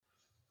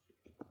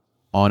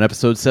On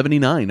episode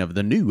 79 of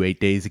the new 8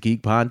 Days of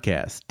Geek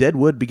podcast,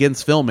 Deadwood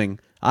begins filming,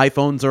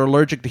 iPhones are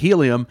allergic to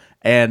helium,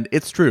 and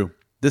it's true,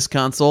 this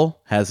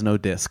console has no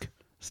disc.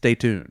 Stay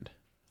tuned.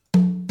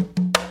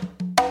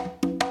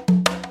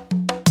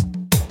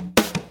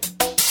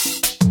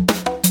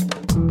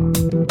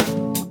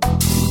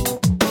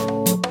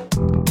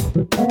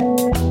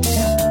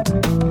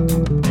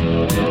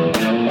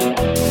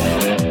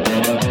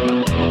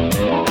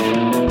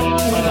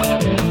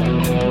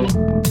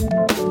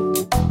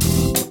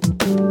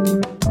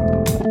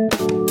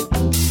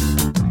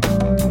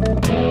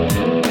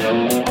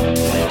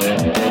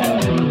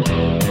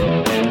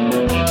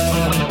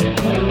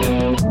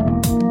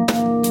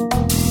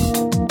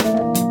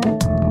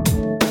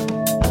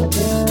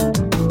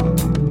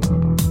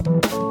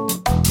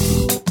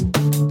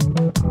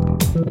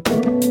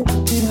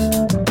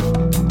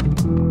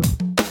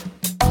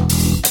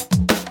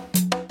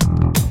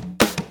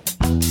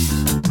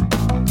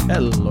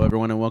 Hello,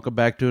 everyone, and welcome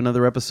back to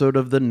another episode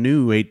of the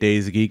new 8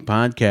 Days of Geek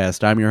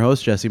podcast. I'm your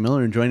host, Jesse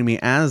Miller, and joining me,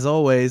 as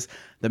always,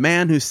 the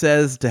man who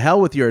says, to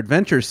hell with your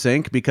adventure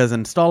sync because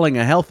installing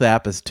a health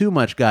app is too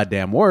much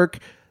goddamn work,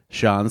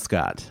 Sean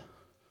Scott.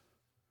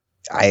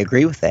 I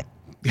agree with that.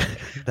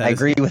 I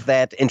agree with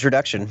that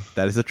introduction.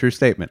 That is a true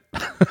statement.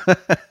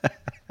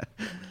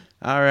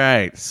 All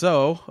right.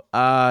 So,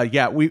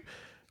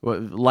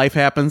 life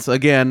happens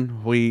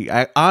again.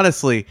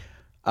 Honestly,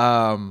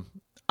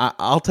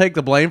 I'll take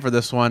the blame for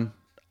this one.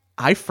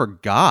 I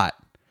forgot.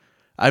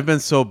 I've been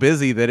so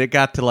busy that it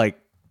got to like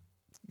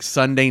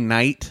Sunday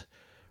night,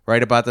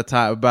 right about the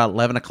time, about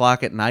 11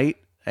 o'clock at night.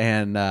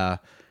 And I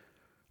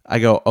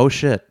go, oh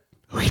shit,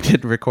 we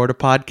didn't record a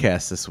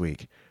podcast this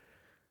week.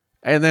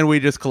 And then we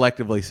just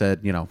collectively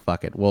said,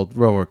 fuck it. We'll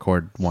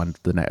record one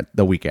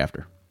the week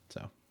after.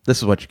 So this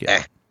is what you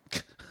get.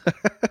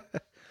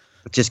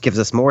 It just gives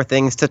us more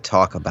things to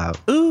talk about.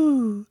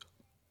 Ooh.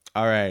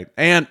 All right.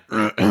 And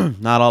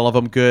not all of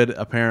them good,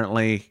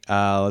 apparently.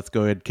 Let's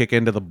go ahead and kick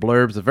into the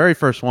blurbs. The very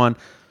first one,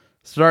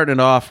 starting it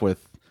off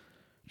with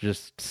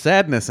just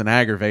sadness and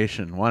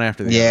aggravation, one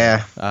after the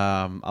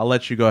other. I'll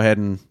let you go ahead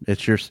and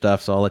it's your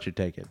stuff, so I'll let you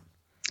take it.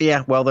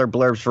 Yeah, well, they're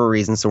blurbs for a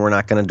reason, so we're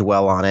not going to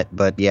dwell on it.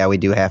 But yeah, we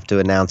do have to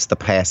announce the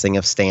passing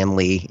of Stan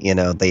Lee,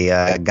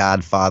 the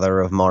godfather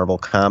of Marvel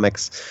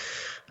Comics,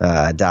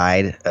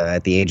 died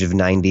at the age of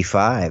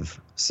 95.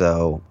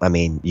 So, I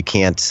mean, you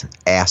can't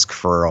ask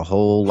for a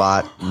whole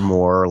lot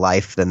more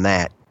life than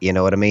that. You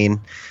know what I mean?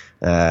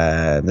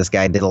 This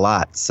guy did a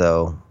lot,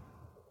 so.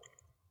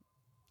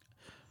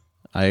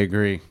 I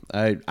agree.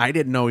 I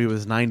didn't know he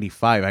was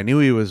 95. I knew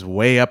he was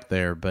way up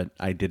there, but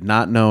I did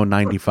not know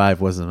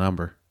 95 was the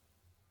number.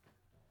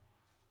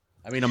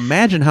 I mean,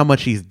 imagine how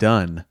much he's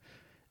done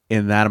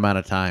in that amount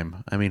of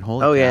time. I mean,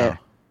 holy cow. Yeah.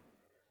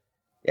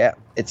 Yeah,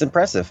 it's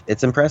impressive.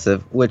 It's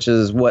impressive, which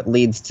is what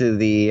leads to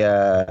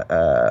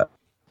the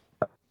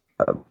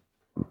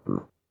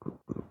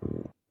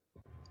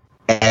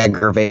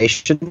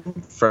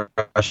aggravation,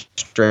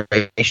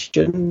 frustration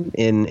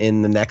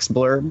in the next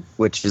blurb,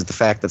 which is the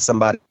fact that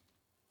somebody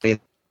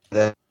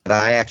that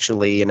I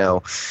actually,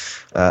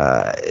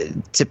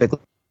 typically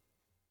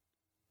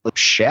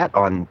shat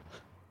on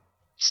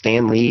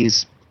Stan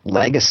Lee's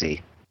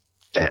legacy.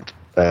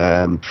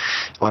 On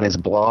his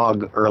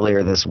blog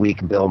earlier this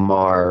week, Bill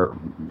Maher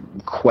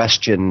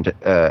questioned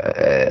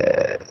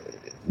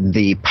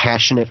the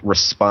passionate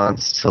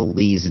response to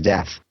Lee's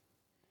death,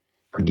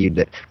 argued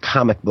that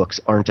comic books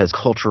aren't as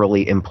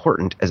culturally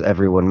important as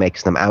everyone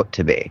makes them out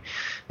to be.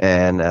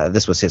 And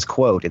this was his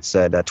quote. It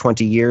said,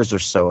 20 years or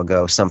so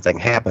ago, something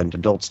happened.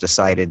 Adults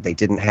decided they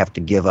didn't have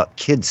to give up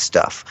kids'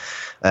 stuff.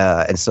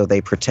 And so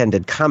they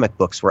pretended comic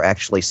books were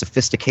actually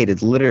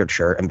sophisticated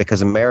literature. And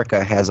because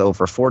America has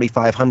over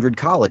 4,500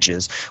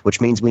 colleges,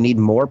 which means we need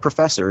more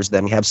professors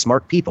than have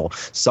smart people,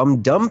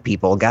 some dumb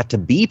people got to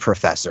be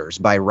professors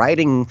by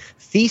writing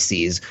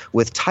theses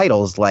with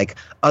titles like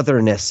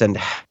Otherness and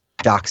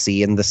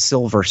Doxy and the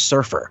Silver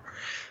Surfer.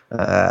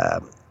 I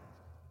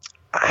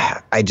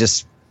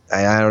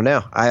don't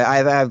know.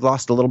 I've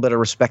lost a little bit of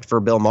respect for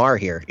Bill Maher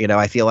here.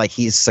 I feel like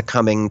he's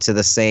succumbing to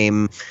the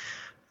same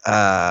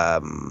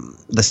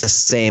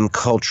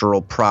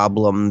cultural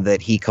problem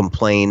that he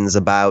complains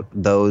about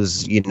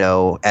those,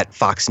 at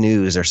Fox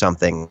News or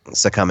something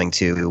succumbing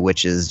to,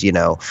 which is,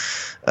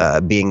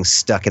 being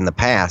stuck in the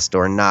past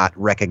or not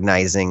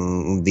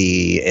recognizing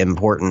the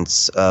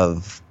importance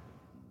of,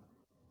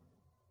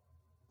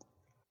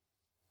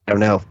 I don't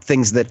know,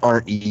 things that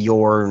aren't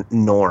your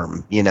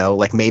norm,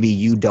 like maybe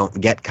you don't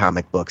get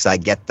comic books. I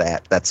get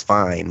that. That's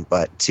fine.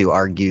 But to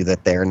argue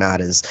that they're not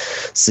as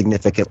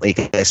significantly,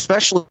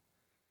 especially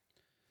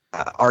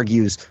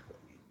argues,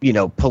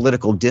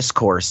 political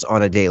discourse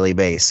on a daily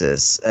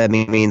basis. I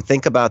mean,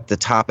 think about the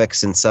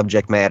topics and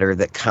subject matter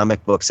that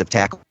comic books have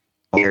tackled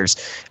for years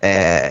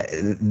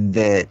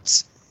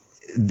that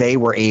they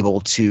were able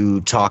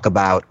to talk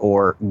about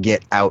or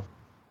get out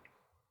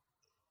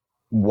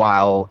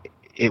while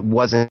it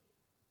wasn't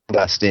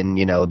us in,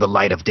 the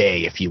light of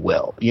day, if you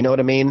will. You know what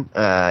I mean?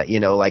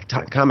 Like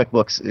comic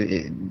books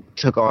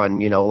took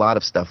on, a lot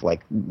of stuff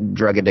like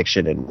drug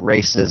addiction and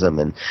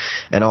racism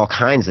and all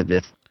kinds of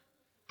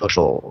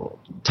social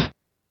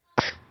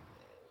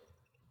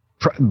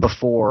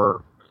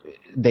before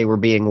they were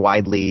being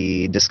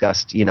widely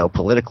discussed,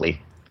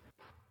 politically.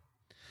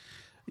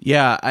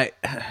 Yeah,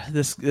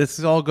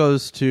 this all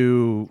goes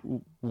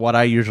to what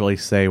I usually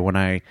say when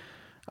I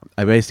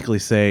basically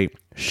say,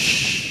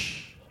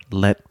 shh,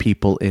 let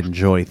people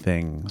enjoy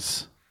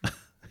things.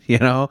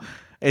 It's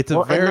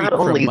a very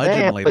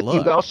curmudgeonly look.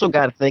 You've also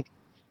got to think.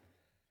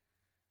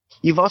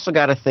 You've also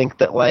got to think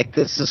that, like,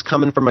 this is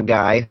coming from a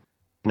guy,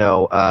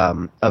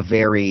 a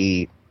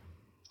very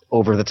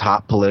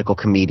over-the-top political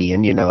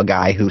comedian, a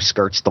guy who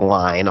skirts the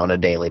line on a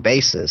daily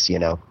basis,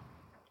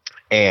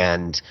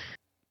 and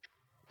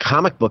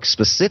comic books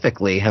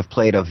specifically have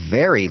played a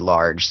very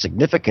large,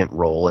 significant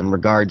role in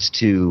regards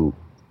to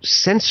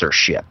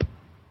censorship,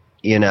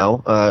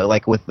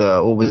 like with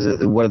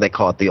what do they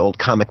call it? The old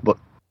comic book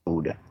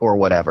code or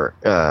whatever,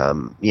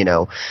 that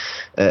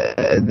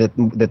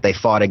they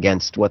fought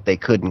against what they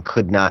could and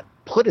could not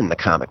put in the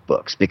comic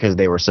books because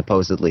they were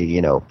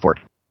supposedly, for.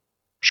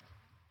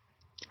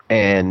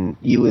 And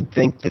you would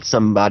think that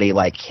somebody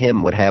like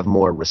him would have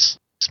more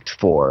respect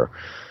for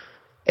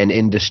an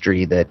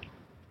industry that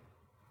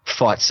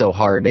fought so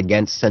hard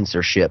against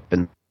censorship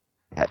and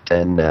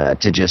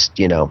to just,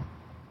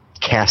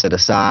 cast it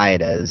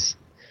aside as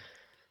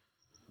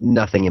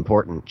nothing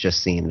important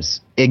just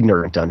seems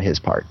ignorant on his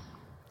part.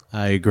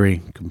 I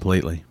agree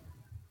completely.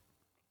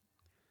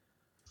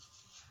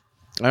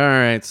 All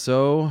right,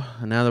 so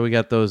now that we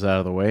got those out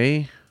of the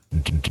way,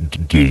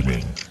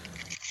 Gaming.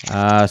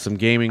 Some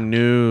gaming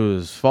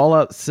news.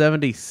 Fallout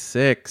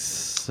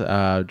 76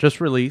 just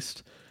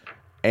released,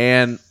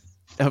 and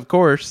of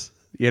course,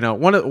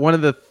 one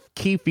of the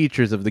key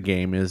features of the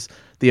game is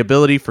the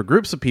ability for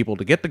groups of people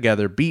to get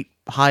together, beat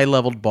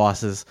high-leveled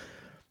bosses,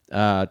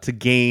 to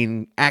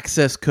gain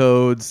access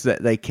codes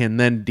that they can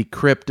then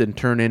decrypt and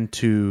turn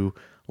into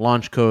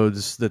launch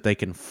codes that they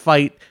can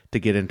fight to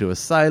get into a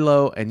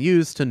silo and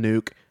use to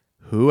nuke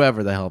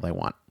whoever the hell they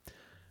want.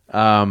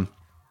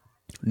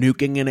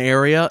 Nuking an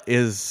area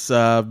is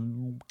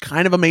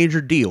kind of a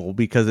major deal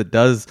because it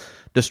does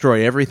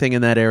destroy everything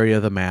in that area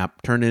of the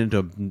map, turn it into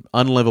an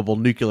unlivable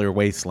nuclear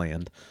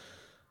wasteland.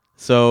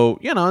 So,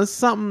 it's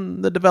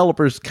something the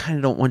developers kind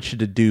of don't want you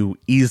to do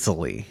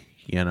easily,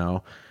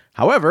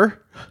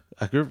 However,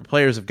 a group of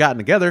players have gotten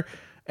together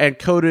and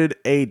coded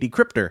a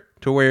decryptor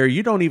to where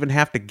you don't even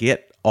have to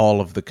get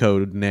all of the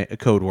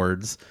code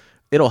words.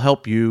 It'll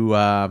help you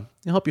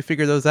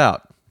figure those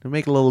out. It'll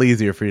make it a little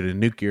easier for you to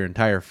nuke your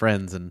entire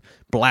friends and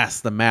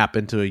blast the map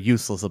into a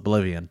useless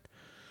oblivion.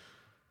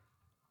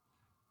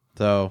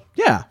 So,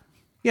 yeah.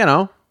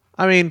 Why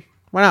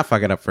not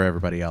fuck it up for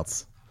everybody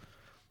else?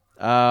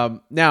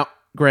 Now,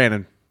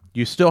 granted,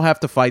 you still have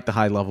to fight the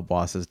high-level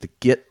bosses to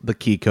get the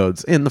key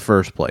codes in the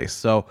first place.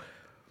 So,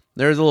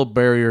 there's a little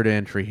barrier to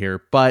entry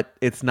here, but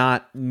it's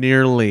not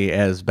nearly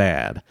as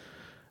bad.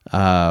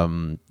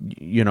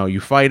 You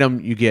fight them,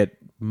 you get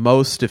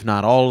most, if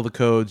not all of the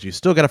codes. You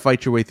still got to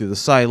fight your way through the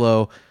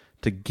silo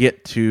to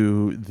get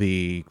to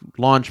the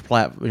launch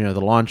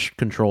the launch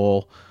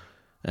control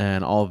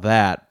and all of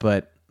that,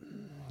 but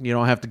you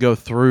don't have to go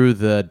through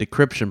the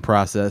decryption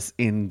process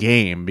in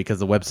game because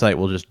the website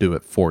will just do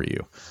it for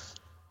you.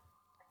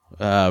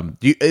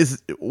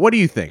 What do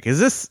you think? Is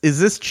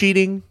this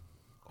cheating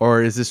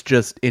or is this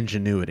just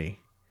ingenuity?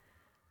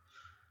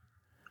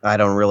 I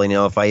don't really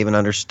know if I even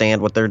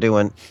understand what they're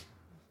doing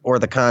or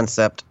the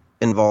concept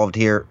involved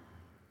here.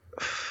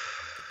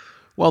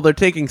 Well, they're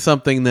taking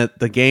something that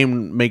the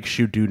game makes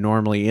you do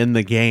normally in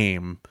the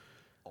game,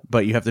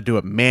 but you have to do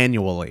it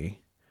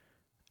manually,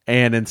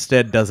 and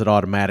instead does it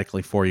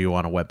automatically for you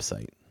on a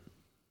website.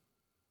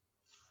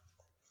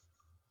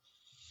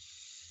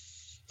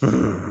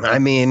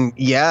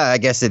 Yeah, I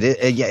guess it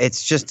is. Yeah,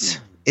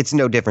 it's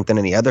no different than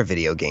any other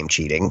video game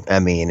cheating.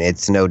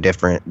 It's no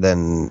different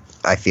than,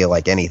 I feel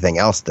like, anything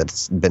else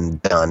that's been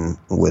done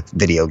with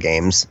video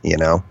games,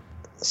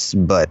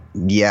 But,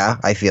 yeah,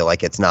 I feel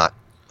like it's not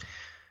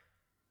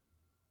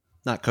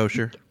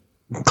kosher.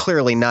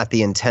 Clearly not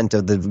the intent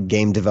of the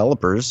game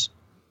developers.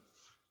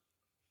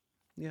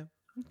 Yeah,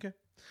 okay.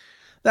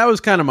 That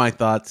was kind of my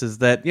thoughts, is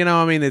that,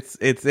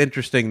 it's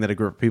interesting that a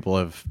group of people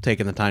have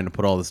taken the time to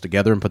put all this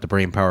together and put the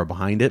brain power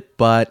behind it,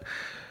 but,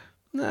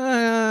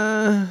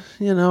 I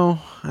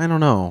don't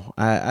know.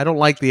 I don't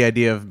like the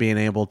idea of being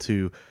able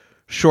to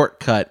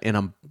shortcut in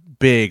a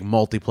big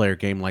multiplayer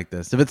game like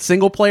this. If it's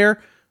single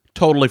player,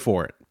 totally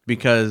for it,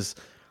 because,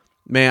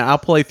 man, I'll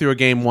play through a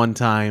game one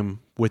time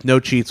with no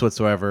cheats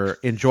whatsoever,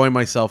 enjoy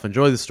myself,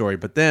 enjoy the story,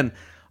 but then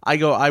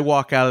I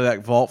walk out of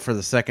that vault for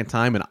the second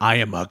time, and I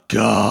am a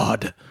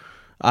god.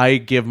 I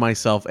give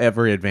myself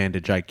every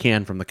advantage I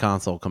can from the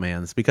console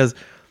commands, because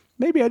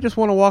maybe I just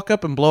want to walk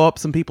up and blow up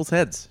some people's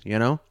heads,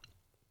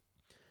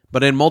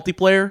 But in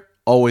multiplayer,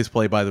 always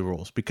play by the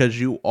rules, because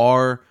you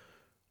are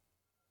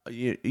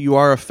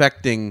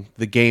affecting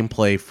the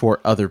gameplay for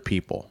other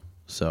people.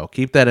 So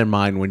keep that in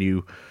mind when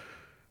you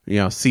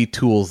see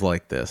tools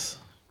like this.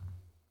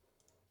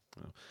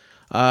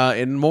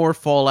 In more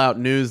Fallout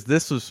news,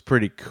 this was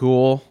pretty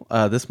cool.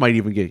 This might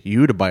even get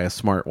you to buy a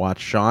smartwatch,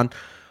 Sean.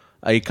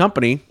 A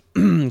company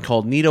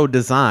called Nito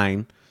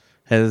Design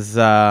has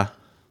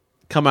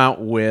come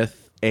out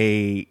with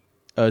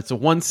it's a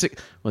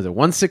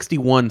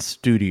 161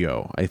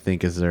 Studio, I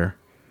think is there.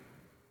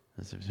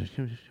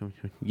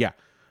 Yeah.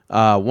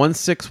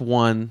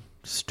 161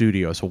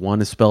 Studio. So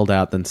 1 is spelled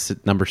out, then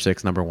number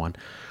 6, number 1.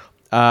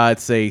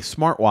 It's a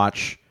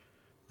smartwatch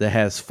that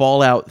has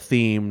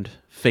Fallout-themed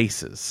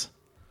faces,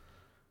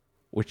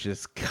 which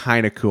is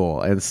kind of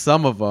cool. And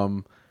some of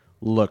them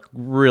look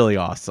really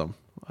awesome.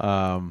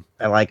 I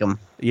like them.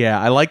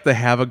 Yeah, I like the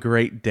Have a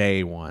Great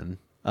Day one.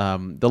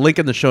 The link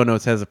in the show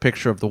notes has a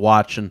picture of the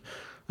watch and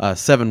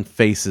 7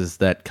 faces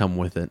that come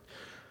with it.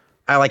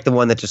 I like the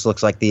one that just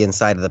looks like the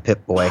inside of the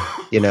Pip-Boy.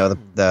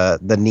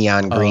 The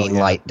neon green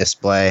light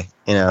display.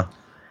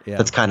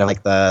 That's kind of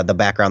like the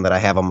background that I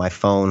have on my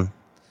phone.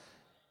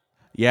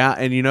 Yeah,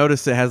 and you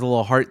notice it has a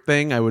little heart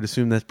thing. I would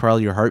assume that's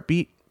probably your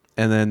heartbeat.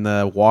 And then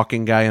the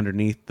walking guy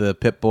underneath the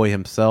Pip-Boy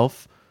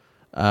himself,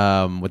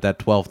 with that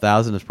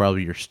 12,000 is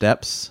probably your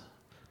steps.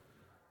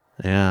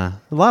 Yeah,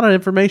 a lot of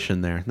information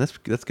there. That's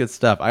good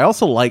stuff. I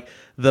also like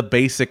the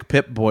basic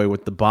Pip-Boy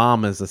with the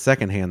bomb as a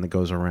second hand that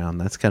goes around.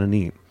 That's kind of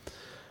neat.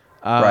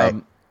 Right.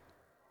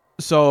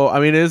 So, I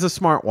mean, it is a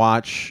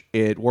smartwatch.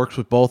 It works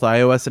with both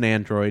iOS and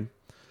Android.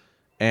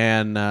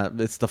 And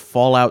it's the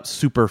Fallout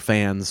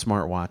Superfan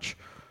smartwatch.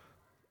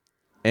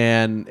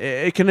 And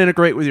it can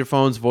integrate with your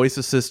phone's voice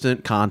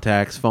assistant,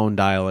 contacts, phone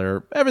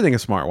dialer, everything a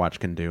smartwatch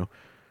can do.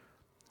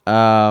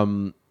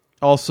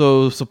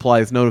 Also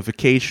supplies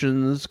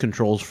notifications,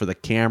 controls for the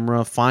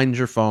camera, finds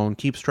your phone,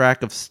 keeps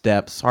track of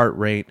steps, heart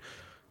rate,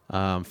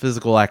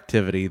 physical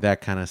activity,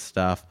 that kind of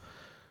stuff.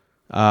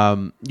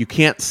 You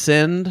can't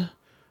send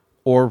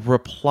or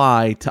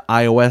reply to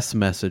iOS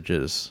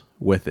messages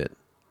with it.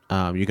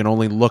 You can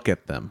only look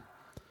at them.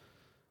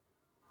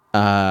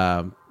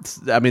 I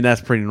mean,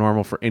 that's pretty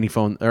normal for any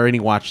phone or any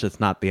watch that's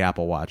not the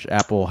Apple Watch.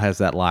 Apple has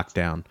that locked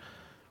down.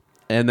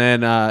 And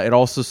then it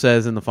also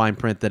says in the fine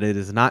print that it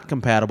is not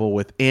compatible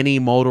with any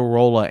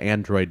Motorola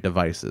Android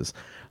devices.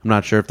 I'm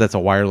not sure if that's a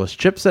wireless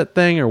chipset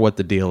thing or what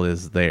the deal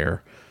is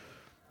there.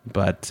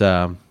 But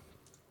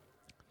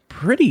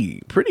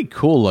pretty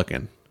cool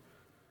looking.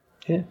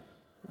 Yeah.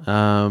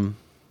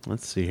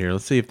 Let's see here.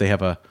 Let's see if they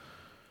have a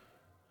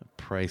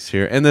price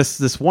here. And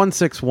this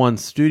 161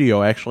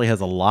 Studio actually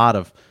has a lot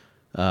of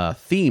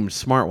themed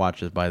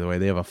smartwatches, by the way.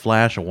 They have a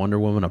Flash, a Wonder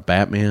Woman, a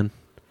Batman.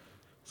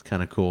 It's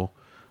kind of cool.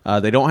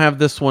 They don't have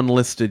this one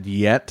listed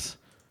yet,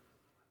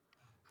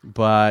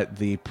 but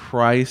the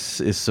price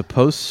is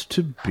supposed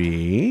to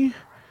be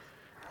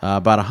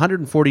about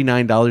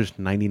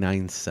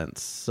 $149.99.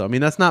 So, I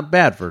mean, that's not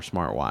bad for a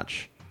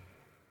smartwatch.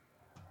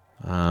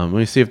 Let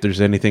me see if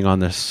there's anything on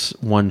this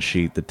one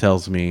sheet that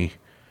tells me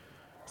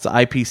it's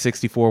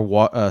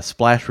IP64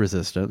 splash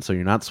resistant, so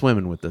you're not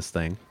swimming with this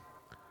thing.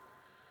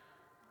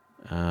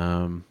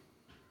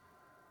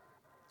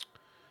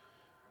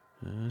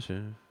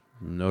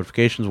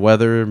 Notifications,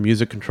 weather,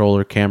 music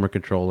controller, camera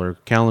controller,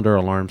 calendar,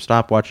 alarm,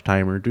 stopwatch,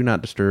 timer, do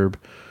not disturb.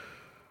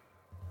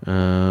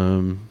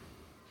 Has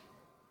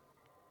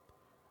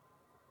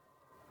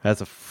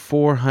a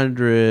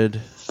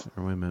 200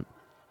 milliamp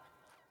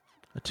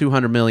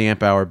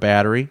hour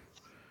battery.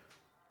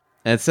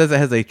 And it says it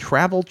has a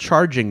travel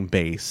charging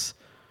base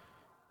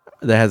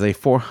that has a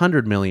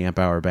 400 milliamp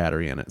hour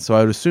battery in it. So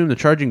I would assume the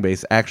charging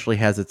base actually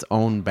has its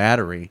own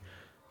battery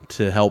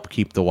to help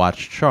keep the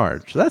watch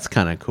charged. So that's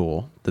kind of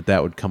cool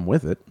that would come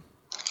with it.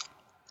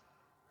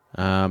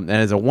 And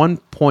it's a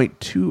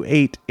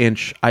 1.28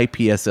 inch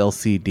IPS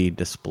LCD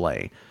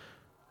display.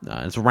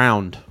 It's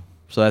round,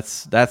 so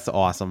that's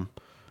awesome.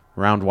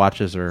 Round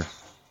watches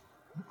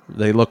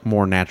they look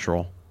more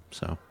natural.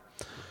 So,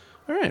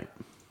 all right.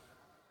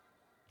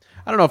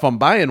 I don't know if I'm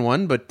buying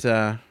one, but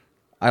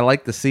I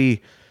like to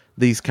see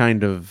these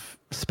kind of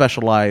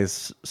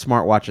specialized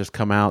smartwatches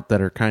come out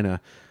that are kind of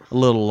a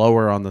little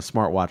lower on the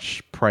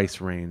smartwatch price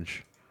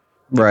range.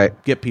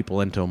 Right. Get people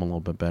into them a little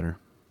bit better.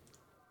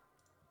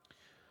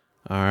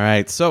 All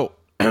right. So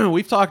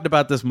we've talked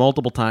about this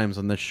multiple times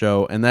on this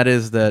show, and that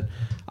is that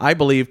I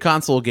believe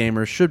console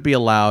gamers should be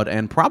allowed,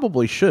 and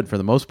probably should for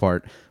the most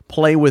part,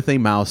 play with a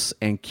mouse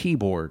and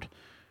keyboard.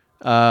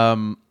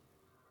 A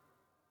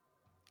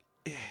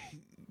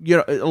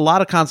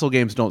lot of console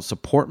games don't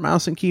support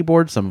mouse and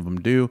keyboard. Some of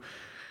them do.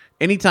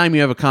 Anytime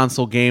you have a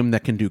console game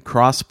that can do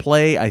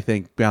cross-play, I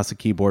think mouse and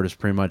keyboard is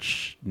pretty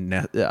much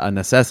a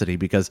necessity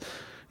because,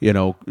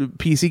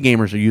 PC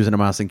gamers are using a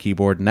mouse and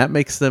keyboard, and that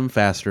makes them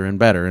faster and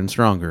better and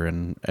stronger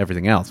and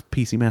everything else.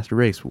 PC Master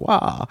Race,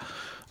 wow.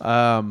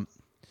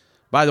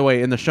 By the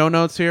way, in the show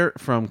notes here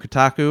from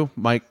Kotaku,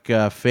 Mike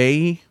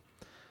Fahey,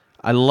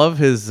 I love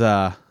his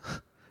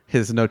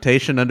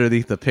notation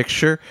underneath the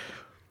picture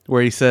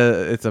where he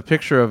says it's a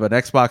picture of an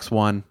Xbox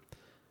One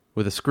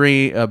with a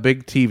screen, a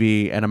big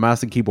TV, and a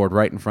mouse and keyboard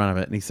right in front of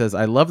it. And he says,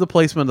 I love the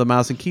placement of the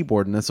mouse and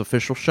keyboard in this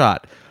official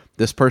shot.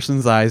 this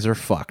person's eyes are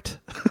fucked.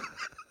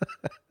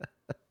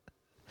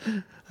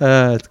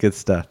 That's good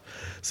stuff.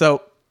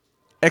 So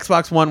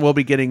Xbox One will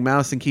be getting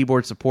mouse and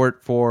keyboard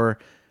support for,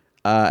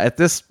 at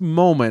this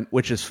moment,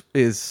 which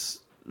is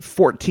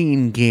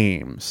 14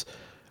 games.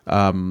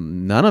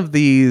 None of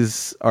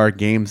these are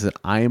games that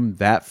I'm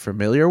that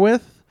familiar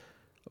with,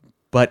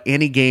 but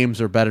any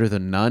games are better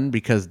than none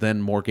because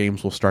then more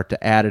games will start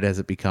to add it as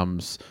it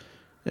becomes,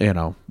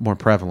 more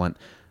prevalent.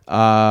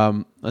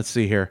 Let's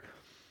see here.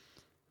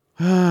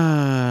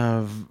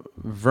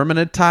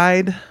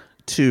 Vermintide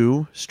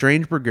 2,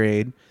 Strange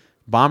Brigade,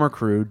 Bomber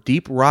Crew,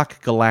 Deep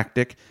Rock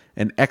Galactic,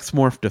 and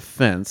Exmorph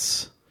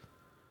Defense.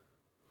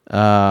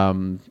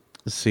 Let's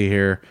see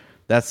here.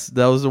 Those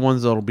are the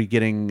ones that'll be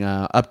getting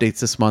updates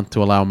this month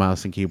to allow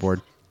mouse and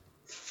keyboard.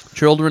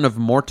 Children of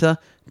Morta,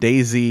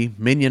 DayZ,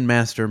 Minion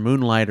Master,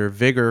 Moonlighter,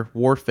 Vigor,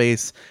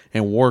 Warface,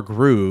 and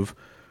Wargroove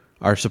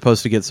are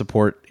supposed to get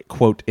support,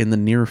 quote, in the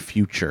near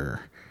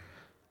future.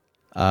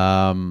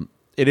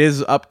 It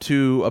is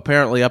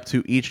apparently up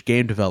to each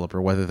game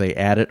developer whether they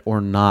add it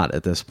or not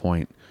at this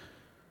point.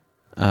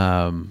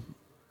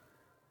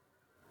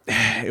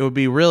 It would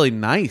be really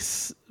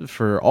nice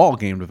for all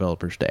game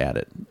developers to add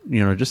it,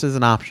 just as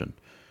an option.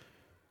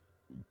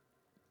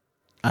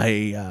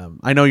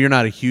 I know you're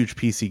not a huge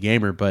PC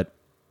gamer, but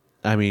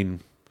I mean,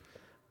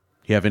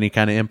 you have any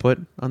kind of input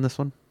on this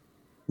one?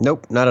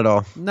 Nope, not at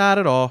all. Not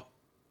at all.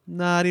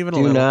 Not even a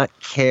little. Do not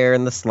care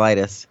in the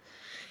slightest.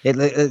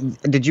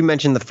 Did you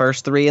mention the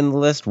first three in the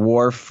list?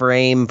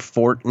 Warframe,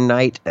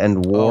 Fortnite,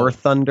 and War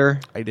Thunder?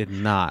 I did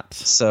not.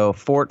 So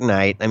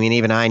Fortnite, I mean,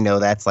 even I know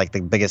that's like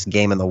the biggest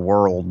game in the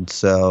world.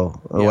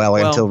 So,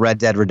 until Red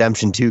Dead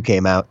Redemption 2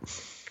 came out.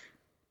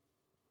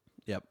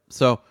 Yep.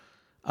 So,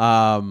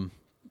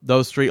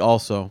 those three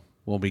also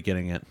will be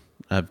getting it.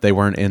 They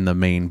weren't in the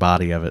main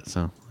body of it,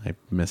 so I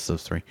missed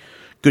those three.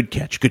 Good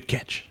catch. Good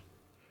catch.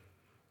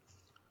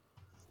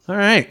 All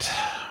right.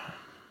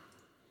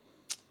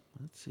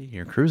 See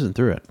here, cruising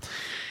through it.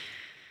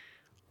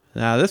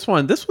 Now this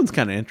one's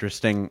kind of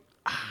interesting.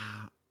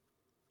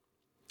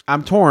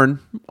 I'm torn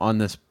on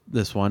this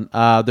one.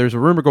 There's a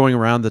rumor going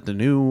around that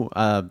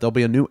there'll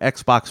be a new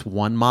Xbox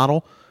One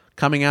model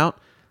coming out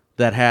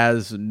that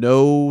has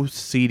no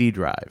CD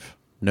drive,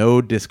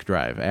 no disk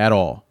drive at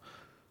all.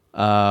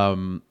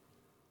 It'll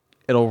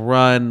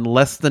run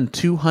less than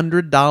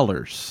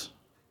 $200,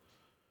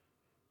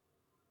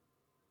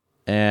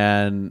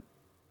 and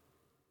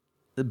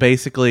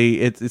basically,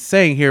 it's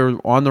saying here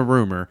on the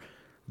rumor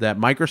that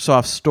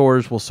Microsoft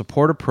stores will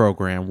support a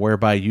program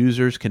whereby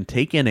users can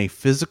take in a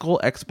physical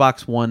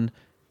Xbox One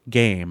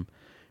game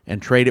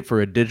and trade it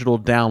for a digital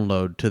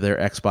download to their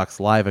Xbox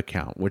Live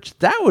account, which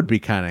that would be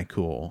kind of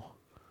cool.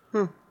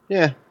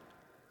 Yeah.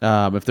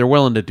 If they're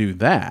willing to do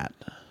that,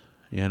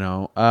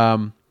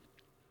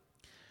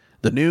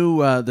 The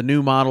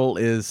new model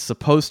is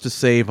supposed to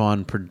save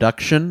on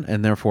production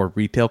and therefore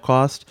retail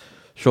cost.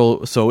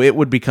 So it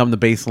would become the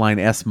baseline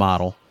S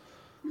model.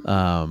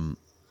 And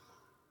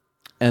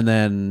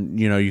then,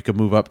 you could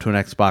move up to an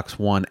Xbox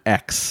One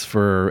X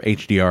for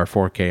HDR,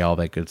 4K, all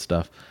that good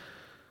stuff.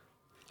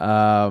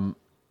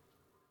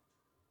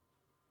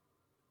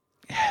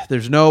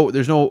 There's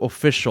no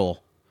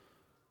official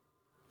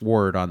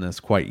word on this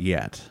quite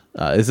yet.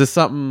 Is this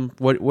something,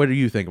 what do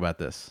you think about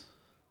this?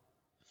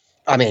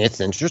 I mean, it's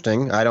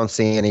interesting. I don't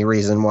see any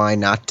reason why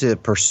not to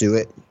pursue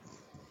it.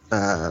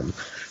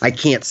 I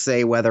can't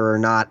say whether or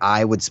not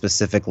I would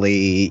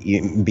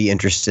specifically be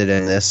interested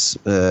in this,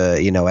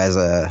 as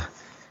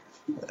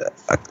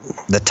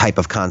the type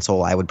of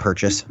console I would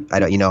purchase. I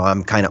don't,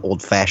 I'm kind of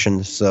old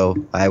fashioned, so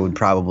I would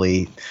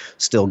probably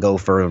still go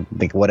for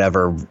like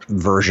whatever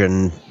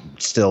version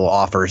still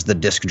offers the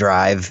disk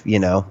drive.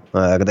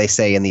 They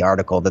say in the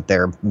article that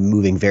they're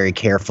moving very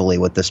carefully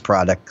with this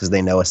product because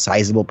they know a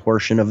sizable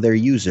portion of their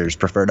users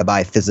prefer to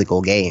buy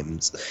physical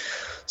games.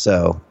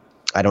 So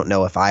I don't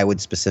know if I would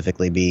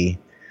specifically be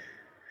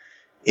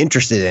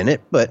interested in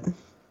it, but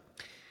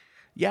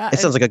yeah, it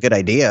sounds like a good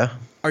idea.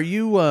 Are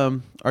you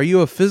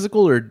a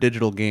physical or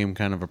digital game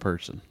kind of a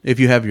person? If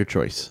you have your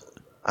choice.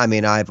 I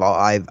mean, I've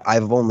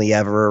only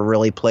ever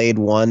really played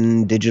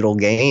one digital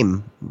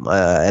game,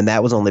 and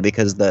that was only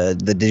because the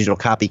digital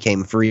copy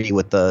came free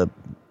with the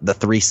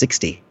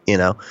 360.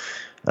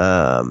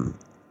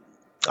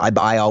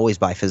 I always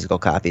buy physical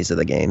copies of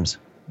the games.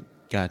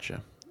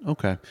 Gotcha.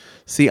 Okay.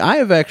 See,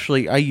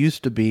 I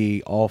used to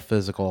be all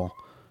physical,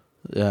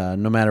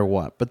 no matter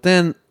what. But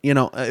then,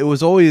 it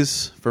was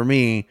always for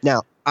me.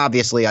 Now,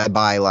 obviously, I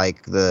buy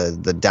like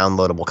the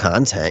downloadable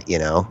content,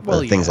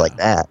 things like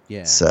that.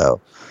 Yeah. So,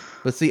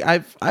 but see,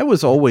 I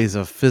was always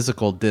a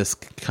physical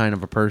disc kind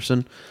of a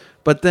person.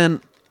 But then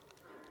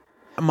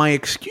my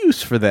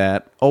excuse for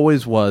that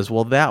always was,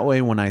 well, that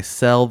way when I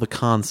sell the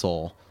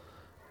console,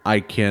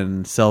 I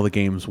can sell the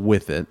games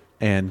with it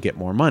and get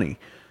more money.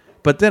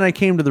 But then I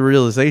came to the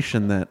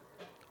realization that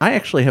I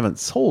actually haven't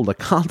sold a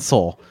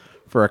console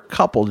for a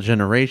couple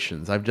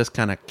generations. I've just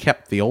kind of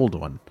kept the old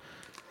one.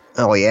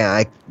 Oh, yeah.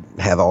 I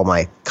have all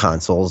my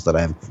consoles that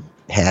I've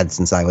had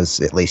since I was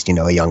at least,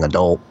 a young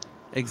adult.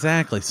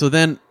 Exactly. So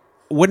then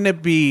wouldn't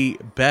it be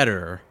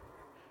better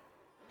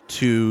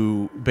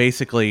to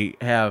basically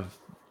have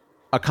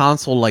a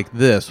console like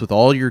this with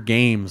all your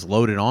games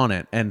loaded on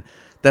it, and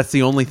that's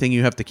the only thing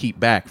you have to keep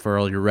back for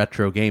all your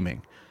retro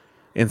gaming?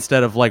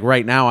 Instead of, like,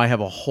 right now I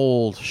have a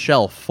whole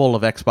shelf full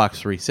of Xbox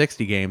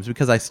 360 games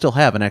because I still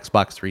have an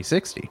Xbox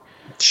 360.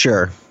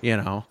 Sure. You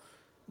know,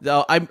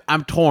 though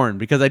I'm torn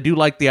because I do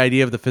like the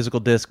idea of the physical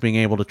disc, being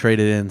able to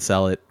trade it in,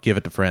 sell it, give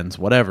it to friends,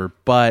 whatever.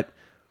 But,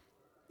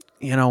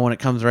 you know, when it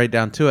comes right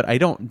down to it, I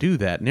don't do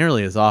that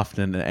nearly as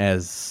often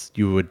as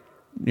you would,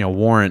 you know,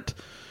 warrant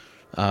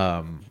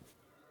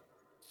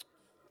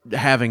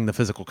having the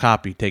physical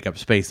copy take up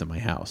space in my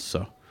house.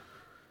 So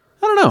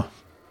I don't know.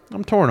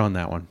 I'm torn on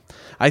that one.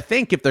 I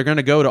think if they're going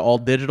to go to all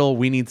digital,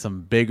 we need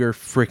some bigger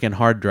freaking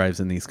hard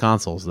drives in these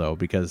consoles, though,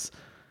 because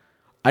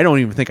I don't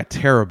even think a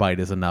terabyte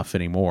is enough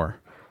anymore.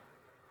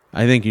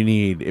 I think you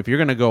need, if you're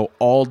going to go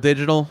all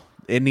digital,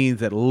 it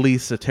needs at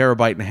least 1.5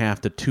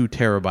 terabytes to 2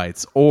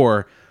 terabytes,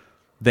 or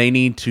they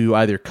need to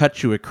either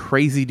cut you a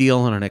crazy deal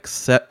on an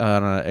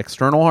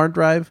external hard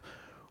drive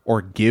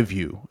or give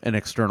you an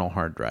external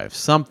hard drive.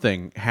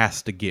 Something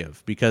has to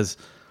give, because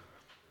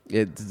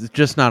it's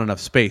just not enough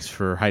space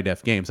for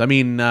high-def games. I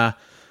mean,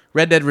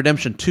 Red Dead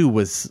Redemption 2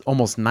 was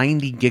almost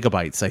 90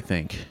 gigabytes, I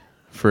think,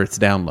 for its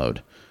download.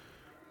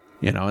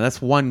 You know,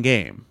 that's one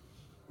game.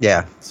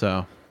 Yeah.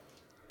 So,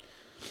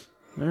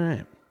 all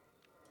right.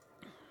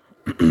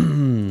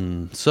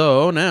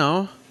 So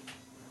now,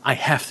 I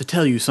have to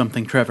tell you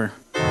something, Trevor.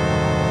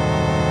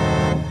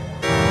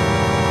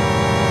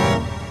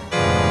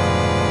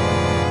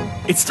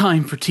 It's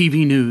time for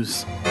TV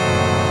news.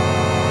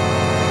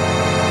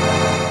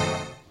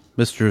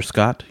 Mr.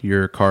 Scott,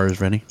 your car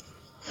is ready.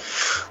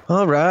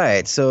 All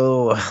right,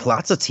 so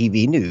lots of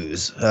TV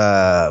news.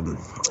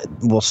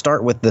 We'll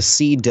start with the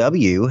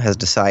CW has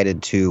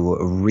decided to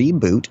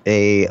reboot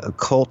a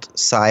cult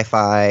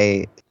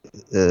sci-fi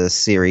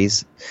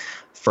series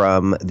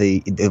from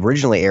the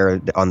originally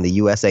aired on the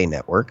USA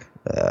Network.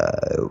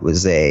 It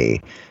was I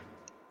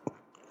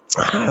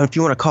don't know if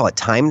you want to call it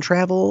time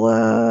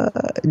travel.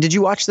 Did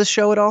you watch this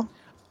show at all?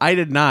 I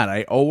did not.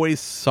 I always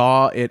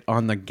saw it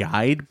on the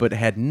guide, but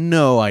had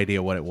no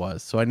idea what it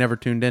was, so I never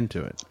tuned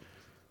into it.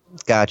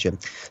 Gotcha.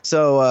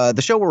 So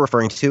the show we're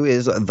referring to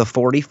is The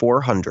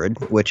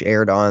 4400, which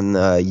aired on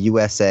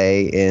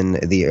USA in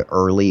the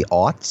early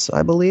aughts,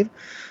 I believe.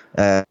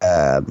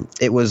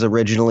 It was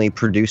originally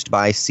produced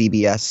by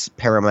CBS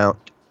Paramount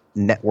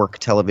Network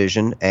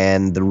Television,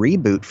 and the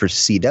reboot for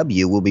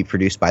CW will be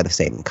produced by the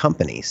same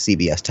company,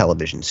 CBS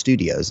Television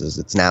Studios, as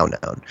it's now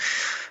known.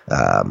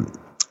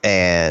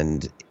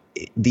 And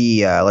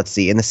the let's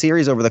see, in the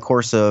series over the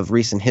course of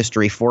recent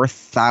history,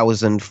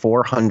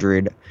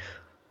 4,400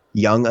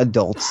 young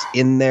adults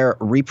in their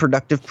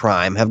reproductive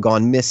prime have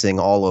gone missing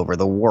all over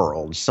the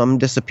world. Some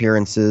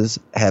disappearances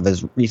have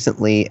as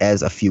recently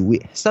as a few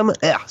weeks.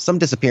 Some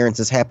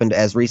disappearances happened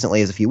as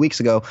recently as a few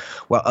weeks ago,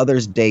 while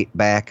others date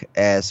back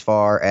as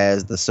far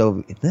as the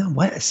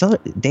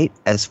date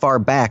as far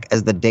back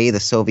as the day the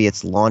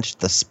Soviets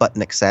launched the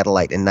Sputnik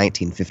satellite in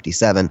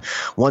 1957.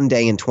 One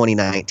day in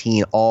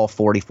 2019, all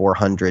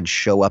 4,400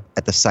 show up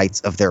at the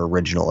sites of their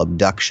original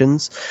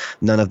abductions.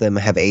 None of them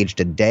have aged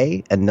a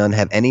day, and none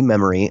have any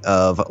memory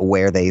of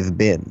where they've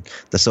been.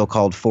 The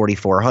so-called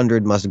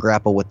 4,400 must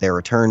grapple with their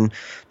return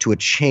to a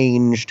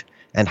changed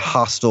and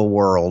hostile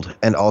world,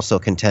 and also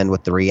contend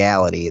with the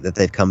reality that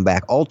they've come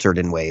back altered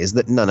in ways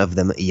that none of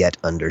them yet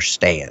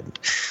understand.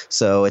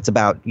 So it's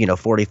about,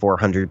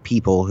 4,400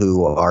 people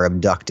who are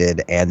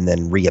abducted and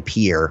then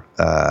reappear.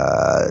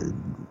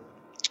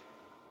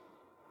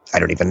 I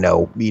don't even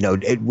know.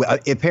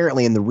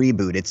 Apparently in the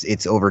reboot,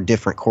 it's over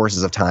different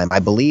courses of time. I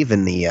believe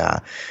in the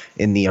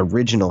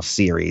original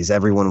series,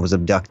 everyone was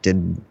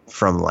abducted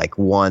from like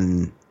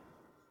one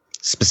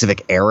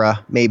specific era,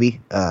 maybe.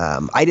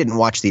 I didn't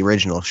watch the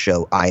original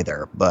show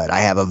either, but I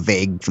have a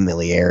vague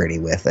familiarity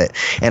with it,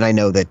 and I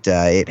know that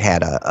it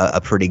had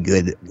a pretty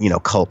good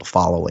cult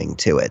following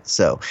to it.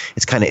 So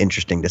it's kind of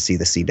interesting to see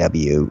the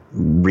CW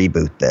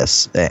reboot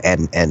this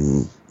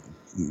and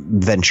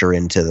venture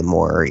into the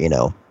more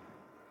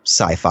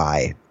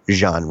sci-fi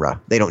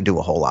genre. They don't do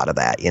a whole lot of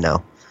that,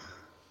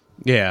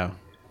 Yeah.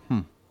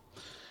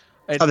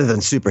 Other than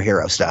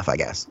superhero stuff, I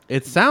guess.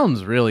 It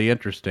sounds really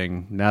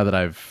interesting now that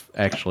I've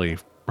actually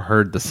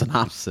heard the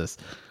synopsis.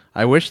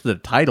 I wish the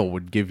title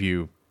would give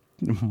you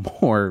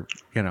more,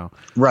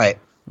 right,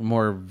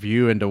 more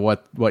view into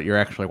what you're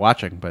actually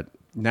watching. But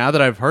now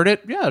that I've heard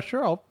it, yeah,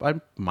 sure, I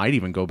might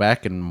even go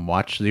back and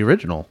watch the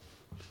original.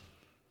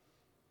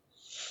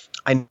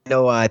 I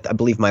know. I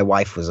believe my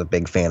wife was a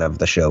big fan of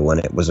the show when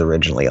it was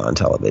originally on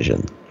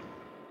television.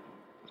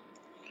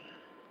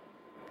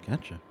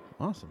 Gotcha.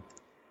 Awesome.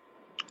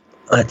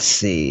 Let's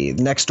see.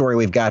 The next story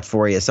we've got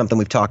for you is something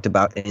we've talked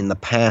about in the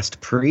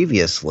past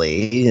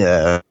previously.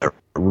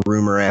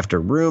 Rumor after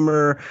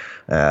rumor,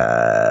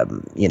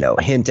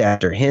 hint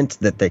after hint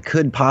that they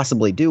could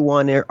possibly do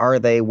one. Are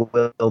they?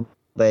 Will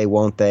they?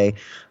 Won't they?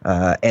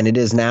 And it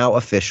is now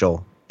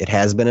official. It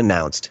has been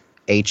announced.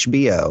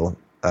 HBO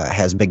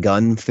has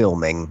begun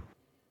filming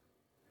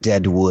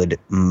Deadwood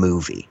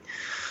movie.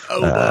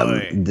 Oh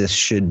boy. This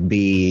should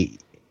be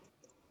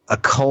a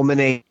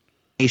culmination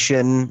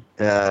to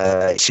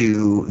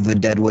the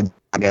Deadwood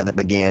saga that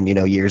began,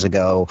 years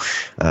ago.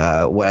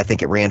 What I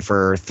think it ran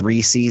for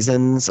 3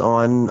 seasons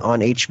on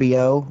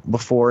HBO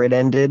before it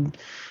ended.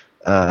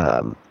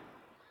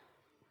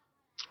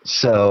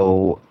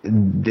 So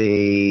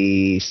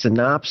the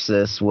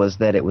synopsis was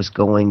that it was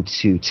going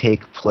to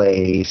take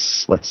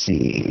place, let's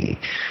see,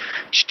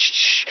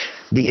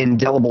 the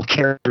indelible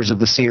characters of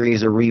the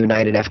series are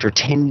reunited after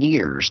 10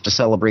 years to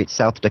celebrate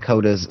South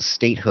Dakota's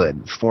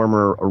statehood.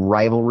 Former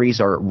rivalries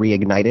are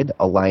reignited,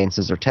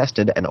 alliances are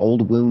tested, and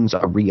old wounds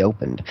are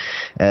reopened,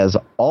 as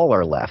all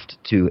are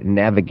left to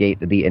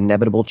navigate the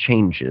inevitable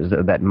changes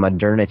that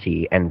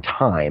modernity and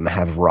time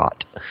have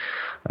wrought.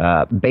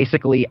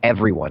 Basically,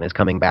 everyone is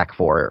coming back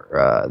for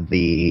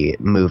the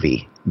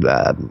movie.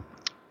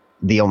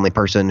 The only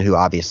person who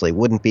obviously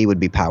wouldn't would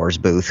be Powers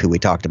Booth, who we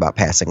talked about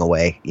passing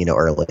away,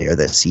 earlier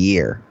this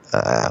year.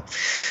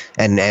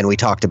 And we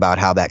talked about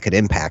how that could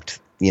impact,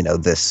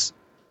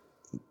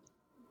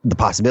 the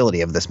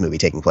possibility of this movie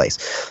taking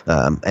place.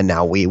 And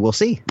now we will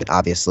see.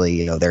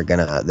 Obviously,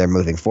 they're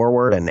moving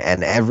forward, and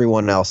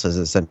everyone else has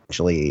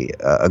essentially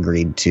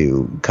agreed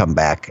to come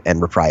back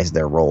and reprise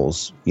their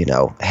roles,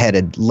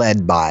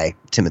 led by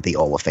Timothy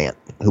Olyphant,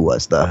 who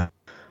was the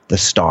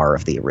star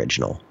of the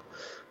original.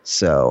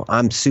 So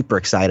I'm super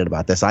excited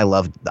about this. I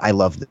love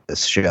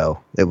this show.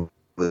 It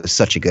was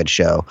such a good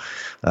show.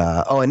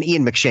 And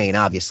Ian McShane,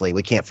 obviously,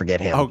 we can't forget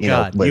him. Oh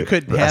God, you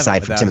couldn't have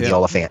aside from Timothy him.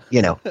 Olyphant.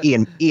 Ian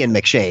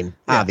McShane,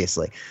 Yeah.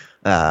 obviously.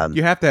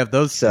 You have to have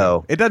those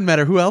so- two. It doesn't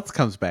matter who else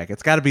comes back.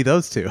 It's got to be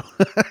those two.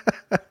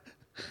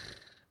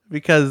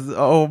 Because,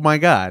 oh my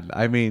God,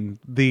 I mean,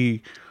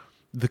 the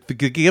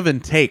give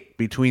and take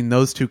between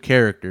those two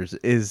characters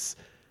is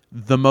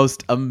the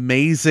most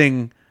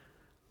amazing.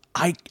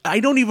 I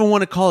don't even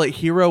want to call it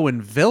hero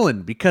and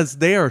villain, because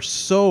they are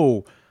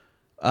so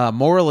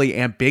morally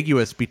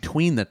ambiguous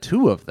between the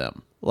two of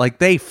them. Like,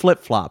 they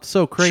flip-flop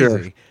so crazy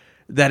Sure.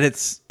 that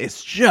it's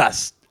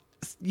just,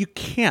 you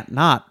can't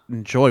not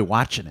enjoy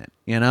watching it,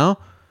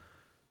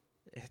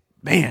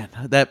 Man,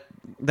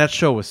 that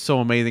show was so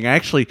amazing. I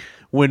actually,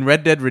 when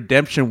Red Dead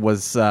Redemption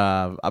was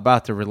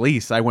about to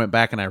release, I went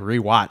back and I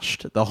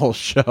rewatched the whole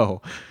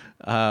show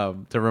to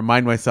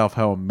remind myself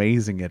how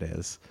amazing it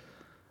is.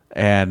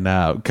 And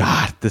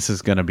God, this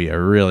is going to be a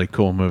really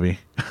cool movie.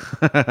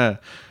 I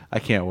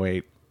can't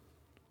wait.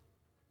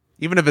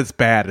 Even if it's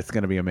bad, it's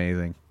going to be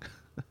amazing.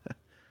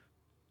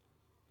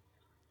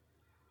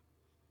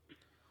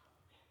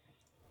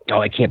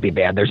 Oh, it can't be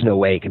bad. There's no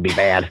way it can be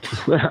bad.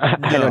 I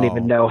don't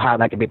even know how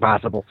that could be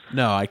possible.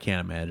 No, I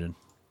can't imagine.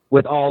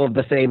 With all of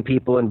the same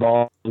people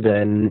involved,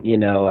 and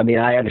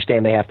I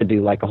understand they have to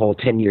do like a whole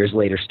 10 years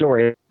later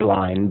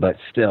storyline, but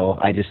still,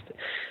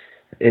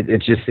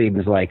 it just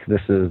seems like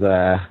this is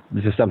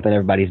something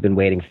everybody's been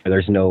waiting for.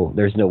 There's no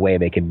way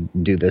they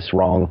could do this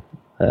wrong.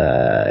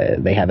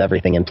 They have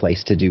everything in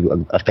place to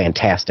do a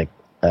fantastic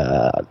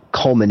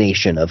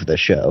culmination of the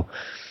show.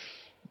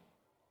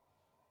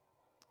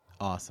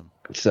 Awesome.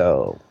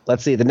 So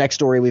let's see the next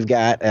story we've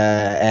got,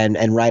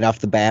 and right off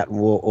the bat,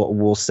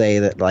 we'll say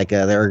that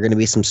there are going to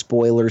be some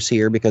spoilers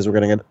here, because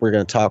we're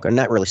gonna talk, and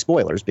not really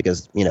spoilers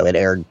because it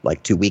aired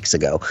like 2 weeks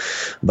ago,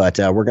 but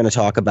we're going to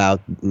talk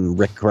about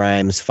Rick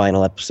Grimes'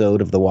 final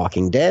episode of The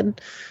Walking Dead.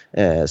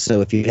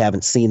 So if you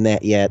haven't seen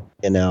that yet,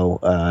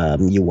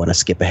 you want to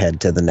skip ahead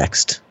to the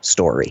next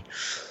story.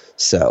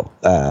 So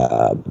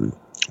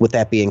with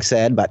that being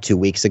said, about 2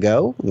 weeks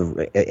ago,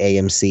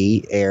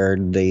 AMC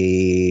aired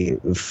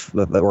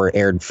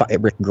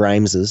Rick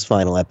Grimes'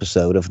 final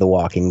episode of The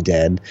Walking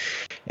Dead,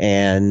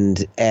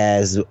 and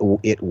as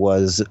it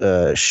was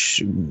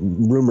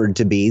rumored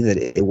to be that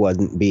it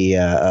wouldn't be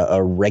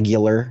a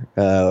regular,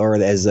 or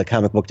as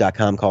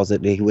comicbook.com calls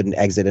it, he wouldn't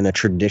exit in a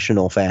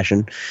traditional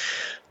fashion.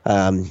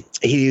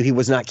 He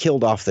was not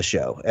killed off the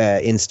show,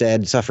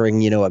 instead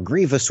suffering, a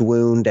grievous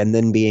wound and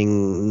then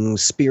being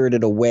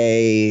spirited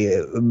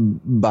away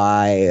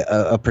by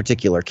a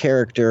particular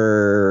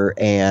character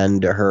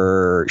and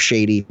her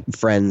shady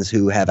friends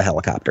who have a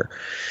helicopter.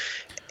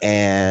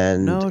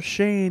 And No,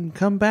 Shane,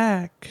 come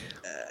back.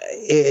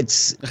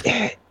 it's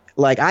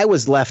like, I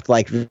was left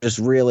just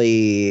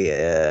really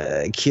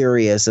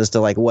curious as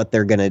to what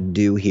they're gonna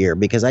do here,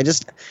 because I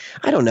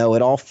don't know,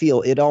 it all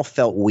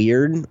felt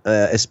weird,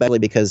 especially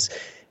because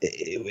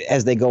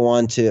as they go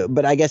on to,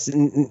 but I guess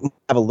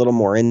have a little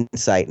more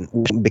insight,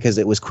 because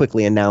it was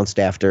quickly announced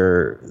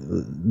after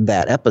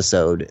that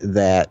episode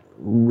that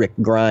Rick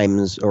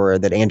Grimes, or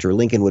that Andrew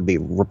Lincoln, would be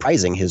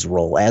reprising his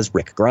role as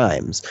Rick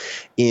Grimes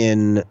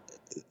in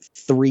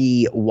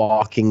 3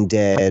 Walking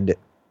Dead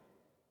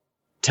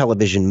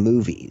television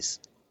movies.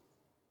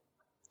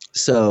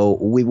 So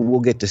we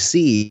will get to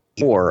see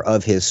more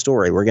of his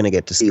story. We're going to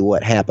get to see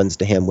what happens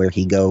to him, where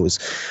he goes,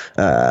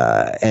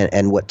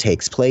 and what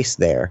takes place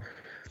there.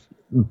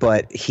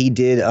 But he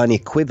did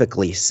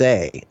unequivocally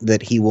say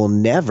that he will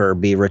never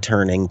be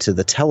returning to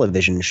the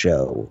television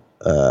show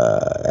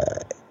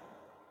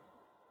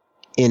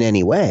in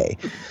any way.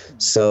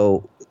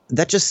 So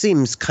that just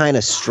seems kind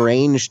of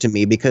strange to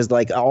me, because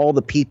like all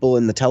the people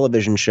in the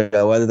television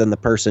show, other than the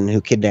person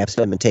who kidnaps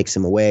him and takes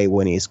him away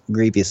when he's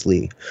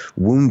grievously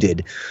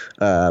wounded,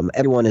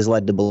 everyone is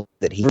led to believe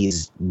that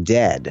he's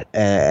dead.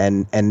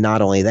 And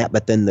not only that,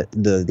 but then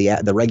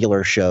the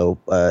regular show,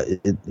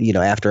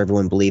 after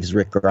everyone believes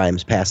Rick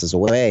Grimes passes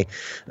away,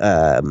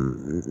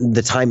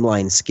 the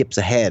timeline skips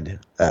ahead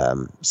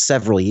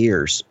several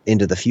years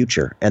into the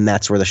future, and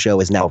that's where the show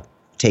is now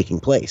taking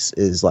place,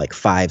 is like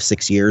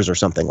 5-6 years or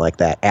something like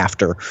that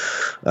after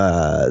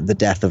the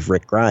death of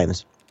Rick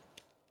Grimes.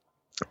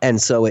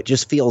 And so it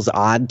just feels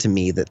odd to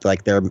me that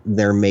like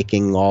they're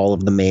making all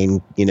of the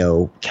main,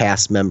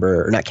 cast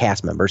member, or not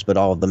cast members, but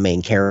all of the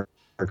main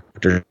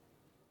characters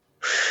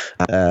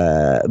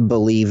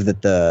believe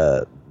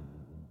that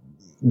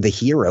the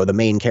hero, the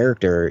main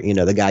character,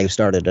 the guy who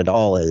started it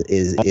all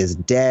is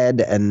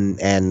dead, and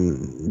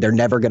they're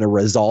never going to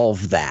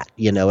resolve that,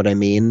 you know what I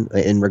mean,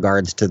 in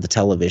regards to the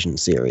television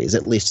series,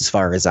 at least as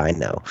far as I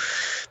know,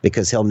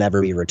 because he'll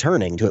never be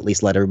returning to at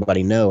least let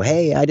everybody know,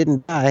 hey, I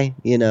didn't die,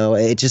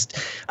 it just,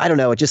 I don't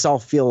know, it just all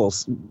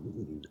feels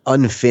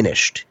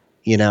unfinished,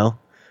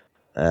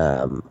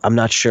 I'm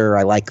not sure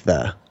I like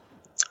the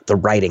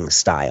writing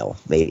style,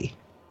 maybe.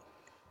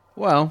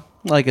 Well,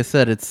 like I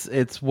said,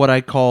 it's what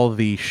I call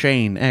the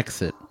Shane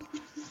exit.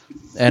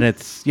 And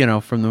it's,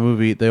 from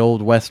the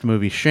old West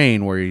movie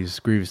Shane, where he's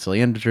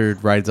grievously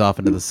injured, rides off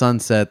into the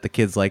sunset. The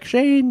kid's like,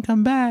 Shane,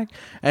 come back.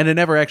 And it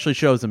never actually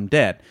shows him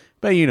dead.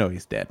 But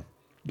he's dead.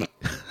 It's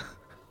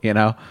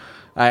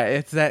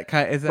that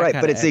kind. Right,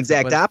 but it's the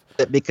exact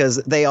opposite,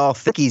 because they all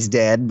think he's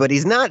dead, but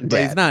he's not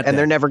dead. And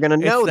they're never going to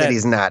know that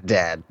he's not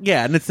dead.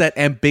 Yeah, and it's that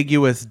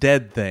ambiguous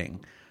dead thing.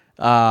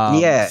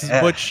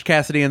 Butch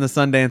Cassidy and the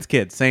Sundance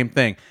Kid, same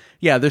thing.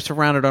 Yeah, they're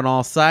surrounded on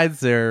all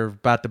sides. They're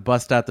about to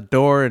bust out the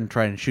door and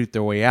try and shoot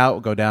their way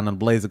out, go down in a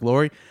blaze of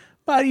glory.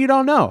 But you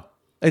don't know.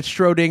 It's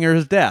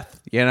Schrodinger's death,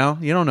 You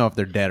don't know if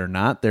they're dead or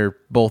not. They're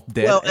both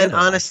dead. Well, and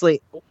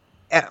honestly,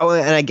 and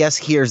I guess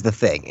here's the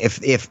thing.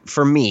 If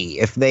for me,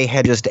 if they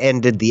had just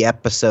ended the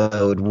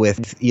episode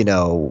with,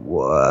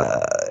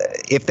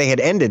 if they had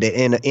ended it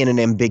in an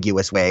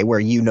ambiguous way where,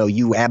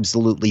 you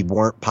absolutely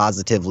weren't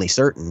positively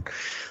certain,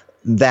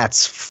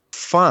 that's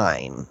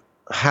fine.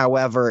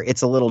 However,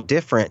 it's a little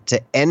different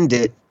to end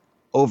it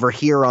over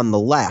here on the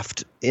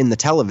left in the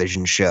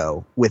television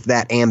show with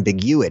that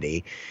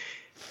ambiguity.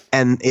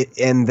 And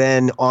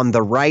then on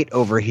the right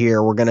over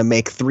here, we're going to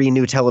make 3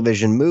 new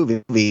television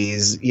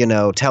movies,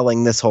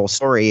 telling this whole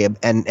story. And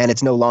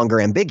it's no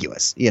longer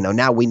ambiguous.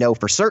 Now we know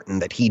for certain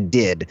that he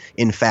did,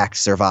 in fact,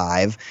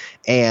 survive.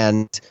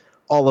 And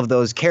all of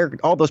those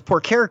all those poor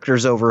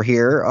characters over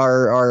here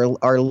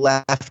are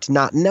left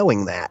not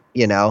knowing that,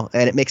 and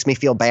it makes me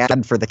feel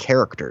bad for the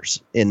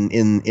characters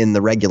in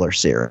the regular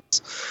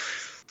series.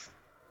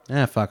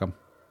 Fuck them.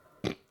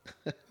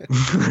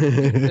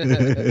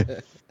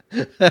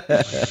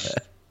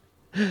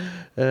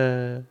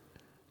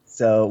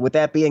 So with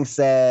that being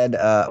said,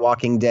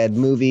 Walking Dead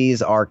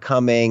movies are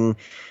coming,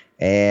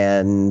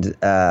 and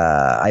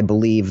I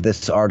believe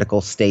this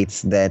article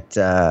states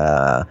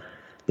that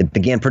it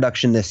began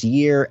production this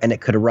year, and it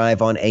could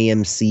arrive on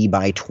AMC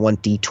by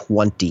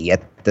 2020.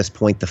 At this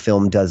point, the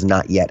film does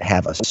not yet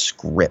have a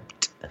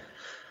script.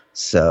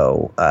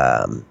 So,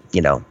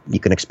 you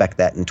can expect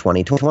that in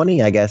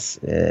 2020, I guess.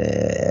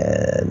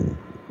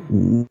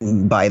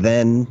 By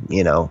then,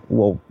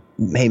 we'll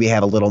maybe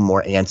have a little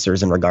more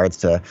answers in regards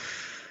to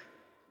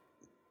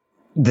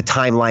the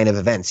timeline of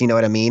events. You know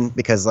what I mean?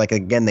 Because,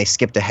 again, they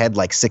skipped ahead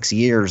 6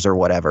 years or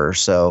whatever.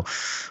 So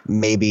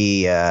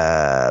maybe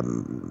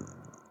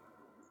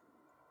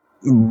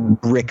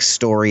Rick's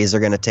stories are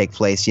going to take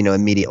place,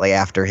 immediately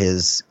after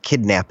his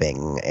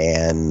kidnapping,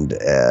 and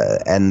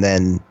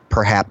then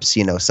perhaps,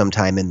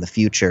 sometime in the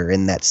future,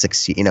 in that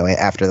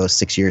after those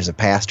 6 years have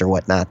passed or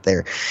whatnot,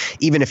 there,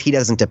 even if he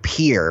doesn't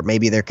appear,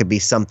 maybe there could be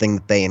something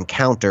that they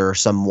encounter, or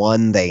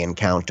someone they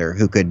encounter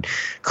who could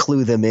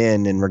clue them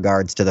in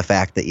regards to the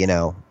fact that,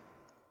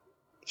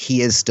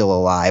 he is still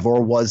alive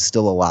or was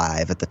still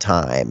alive at the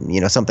time,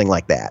 something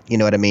like that. You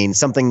know what I mean?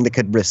 Something they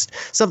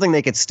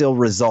could still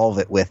resolve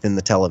it with in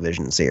the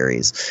television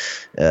series,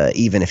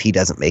 even if he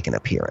doesn't make an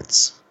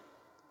appearance.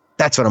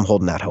 That's what I'm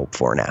holding out hope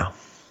for now.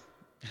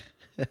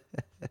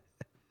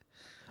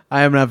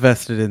 I am not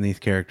vested in these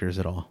characters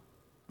at all.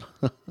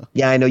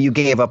 Yeah, I know you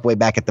gave up way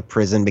back at the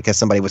prison because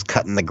somebody was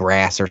cutting the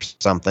grass or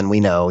something. We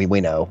know.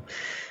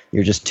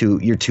 You're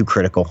too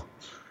critical.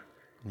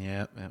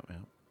 Yeah.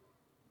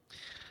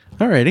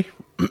 Alrighty.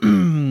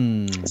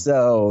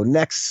 So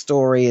next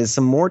story is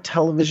some more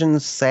television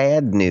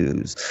sad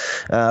news,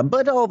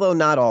 but although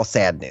not all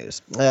sad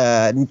news.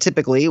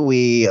 Typically,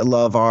 we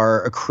love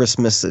our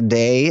Christmas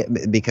Day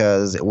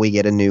because we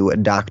get a new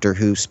Doctor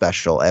Who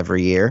special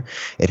every year.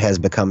 It has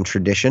become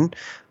tradition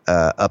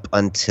up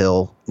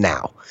until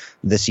now.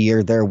 This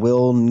year, there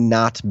will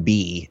not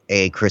be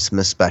a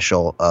Christmas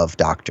special of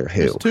Doctor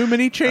Who. There's too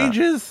many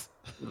changes.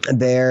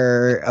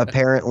 There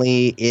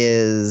apparently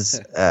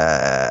is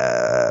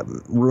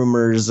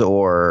rumors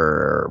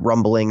or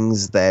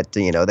rumblings that,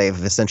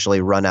 they've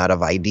essentially run out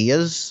of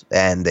ideas,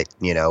 and that,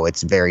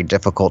 it's very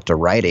difficult to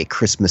write a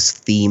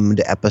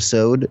Christmas-themed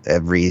episode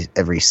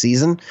every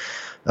season.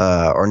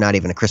 Or not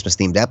even a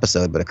Christmas-themed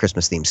episode, but a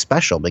Christmas-themed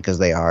special, because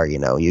they are,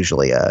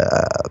 usually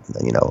a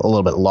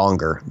little bit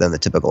longer than the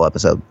typical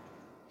episode.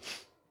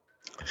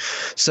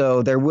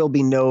 So there will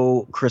be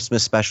no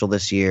Christmas special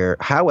this year.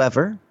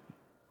 However,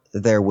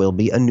 there will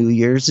be a New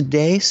Year's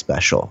Day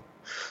special.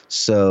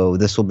 So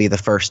this will be the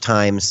first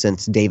time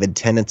since David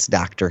Tennant's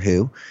Doctor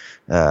Who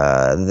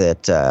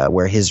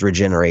where his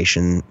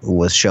regeneration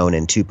was shown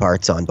in 2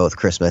 parts on both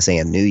Christmas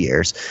and New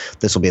Year's.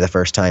 This will be the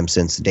first time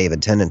since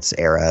David Tennant's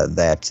era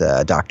that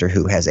Doctor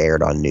Who has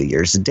aired on New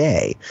Year's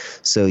Day.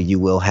 So you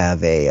will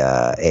have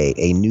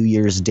a New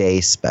Year's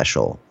Day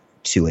special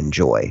to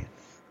enjoy.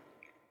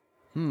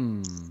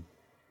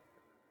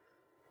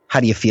 How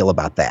do you feel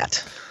about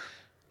that?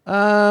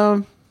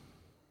 I'm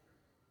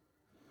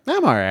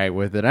all right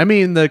with it. I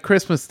mean, the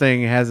Christmas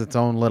thing has its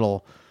own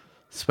little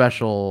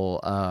special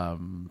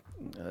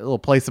little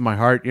place in my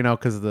heart,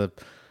 because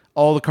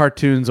all the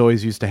cartoons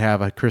always used to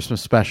have a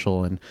Christmas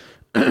special, and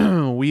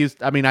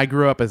I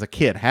grew up as a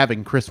kid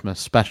having Christmas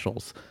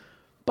specials,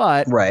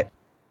 but right.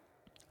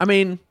 I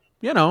mean,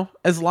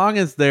 as long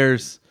as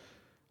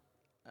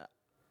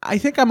I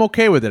think I'm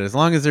okay with it. As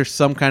long as there's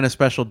some kind of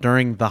special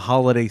during the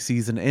holiday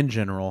season in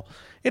general.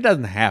 It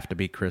doesn't have to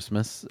be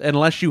Christmas,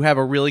 unless you have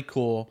a really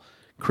cool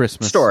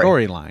Christmas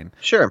storyline.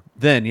 Sure.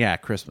 Then yeah,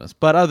 Christmas.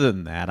 But other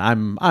than that,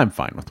 I'm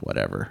fine with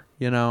whatever,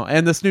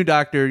 And this new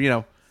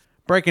Doctor,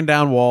 breaking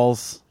down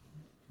walls,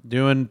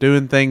 doing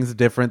things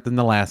different than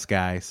the last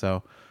guy.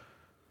 So,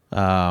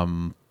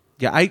 I'm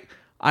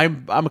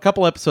a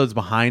couple episodes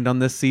behind on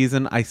this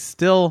season. I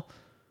still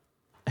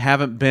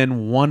haven't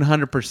been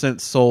 100%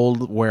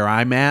 sold where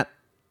I'm at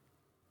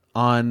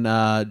on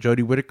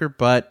Jodie Whittaker,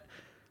 but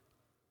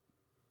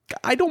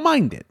I don't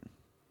mind it.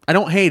 I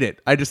don't hate it.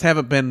 I just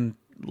haven't been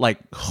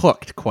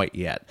hooked quite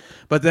yet.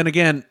 But then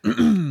again,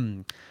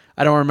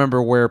 I don't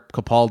remember where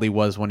Capaldi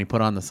was when he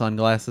put on the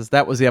sunglasses.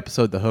 That was the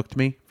episode that hooked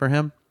me for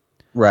him.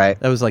 Right.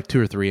 That was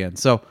 2 or 3 in.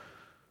 So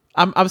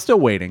I'm still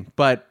waiting.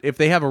 But if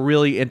they have a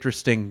really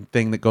interesting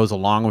thing that goes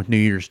along with New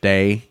Year's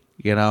Day,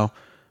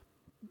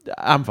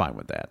 I'm fine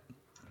with that.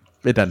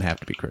 It doesn't have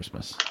to be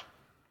Christmas.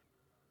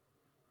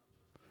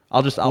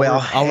 I'll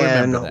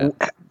remember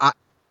that.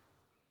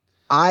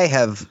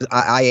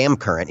 I am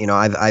current.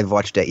 I've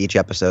watched each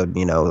episode.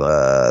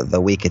 The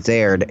week it's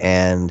aired,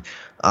 and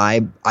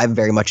I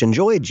very much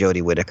enjoyed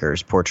Jodie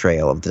Whittaker's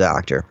portrayal of the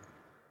Doctor.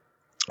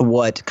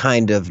 What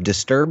kind of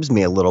disturbs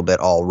me a little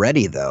bit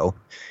already, though,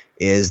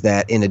 is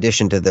that in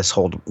addition to this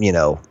whole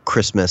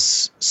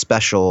Christmas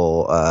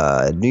special,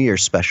 New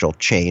Year's special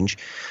change,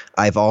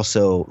 I've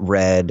also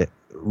read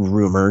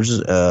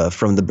rumors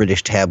from the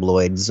British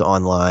tabloids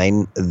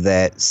online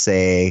that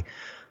say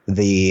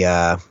the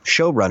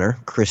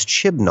showrunner, Chris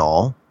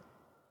Chibnall,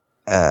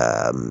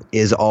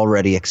 is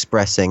already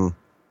expressing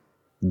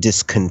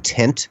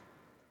discontent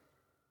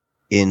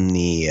in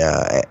the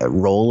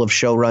role of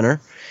showrunner,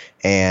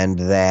 and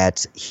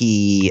that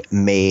he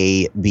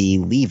may be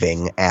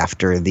leaving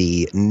after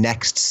the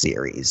next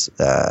series.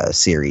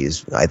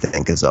 Series, I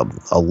think, is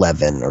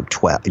 11 or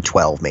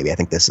 12 maybe. I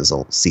think this is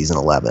season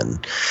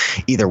 11.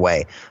 Either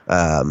way,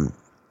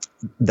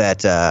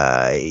 that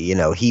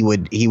he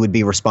would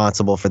be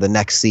responsible for the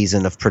next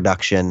season of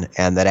production,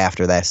 and that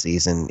after that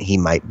season he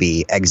might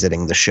be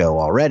exiting the show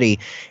already.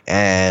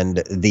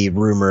 And the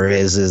rumor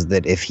is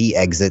that if he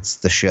exits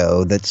the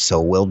show, that so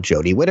will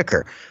Jodie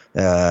Whittaker.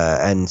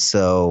 And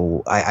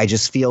so I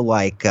just feel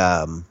like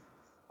I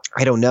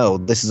don't know.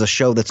 This is a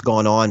show that's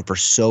gone on for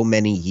so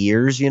many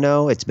years.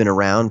 It's been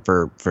around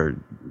for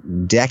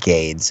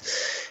decades.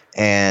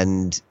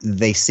 And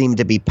they seem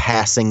to be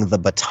passing the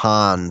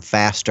baton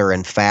faster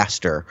and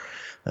faster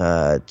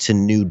to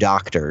new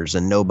doctors,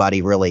 and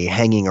nobody really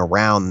hanging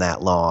around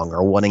that long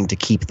or wanting to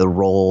keep the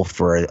role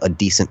for a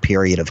decent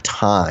period of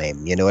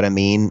time. You know what I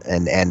mean?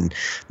 And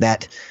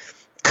that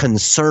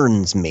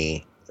concerns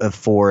me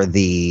for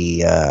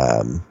the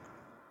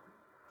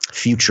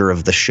future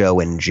of the show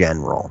in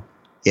general,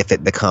 if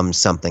it becomes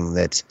something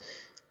that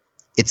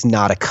it's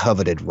not a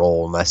coveted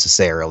role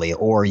necessarily,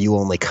 or you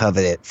only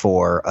covet it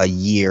for a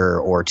year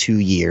or 2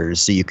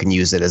 years so you can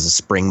use it as a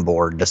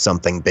springboard to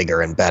something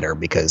bigger and better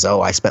because,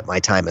 I spent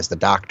my time as the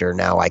Doctor,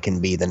 now I can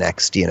be the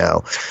next,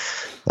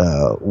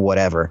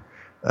 whatever.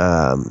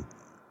 I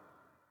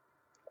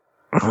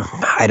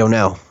don't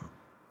know.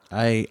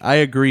 I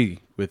agree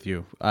with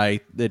you.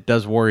 It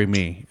does worry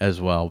me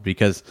as well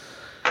because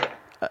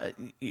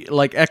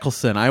like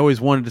Eccleston, I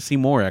always wanted to see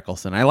more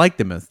Eccleston. I liked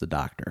him as the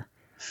Doctor.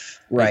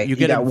 Right, you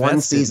got one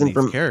season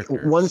from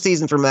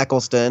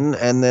Eccleston,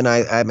 and then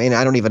I mean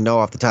I don't even know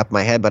off the top of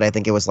my head, but I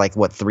think it was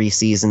 3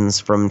 seasons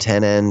from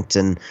Tennant,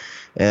 and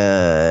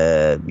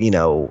I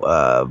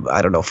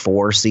don't know,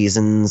 4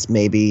 seasons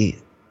maybe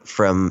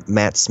from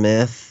Matt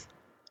Smith.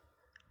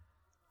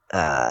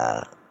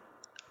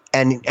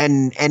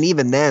 and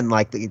even then,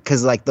 like,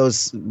 because like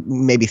those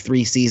maybe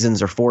 3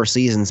 seasons or 4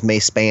 seasons may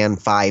span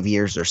 5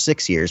 years or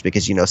 6 years,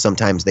 because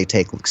sometimes they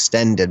take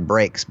extended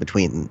breaks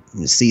between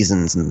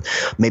seasons and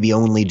maybe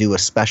only do a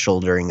special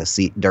during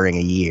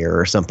a year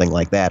or something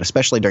like that.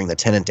 Especially during the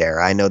Tennant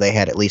era, I know they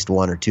had at least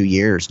 1 or 2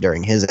 years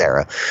during his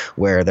era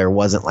where there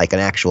wasn't like an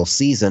actual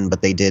season,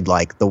 but they did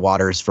like the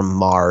Waters from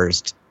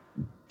Mars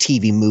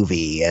TV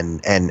movie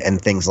and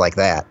things like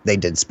that. They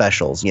did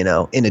specials,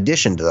 in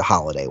addition to the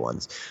holiday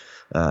ones.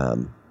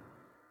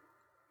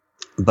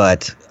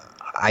 But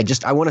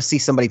I want to see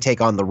somebody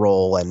take on the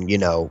role and,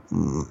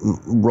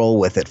 roll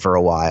with it for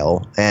a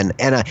while. And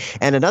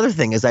another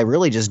thing is I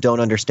really just don't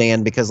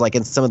understand, because like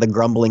in some of the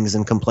grumblings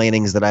and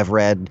complainings that I've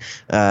read,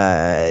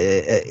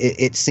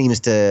 it seems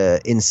to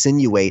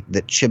insinuate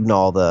that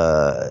Chibnall,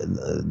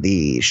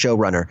 the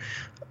showrunner,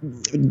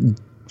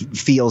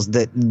 feels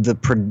that the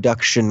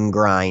production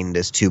grind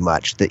is too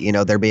much, that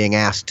they're being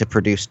asked to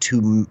produce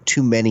too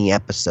many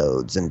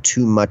episodes and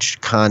too much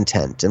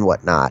content and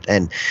whatnot.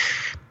 And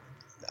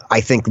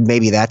I think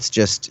maybe that's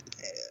just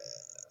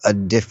a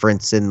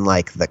difference in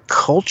like the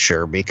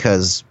culture,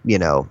 because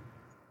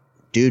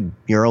dude,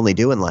 you're only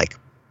doing like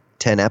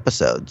 10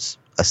 episodes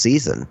a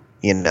season,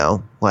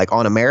 like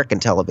on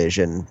American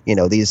television,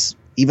 these,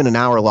 even an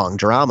hour-long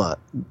drama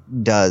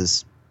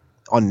does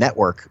on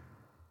network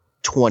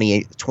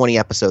 20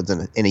 episodes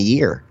in a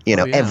year,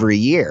 every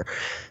year,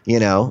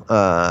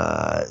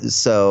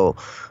 so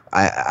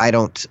I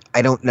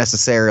don't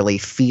necessarily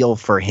feel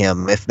for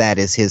him if that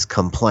is his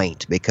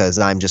complaint, because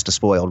I'm just a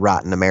spoiled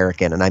rotten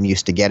American and I'm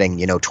used to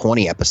getting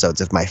 20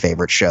 episodes of my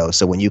favorite show.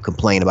 So when you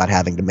complain about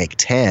having to make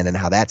 10 and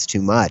how that's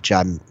too much,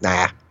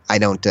 I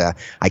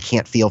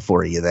can't feel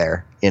for you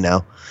there.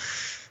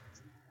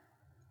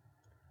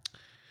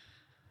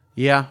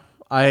 Yeah,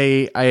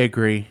 I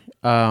agree.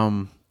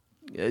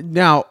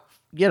 Now,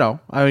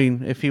 I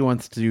mean, if he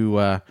wants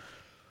to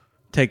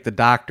take the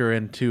Doctor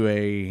into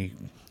a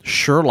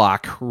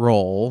Sherlock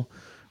role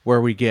where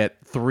we get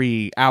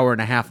 3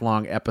 hour-and-a-half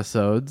long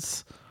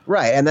episodes.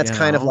 Right, and that's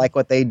kind of like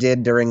what they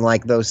did during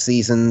like those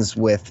seasons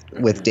with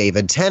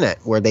David Tennant,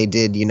 where they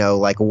did,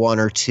 like 1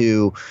 or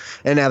 2,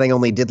 and now they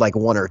only did like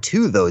 1 or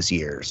 2 those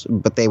years,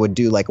 but they would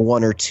do like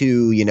 1 or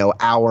 2,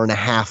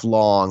 hour-and-a-half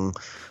long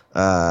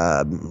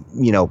either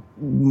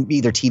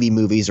TV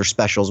movies or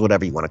specials,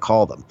 whatever you want to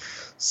call them.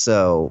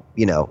 So,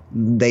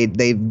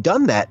 they've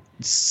done that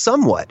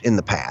somewhat in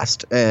the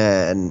past,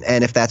 and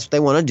if that's what they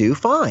want to do,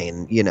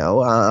 fine.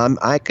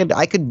 I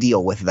could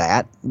deal with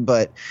that,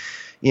 but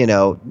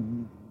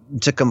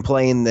to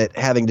complain that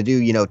having to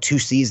do 2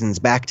 seasons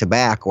back to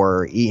back,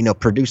 or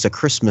produce a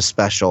Christmas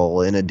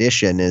special in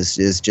addition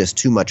is just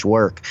too much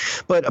work.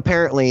 But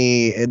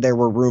apparently there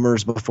were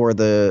rumors before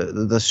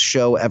the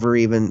show ever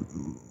even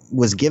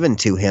was given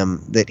to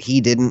him that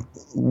he didn't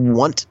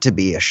want to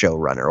be a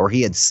showrunner, or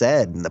he had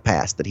said in the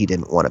past that he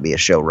didn't want to be a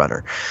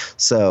showrunner.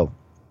 So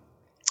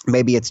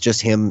maybe it's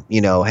just him,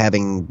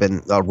 having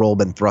a role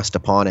been thrust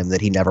upon him that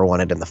he never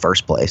wanted in the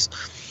first place.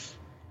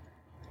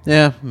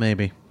 Yeah,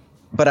 maybe.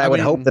 But I would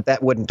hope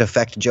that wouldn't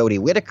affect Jodie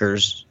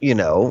Whittaker's,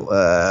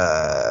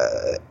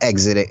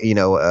 exit,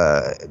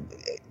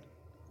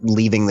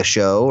 leaving the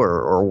show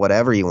or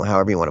whatever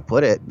however you want to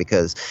put it,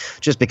 because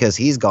just because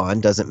he's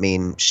gone doesn't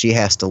mean she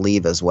has to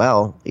leave as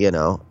well.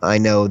 I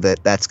know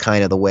that that's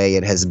kind of the way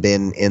it has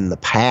been in the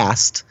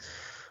past,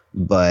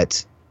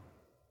 but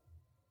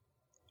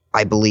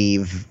I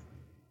believe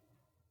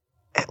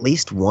at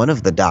least one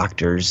of the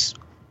Doctors,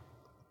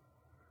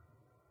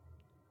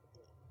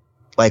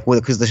 like,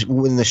 because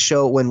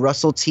when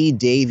Russell T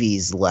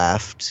Davies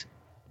left,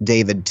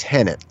 David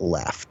Tennant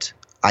left,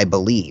 I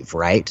believe,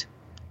 right?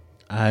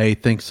 I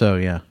think so,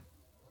 yeah.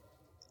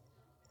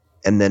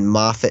 And then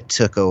Moffat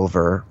took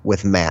over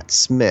with Matt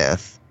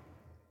Smith.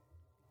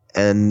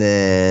 And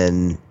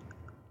then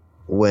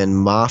when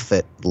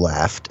Moffat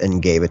left and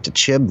gave it to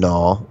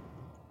Chibnall,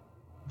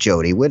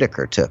 Jodie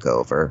Whittaker took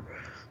over.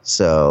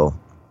 So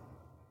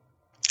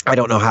I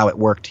don't know how it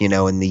worked,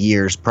 in the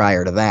years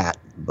prior to that,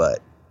 but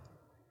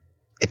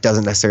it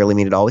doesn't necessarily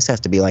mean it always has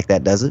to be like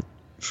that, does it?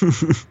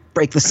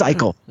 Break the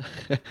cycle.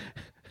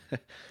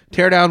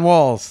 Tear down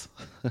walls.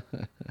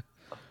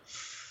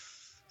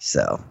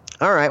 So,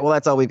 all right. Well,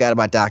 that's all we've got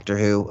about Doctor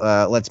Who.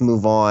 Let's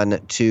move on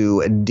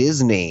to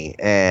Disney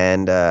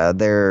and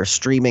their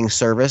streaming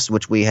service,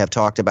 which we have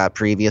talked about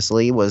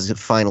previously, was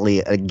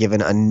finally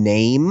given a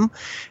name.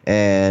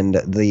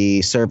 And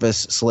the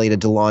service,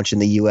 slated to launch in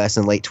the U.S.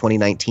 in late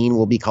 2019,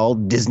 will be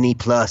called Disney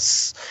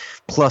Plus.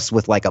 Plus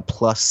with like a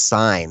plus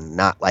sign,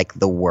 not like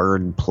the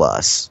word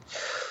plus.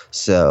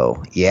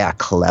 So, yeah,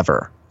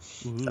 clever.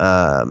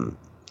 Mm-hmm.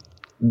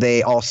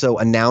 They also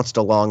announced,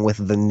 along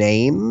with the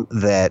name,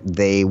 that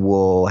they've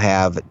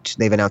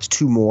announced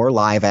 2 more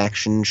live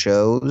action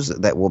shows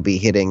that will be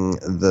hitting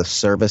the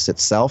service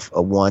itself.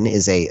 One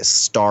is a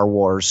Star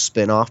Wars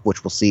spinoff,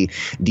 which will see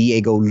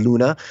Diego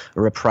Luna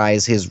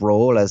reprise his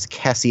role as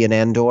Cassian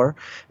Andor,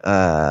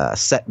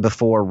 set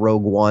before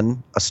Rogue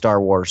One, a Star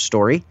Wars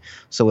story.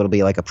 So it'll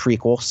be like a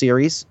prequel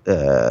series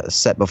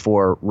set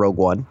before Rogue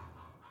One.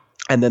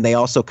 And then they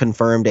also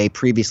confirmed a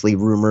previously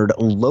rumored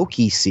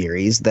Loki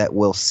series that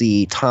will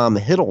see Tom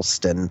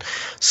Hiddleston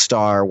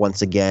star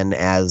once again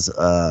as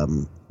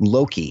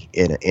Loki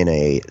in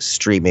a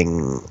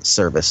streaming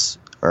service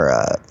or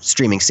a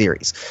streaming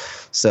series.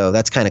 So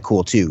that's kind of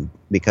cool too,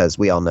 because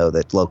we all know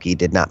that Loki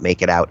did not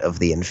make it out of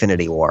the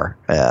Infinity War,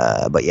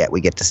 but yet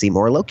we get to see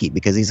more Loki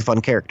because he's a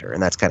fun character,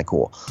 and that's kind of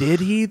cool. Did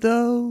he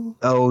though?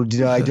 Oh,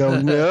 I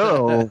don't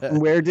know.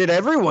 Where did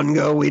everyone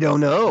go? We don't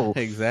know.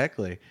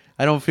 Exactly.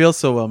 I don't feel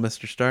so well,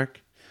 Mr.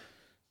 Stark.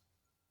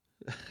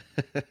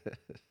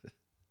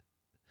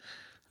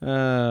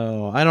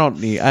 Oh, I don't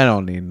need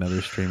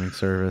another streaming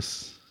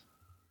service.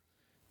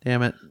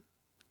 Damn it.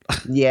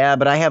 Yeah,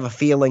 but I have a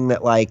feeling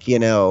that, like,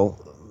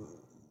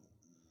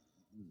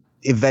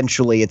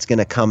 eventually it's going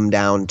to come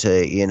down to,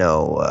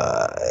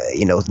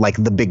 like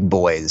the big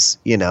boys,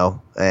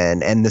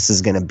 and this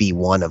is going to be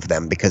one of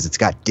them because it's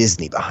got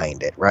Disney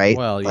behind it, right?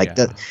 Well, yeah. Like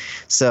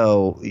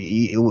so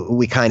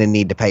we kind of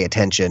need to pay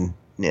attention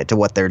to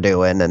what they're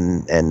doing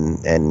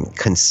and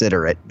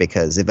consider it,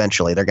 because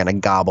eventually they're going to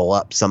gobble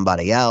up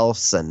somebody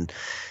else and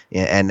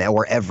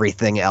or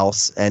everything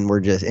else, and we're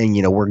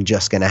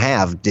just going to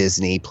have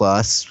Disney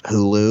Plus,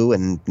 Hulu,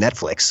 and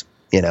Netflix,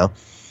 The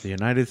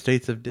United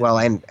States of Disney. Well,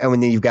 and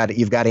when you've got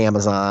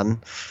Amazon,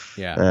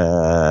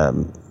 yeah.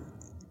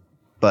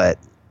 But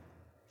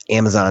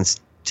Amazon's,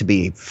 to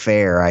be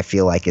fair, I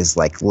feel like is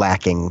like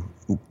lacking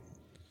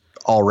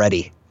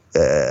already,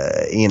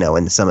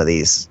 in some of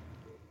these.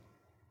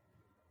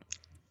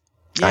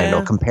 Yeah. I don't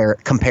know,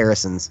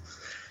 comparisons,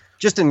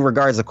 just in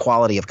regards to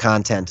quality of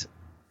content.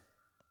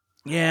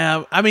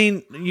 Yeah, I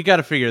mean, you got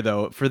to figure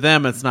though, for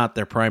them it's not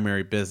their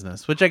primary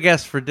business, which I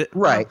guess for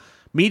right.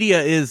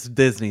 Media is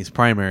Disney's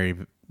primary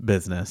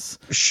business.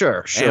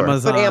 Sure.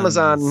 Amazon's but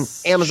Amazon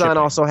shipping.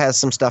 also has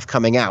some stuff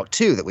coming out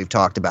too that we've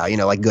talked about.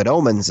 Like Good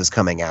Omens is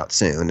coming out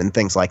soon and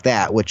things like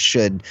that, which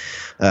should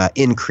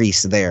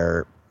increase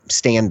their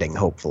standing,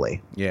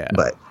 hopefully. Yeah.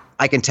 But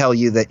I can tell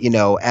you that,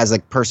 as a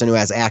person who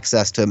has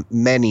access to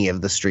many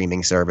of the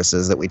streaming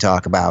services that we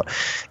talk about,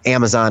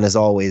 Amazon is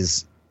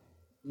always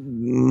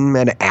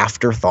an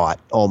afterthought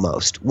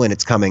almost when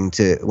it comes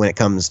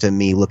to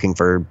me looking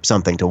for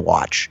something to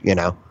watch,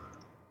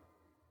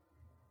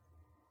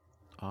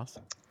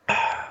 Awesome.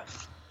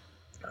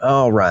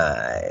 All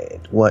right.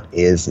 What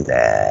is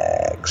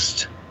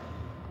next?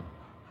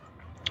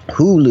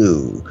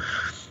 Hulu.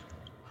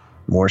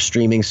 More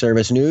streaming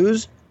service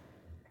news.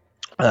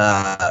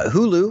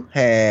 Hulu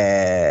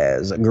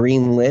has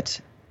greenlit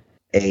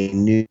a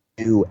new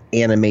adult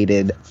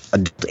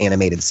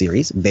animated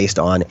series based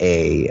on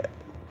a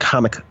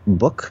comic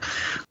book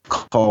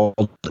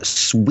called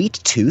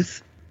Sweet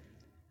Tooth.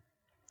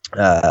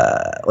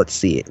 Let's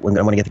see. I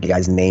want to get the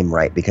guy's name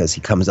right because he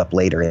comes up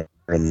later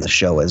in the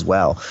show as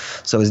well.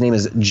 So his name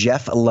is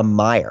Jeff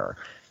Lemire,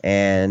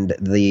 and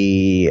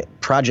the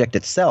project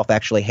itself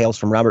actually hails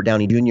from Robert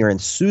Downey Jr.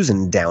 and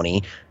Susan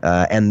Downey,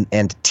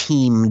 and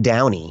Team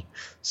Downey.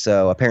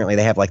 So apparently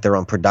they have like their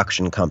own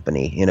production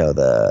company.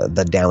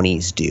 The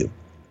Downeys do.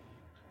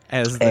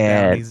 As the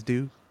Downeys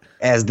do.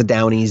 As the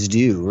Downeys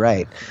do,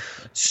 right.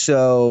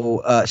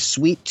 So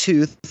Sweet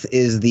Tooth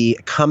is the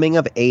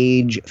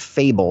coming-of-age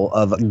fable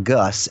of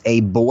Gus,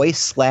 a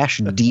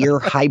boy/deer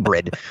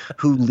hybrid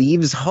who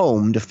leaves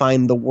home to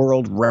find the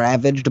world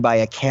ravaged by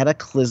a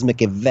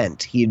cataclysmic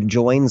event. He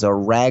joins a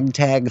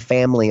ragtag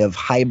family of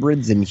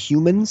hybrids and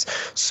humans,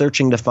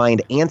 searching to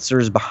find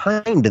answers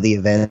behind the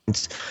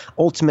event,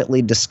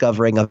 ultimately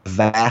discovering a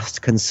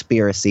vast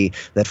conspiracy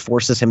that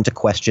forces him to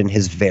question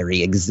his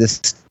very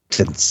existence.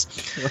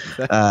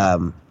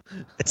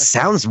 It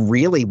sounds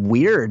really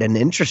weird and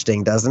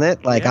interesting, doesn't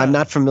it? Like, yeah. I'm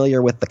not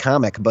familiar with the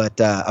comic, but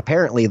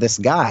apparently this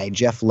guy,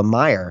 Jeff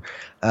Lemire,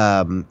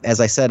 as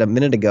I said a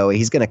minute ago,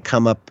 he's going to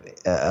come up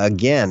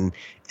again,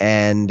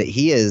 and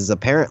he is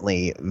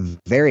apparently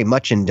very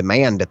much in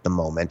demand at the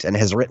moment and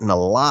has written a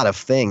lot of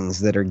things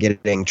that are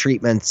getting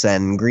treatments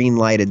and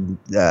green-lighted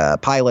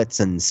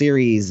pilots and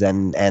series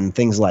and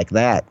things like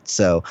that.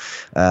 So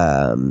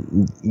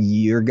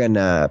you're going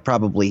to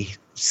probably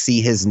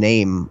see his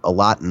name a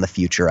lot in the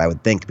future, I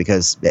would think,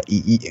 because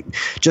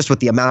just with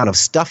the amount of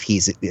stuff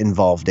he's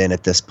involved in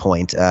at this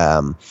point,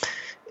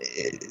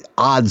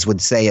 odds would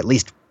say at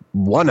least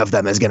one of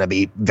them is going to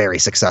be very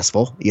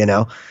successful,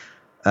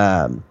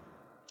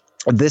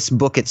 This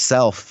book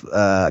itself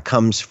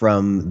comes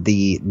from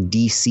the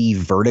DC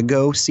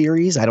Vertigo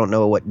series. I don't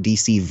know what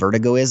DC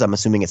Vertigo is. I'm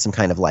assuming it's some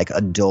kind of like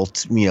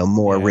adult,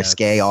 more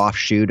risque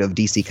offshoot of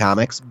DC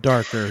Comics.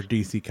 Darker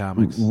DC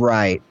Comics.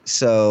 Right.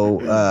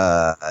 So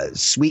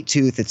Sweet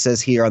Tooth, it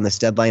says here on this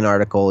Deadline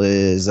article,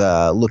 is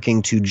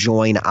looking to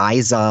join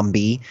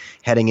iZombie,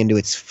 heading into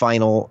its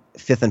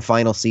fifth and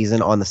final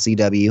season on the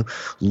CW,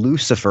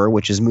 Lucifer,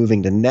 which is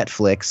moving to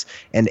Netflix,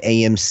 and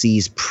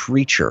AMC's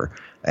Preacher.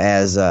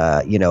 as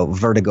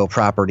Vertigo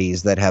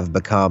properties that have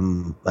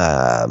become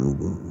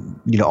ongoing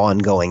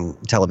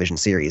television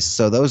series.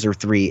 So those are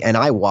three, and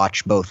I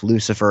watch both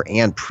Lucifer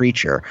and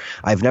Preacher.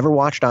 I've never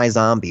watched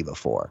iZombie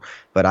before,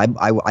 but I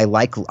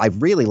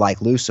really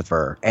like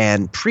Lucifer,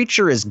 and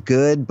Preacher is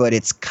good, but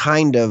it's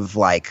kind of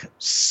like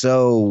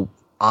so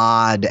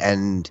odd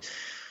and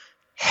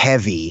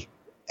heavy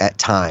at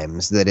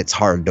times that it's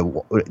hard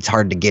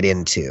to get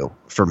into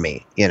for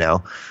me,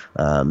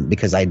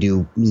 because I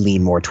do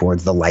lean more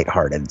towards the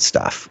lighthearted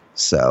stuff.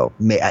 So,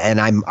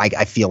 and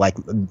I feel like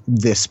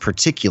this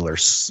particular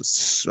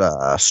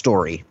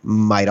story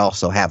might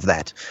also have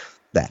that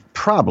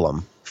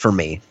problem for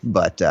me,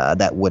 but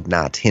that would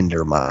not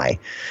hinder my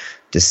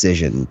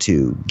decision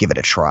to give it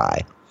a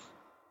try.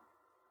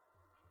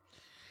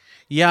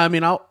 Yeah, I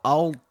mean,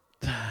 I'll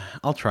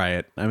try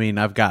it. I mean,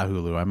 I've got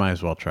Hulu. I might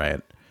as well try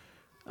it.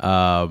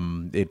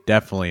 It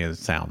definitely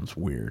sounds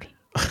weird.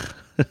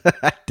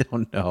 I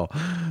don't know.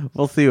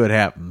 We'll see what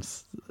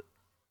happens.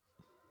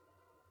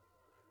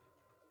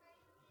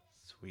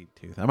 Sweet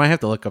Tooth. I might have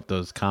to look up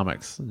those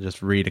comics and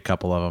just read a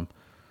couple of them.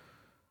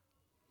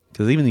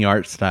 Because even the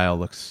art style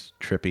looks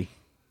trippy.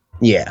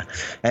 Yeah.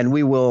 And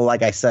we will,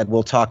 like I said,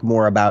 we'll talk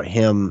more about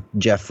him,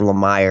 Jeff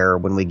Lemire,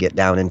 when we get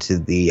down into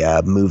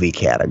the movie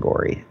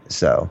category.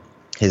 So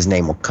his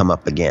name will come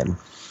up again.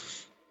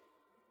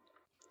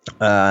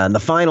 And the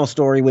final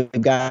story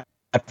we've got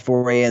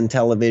for you in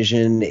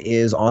television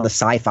is on the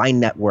Sci-Fi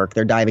Network.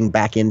 They're diving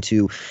back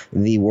into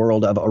the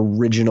world of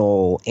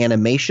original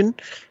animation,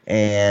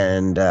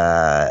 and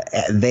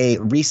they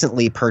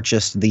recently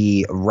purchased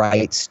the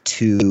rights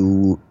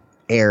to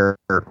air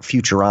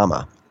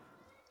Futurama,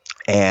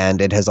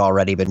 and it has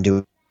already been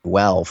doing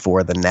well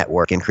for the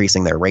network,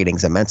 increasing their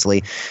ratings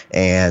immensely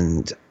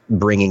and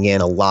bringing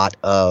in a lot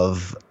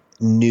of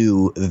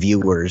new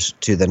viewers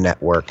to the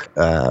network.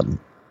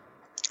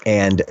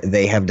 And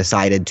they have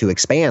decided to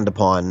expand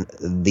upon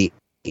the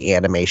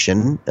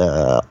animation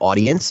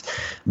audience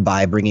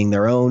by bringing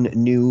their own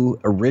new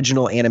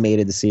original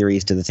animated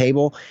series to the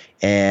table.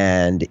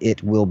 And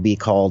it will be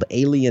called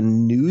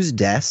Alien News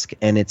Desk,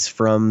 and it's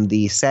from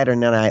the Saturday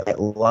Night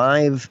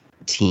Live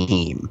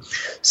team.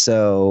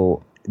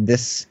 So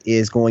this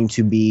is going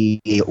to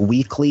be a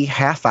weekly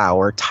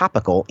half-hour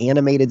topical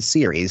animated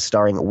series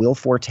starring Will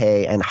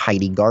Forte and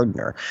Heidi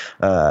Gardner.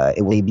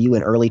 It will debut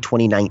in early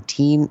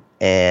 2019,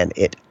 and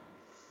it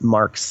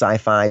marks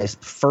Sci-Fi's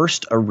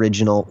first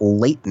original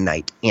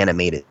late-night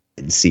animated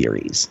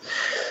series.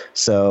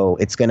 So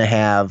it's going to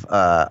have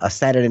a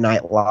Saturday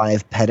Night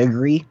Live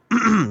pedigree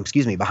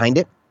behind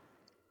it.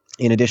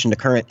 In addition to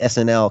current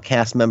SNL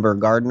cast member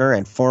Gardner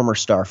and former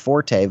star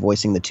Forte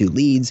voicing the two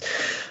leads,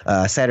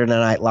 Saturday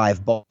Night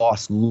Live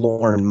boss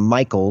Lorne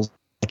Michaels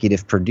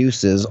executive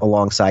produces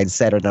alongside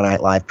Saturday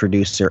Night Live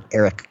producer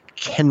Eric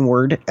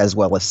Kenward, as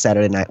well as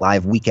Saturday Night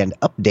Live Weekend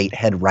Update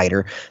head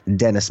writer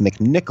Dennis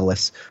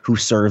McNicholas, who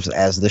serves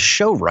as the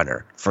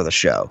showrunner for the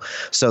show.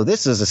 So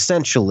this is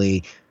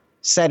essentially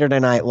Saturday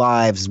Night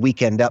Live's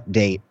Weekend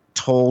Update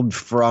told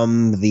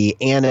from the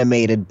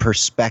animated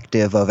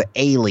perspective of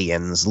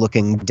aliens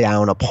looking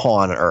down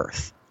upon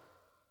Earth.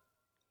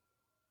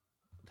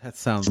 That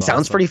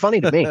sounds pretty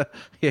funny to me.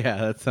 Yeah,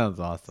 that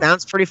sounds awesome.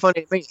 Sounds pretty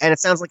funny to me, and it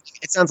sounds like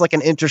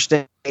an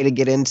interesting way to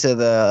get into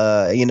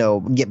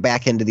the get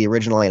back into the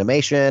original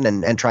animation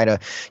and try to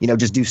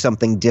just do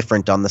something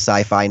different on the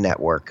Sci-Fi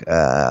Network.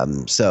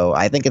 So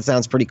I think it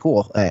sounds pretty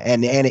cool,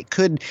 and it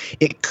could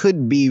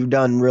be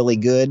done really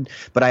good.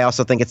 But I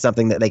also think it's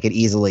something that they could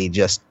easily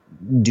just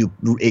do.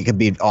 It could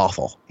be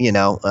awful,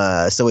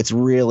 So it's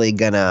really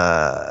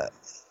gonna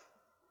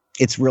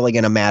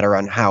matter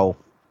on how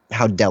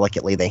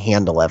delicately they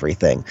handle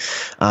everything.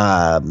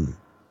 I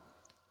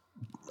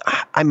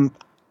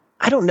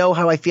don't know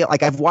how I feel.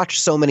 Like, I've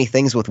watched so many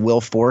things with Will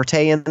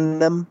Forte in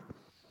them,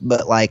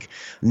 but like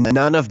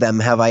none of them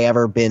have I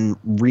ever been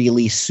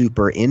really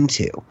super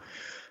into,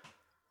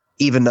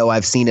 even though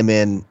I've seen him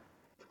in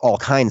all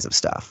kinds of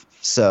stuff.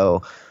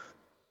 So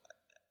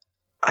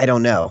I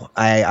don't know.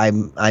 I'll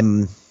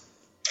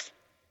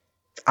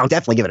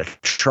definitely give it a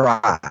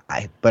try,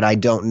 but I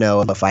don't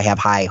know if I have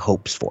high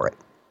hopes for it.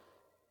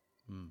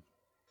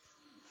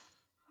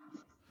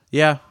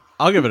 Yeah,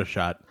 I'll give it a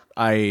shot.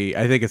 I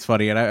think it's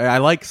funny, and I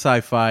like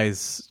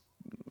Sci-Fi's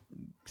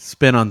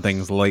spin on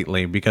things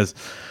lately because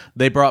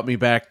they brought me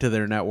back to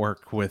their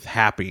network with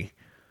Happy.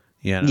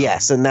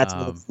 Yes, and that's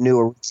one of the new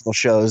original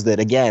shows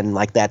that, again,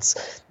 like that's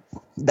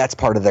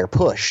part of their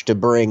push to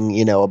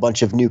bring a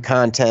bunch of new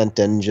content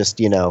and just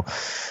not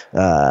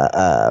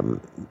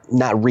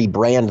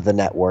rebrand the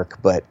network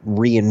but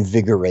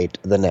reinvigorate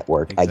the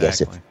network. Exactly. I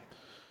guess.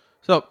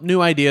 So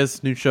new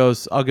ideas, new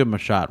shows. I'll give them a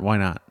shot. Why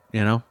not?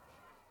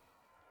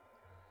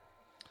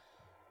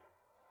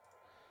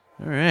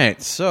 All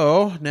right,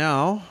 so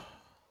now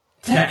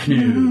tech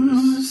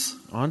news.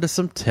 On to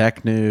some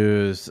tech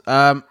news.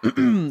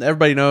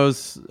 Everybody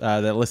knows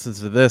that listens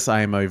to this.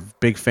 I am a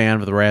big fan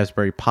of the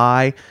Raspberry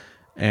Pi,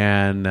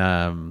 and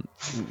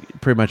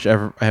pretty much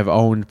I have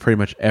owned pretty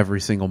much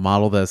every single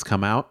model that has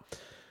come out.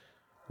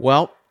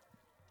 Well,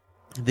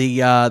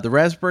 The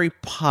Raspberry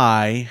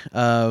Pi,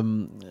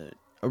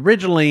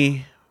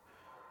 originally,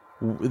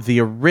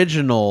 the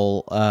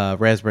original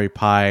Raspberry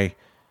Pi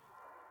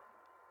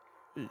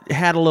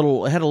had a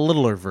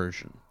littler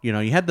version.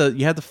 You had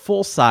the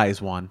full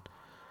size one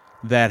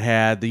that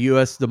had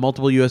the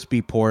multiple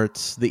USB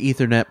ports, the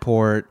Ethernet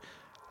port,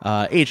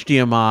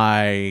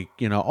 HDMI,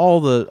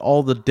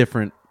 all the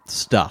different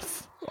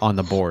stuff on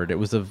the board. It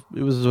was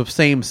the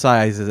same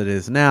size as it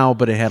is now,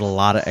 but it had a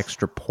lot of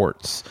extra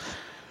ports.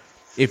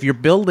 If you're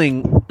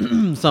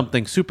building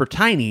something super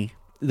tiny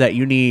that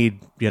you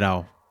need,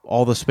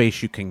 all the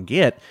space you can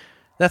get,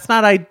 that's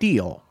not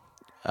ideal.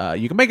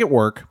 You can make it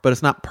work, but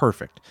it's not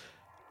perfect.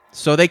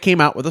 So they came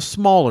out with a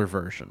smaller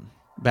version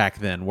back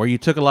then, where you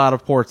took a lot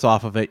of ports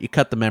off of it, you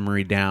cut the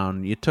memory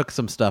down, you took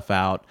some stuff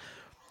out,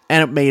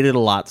 and it made it a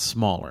lot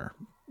smaller.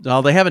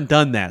 Well, they haven't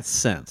done that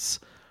since.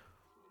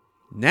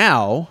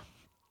 Now,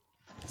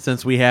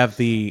 since we have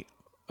the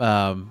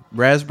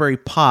Raspberry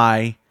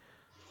Pi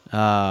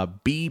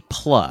B+,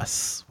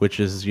 which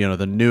is,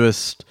 the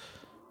newest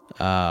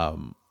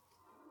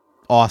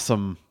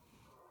awesome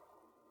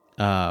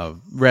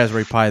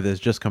Raspberry Pi that has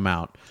just come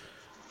out,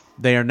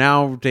 they are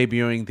now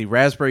debuting the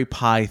Raspberry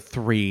Pi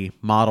 3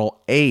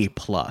 Model A+.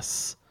 All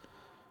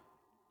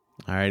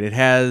right, it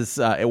has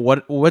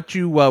what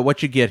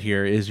you get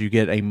here is you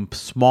get a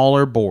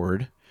smaller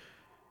board,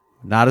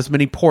 not as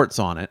many ports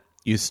on it.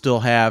 You still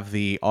have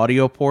the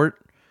audio port.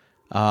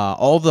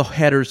 All the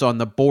headers on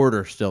the board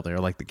are still there,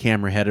 like the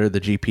camera header,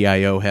 the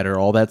GPIO header,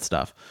 all that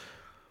stuff.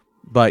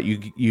 But you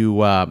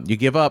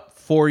give up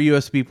 4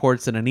 USB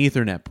ports and an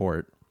Ethernet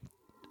port,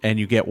 and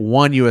you get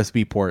 1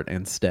 USB port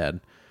instead,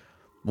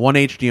 1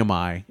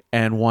 HDMI,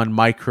 and 1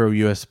 micro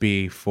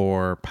USB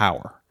for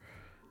power.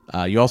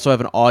 You also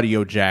have an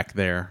audio jack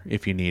there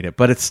if you need it,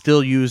 but it's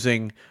still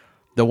using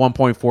the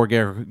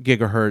 1.4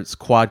 gigahertz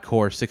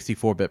quad-core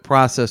 64-bit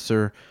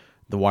processor,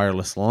 the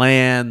wireless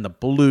LAN, the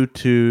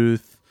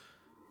Bluetooth.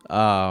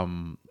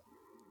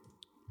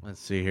 Let's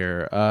see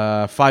here.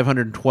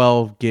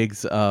 512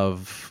 megabytes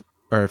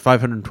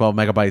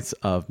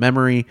of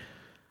memory.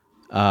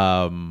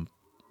 The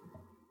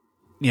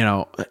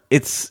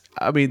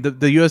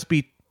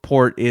USB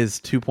port is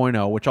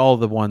 2.0, which all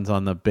the ones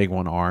on the big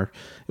one are.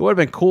 It would have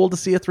been cool to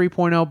see a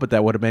 3.0, but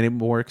that would have made it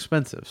more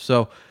expensive.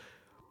 So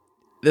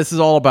this is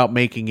all about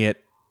making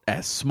it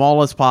as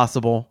small as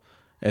possible,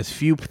 as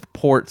few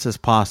ports as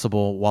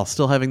possible, while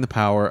still having the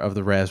power of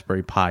the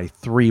Raspberry Pi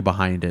 3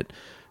 behind it,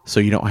 so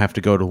you don't have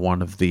to go to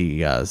one of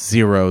the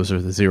zeros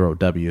or the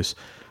 0Ws.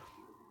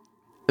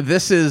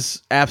 This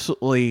is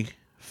absolutely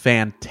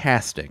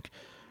fantastic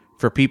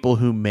for people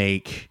who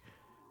make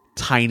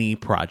tiny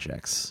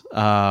projects.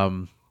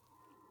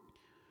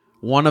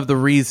 One of the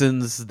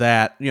reasons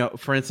that,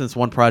 for instance,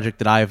 one project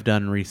that I've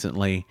done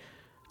recently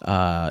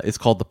is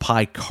called the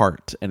Pi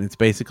Cart, and it's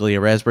basically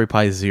a Raspberry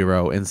Pi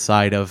Zero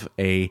inside of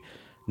a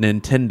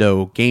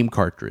Nintendo game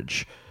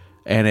cartridge,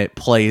 and it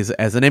plays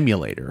as an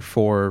emulator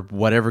for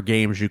whatever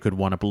games you could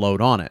want to load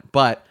on it.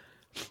 But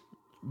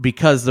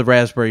because the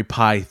Raspberry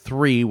Pi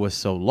 3 was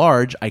so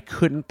large, I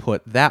couldn't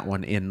put that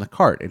one in the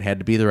cart. It had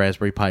to be the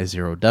Raspberry Pi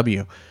Zero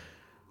W,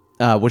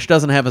 which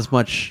doesn't have as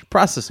much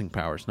processing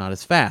power. It's not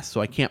as fast,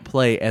 so I can't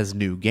play as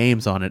new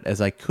games on it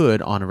as I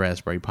could on a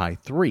Raspberry Pi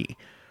 3.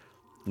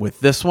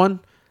 With this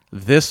one,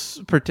 this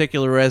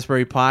particular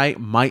Raspberry Pi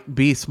might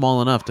be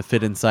small enough to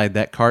fit inside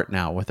that cart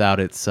now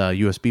without its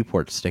USB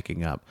port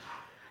sticking up.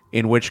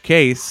 In which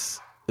case,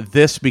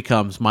 this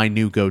becomes my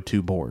new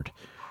go-to board.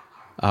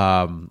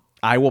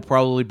 I will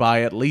probably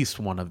buy at least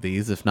one of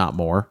these, if not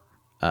more.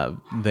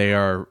 They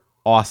are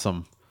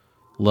awesome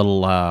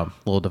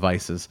little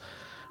devices.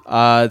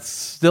 It's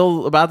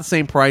still about the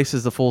same price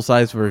as the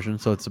full-size version,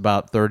 so it's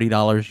about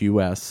 $30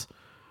 US.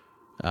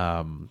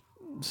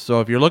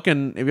 So if you're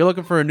looking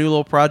for a new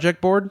little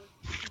project board,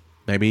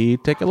 maybe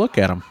take a look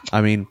at them.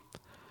 I mean,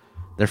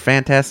 they're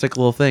fantastic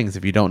little things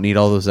if you don't need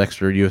all those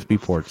extra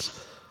USB ports.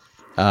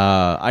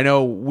 I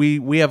know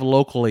we have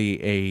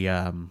locally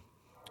a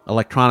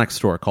electronics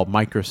store called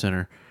Micro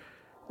Center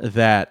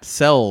that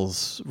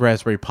sells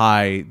Raspberry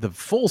Pi, the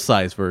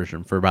full-size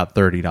version, for about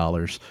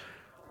 $30.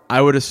 I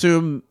would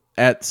assume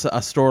at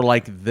a store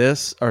like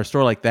this or a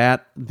store like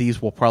that, these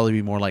will probably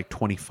be more like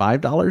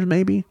 $25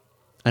 maybe.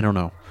 I don't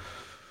know.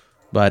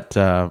 But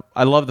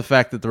I love the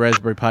fact that the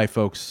Raspberry Pi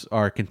folks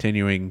are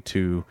continuing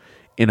to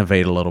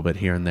innovate a little bit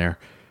here and there.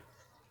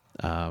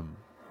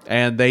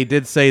 And they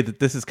did say that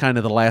this is kind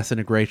of the last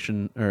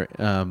integration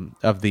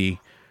of the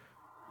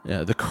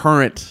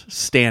current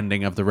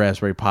standing of the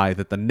Raspberry Pi,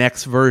 that the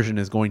next version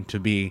is going to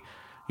be,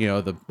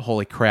 the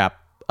holy crap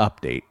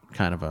update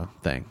kind of a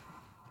thing.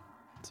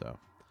 So,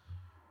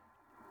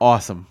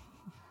 awesome.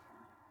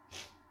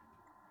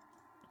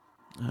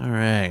 All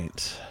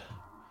right.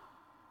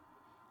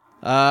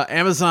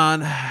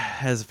 Amazon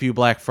has a few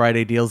Black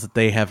Friday deals that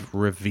they have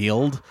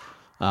revealed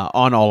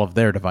on all of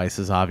their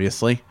devices,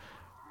 obviously.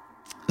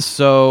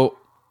 So,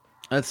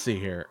 let's see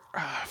here.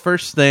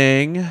 First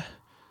thing,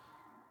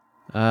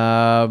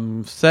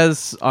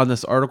 says on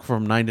this article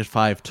from 9 to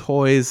 5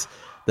 Toys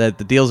that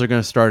the deals are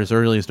going to start as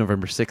early as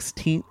November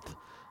 16th.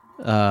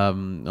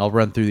 I'll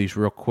run through these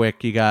real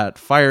quick. You got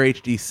Fire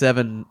HD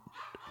 7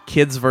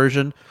 Kids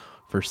version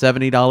for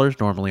 $70,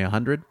 normally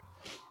 $100.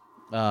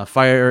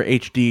 Fire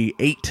HD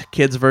 8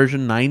 Kids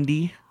version,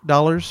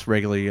 $90,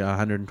 regularly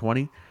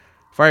 $120.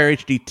 Fire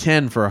HD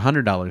 10 for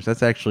 $100.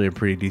 That's actually a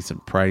pretty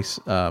decent price.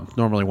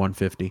 Normally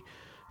 $150.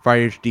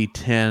 Fire HD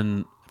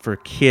 10 for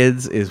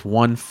kids is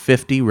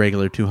 $150,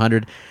 regular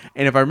 $200.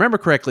 And if I remember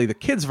correctly, the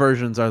kids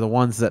versions are the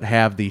ones that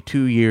have the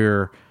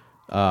 2-year,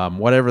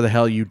 whatever the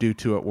hell you do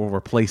to it will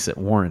replace it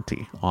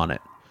warranty on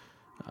it.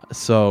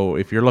 So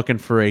if you're looking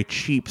for a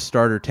cheap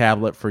starter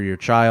tablet for your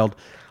child,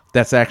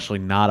 that's actually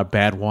not a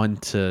bad one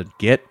to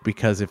get,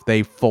 because if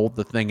they fold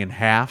the thing in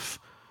half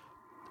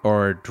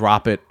or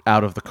drop it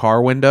out of the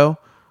car window,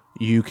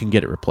 you can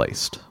get it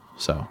replaced.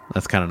 So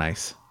that's kind of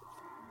nice.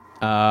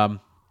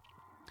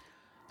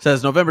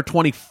 Says November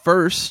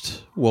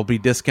 21st will be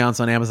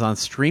discounts on Amazon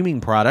streaming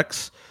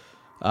products.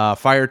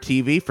 Fire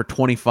TV for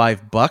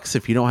 $25.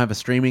 If you don't have a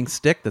streaming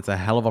stick, that's a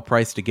hell of a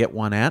price to get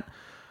one at.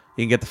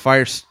 You can get the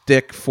Fire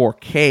Stick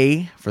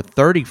 4K for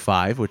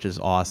 $35, which is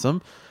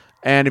awesome.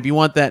 And if you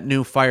want that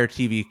new Fire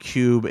TV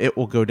Cube, it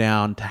will go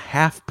down to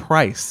half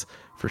price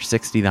for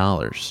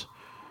 $60.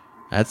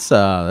 That's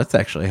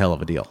actually a hell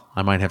of a deal.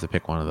 I might have to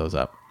pick one of those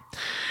up.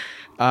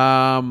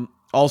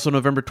 Also,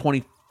 November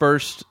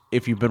 21st,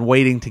 if you've been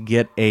waiting to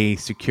get a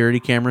security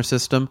camera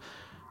system,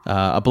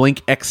 a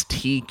Blink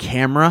XT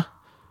camera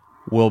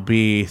will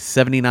be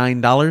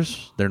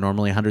 $79. They're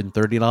normally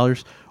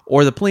 $130.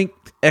 Or the Blink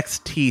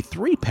XT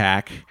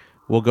 3-pack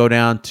will go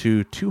down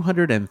to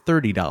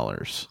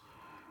 $230.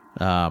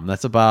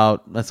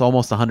 That's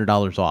almost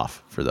 $100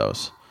 off for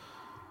those.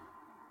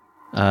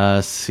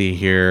 Let's see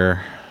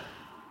here.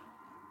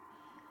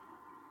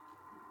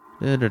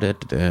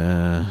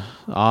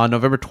 On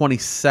November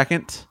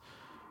 22nd,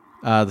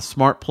 the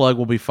smart plug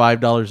will be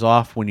 $5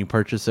 off when you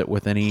purchase it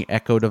with any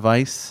Echo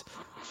device.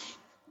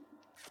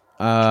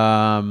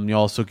 You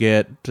also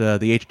get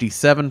the HD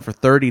 7 for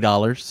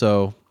 $30.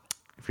 So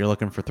if you're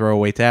looking for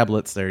throwaway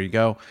tablets, there you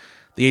go.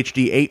 The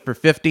HD 8 for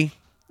 $50.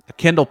 A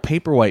Kindle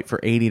Paperwhite for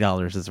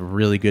 $80 is a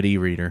really good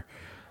e-reader.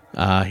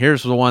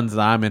 Here's the ones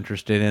that I'm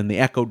interested in. The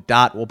Echo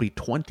Dot will be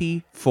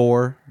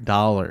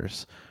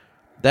 $24.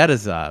 That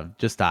is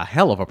just a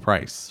hell of a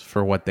price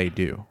for what they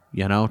do.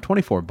 You know,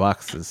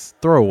 $24 is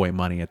throwaway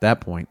money at that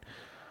point.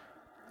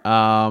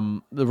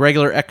 The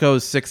regular Echo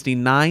is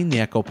 $69. The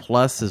Echo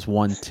Plus is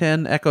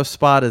 $110. Echo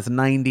Spot is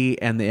 $90,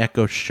 and the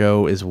Echo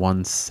Show is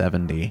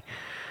 $170.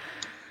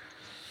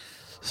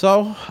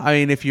 So, I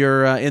mean, if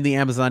you're in the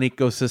Amazon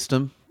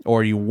ecosystem,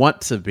 or you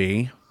want to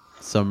be,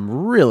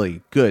 some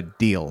really good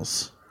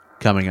deals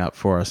coming up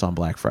for us on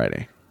Black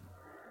Friday.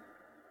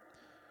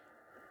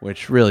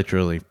 Which really,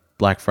 truly,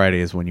 Black Friday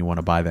is when you want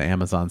to buy the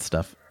Amazon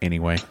stuff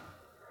anyway.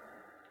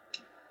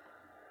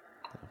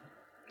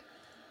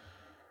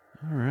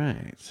 All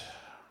right.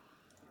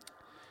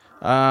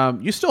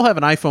 You still have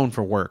an iPhone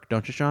for work,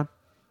 don't you, Sean?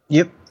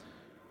 Yep.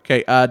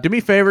 Okay, do me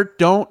a favor,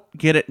 don't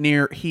get it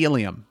near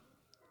helium.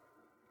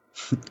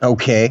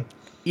 Okay.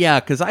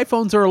 Yeah, because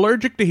iPhones are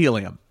allergic to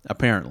helium,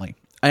 apparently.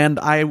 And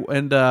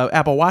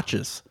Apple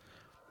Watches.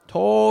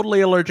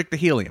 Totally allergic to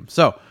helium.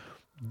 So,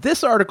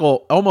 this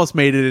article almost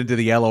made it into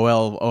the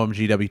LOL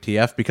OMG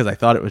WTF because I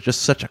thought it was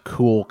just such a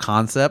cool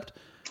concept.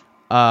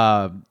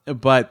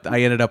 But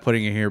I ended up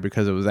putting it here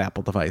because it was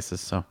Apple devices.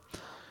 So,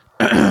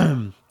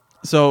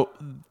 so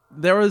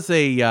there was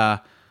a...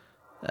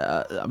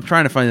 I'm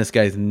trying to find this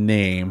guy's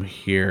name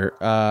here.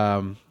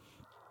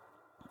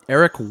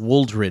 Eric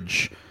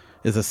Wooldridge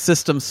is a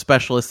systems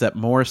specialist at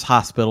Morris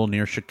Hospital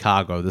near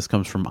Chicago. This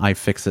comes from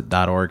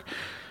ifixit.org.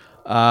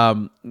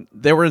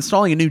 They were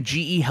installing a new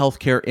GE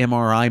Healthcare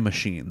MRI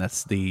machine.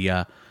 That's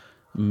the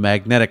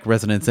magnetic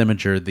resonance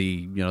imager,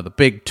 the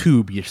big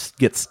tube you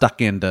get stuck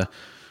in to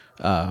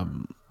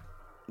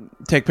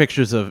take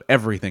pictures of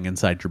everything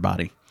inside your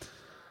body.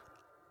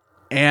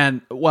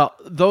 And, well,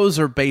 those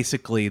are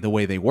basically the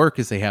way they work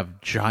is they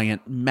have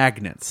giant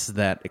magnets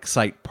that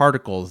excite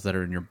particles that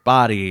are in your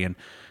body and,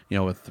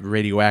 with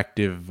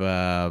radioactive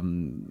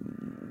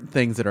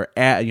things that are,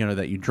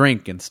 that you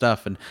drink and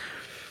stuff.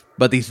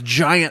 But these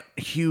giant,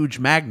 huge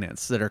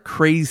magnets that are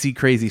crazy,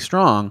 crazy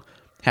strong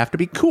have to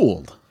be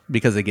cooled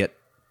because they get,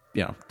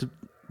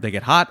 they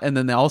get hot. And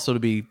then they also, to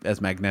be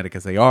as magnetic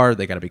as they are,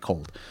 they got to be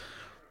cold.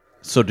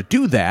 So to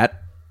do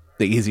that,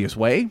 the easiest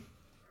way,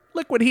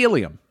 liquid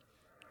helium.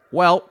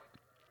 Well,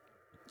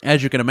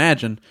 as you can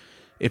imagine,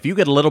 if you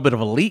get a little bit of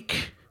a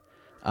leak,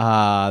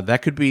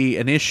 that could be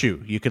an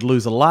issue. You could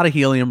lose a lot of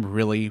helium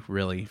really,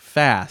 really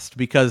fast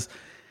because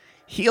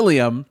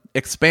helium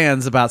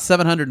expands about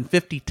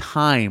 750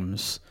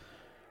 times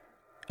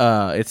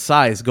its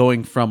size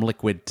going from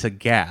liquid to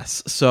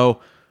gas. So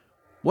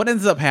what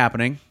ends up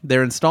happening,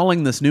 they're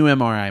installing this new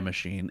MRI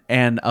machine,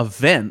 and a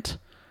vent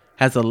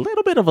has a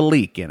little bit of a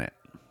leak in it.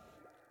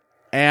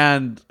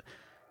 And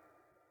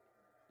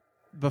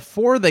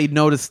before they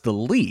noticed the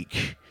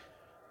leak,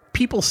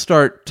 people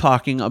start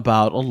talking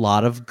about a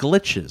lot of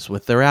glitches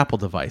with their Apple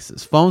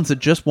devices. Phones that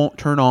just won't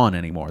turn on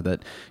anymore,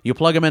 that you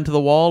plug them into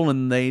the wall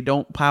and they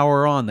don't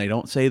power on. They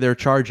don't say they're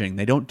charging.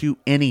 They don't do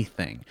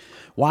anything.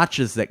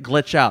 Watches that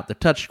glitch out. The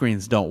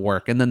touchscreens don't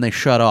work, and then they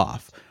shut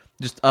off.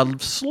 Just a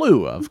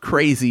slew of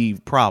crazy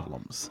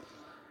problems.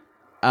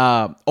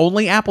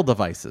 Only Apple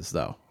devices,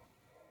 though,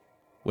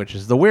 which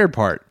is the weird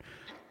part.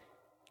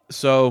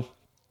 So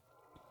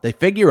they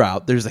figure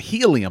out there's a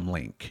helium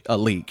leak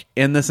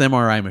in this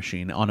MRI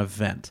machine on a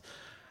vent.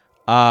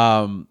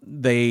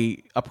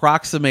 They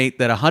approximate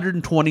that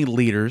 120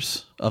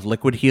 liters of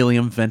liquid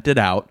helium vented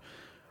out,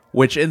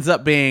 which ends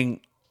up being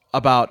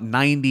about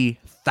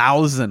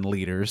 90,000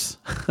 liters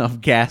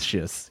of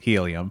gaseous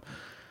helium.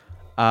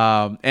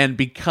 And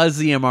because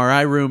the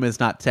MRI room is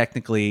not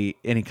technically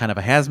any kind of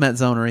a hazmat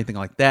zone or anything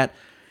like that,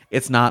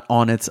 it's not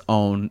on its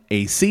own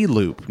AC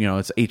loop.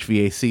 It's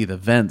HVAC, the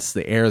vents,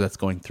 the air that's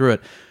going through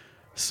it.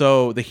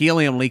 So the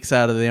helium leaks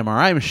out of the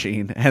MRI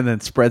machine and then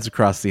spreads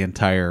across the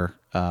entire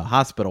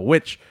hospital,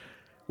 which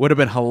would have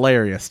been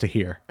hilarious to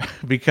hear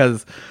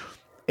because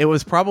it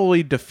was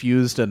probably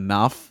diffused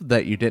enough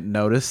that you didn't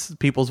notice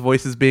people's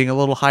voices being a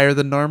little higher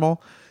than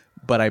normal,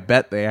 but I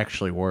bet they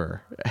actually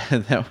were.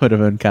 And that would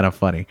have been kind of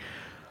funny.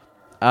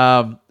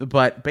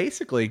 But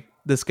basically,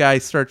 this guy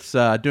starts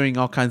doing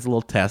all kinds of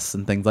little tests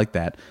and things like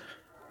that.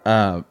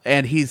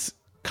 And he's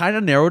kind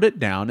of narrowed it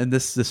down, and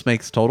this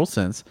makes total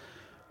sense,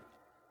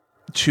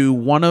 to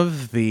one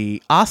of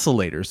the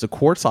oscillators, the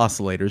quartz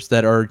oscillators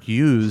that are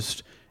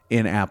used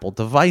in Apple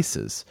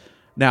devices.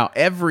 Now,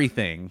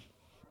 everything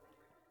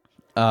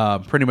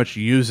pretty much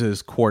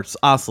uses quartz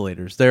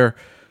oscillators. They're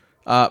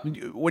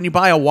when you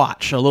buy a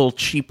watch, a little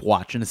cheap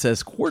watch, and it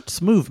says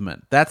quartz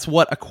movement, that's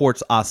what a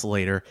quartz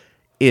oscillator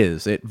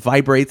is. It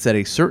vibrates at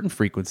a certain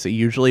frequency,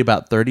 usually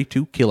about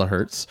 32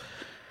 kilohertz,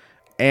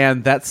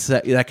 and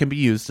that can be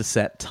used to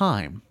set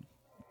time.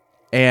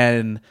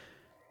 And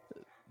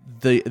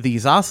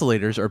these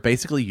oscillators are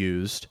basically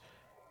used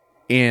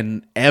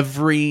in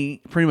pretty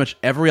much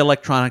every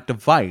electronic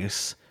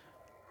device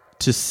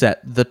to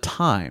set the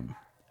time.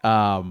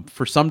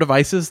 For some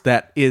devices,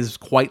 that is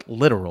quite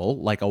literal,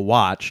 like a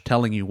watch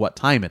telling you what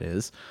time it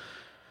is.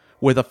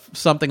 With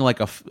something like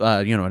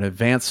an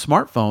advanced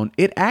smartphone,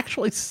 it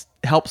actually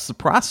helps the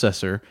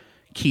processor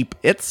keep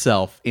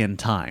itself in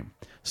time.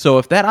 So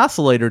if that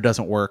oscillator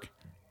doesn't work,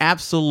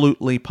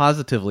 absolutely,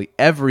 positively,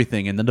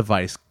 everything in the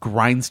device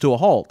grinds to a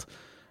halt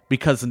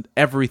because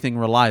everything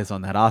relies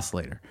on that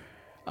oscillator.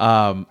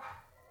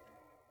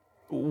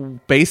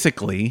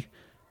 Basically,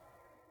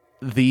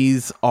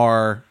 these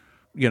are,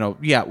 they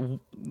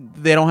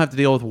don't have to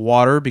deal with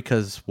water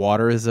because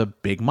water is a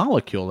big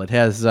molecule. It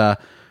has, 2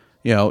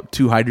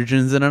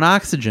 hydrogens and an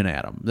oxygen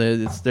atom.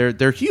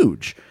 They're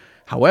huge.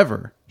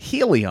 However,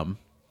 helium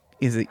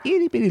is an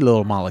itty bitty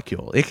little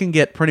molecule. It can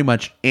get pretty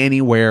much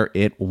anywhere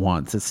it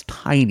wants. It's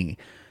tiny.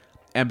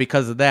 And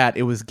because of that,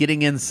 it was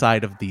getting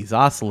inside of these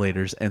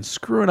oscillators and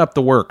screwing up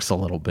the works a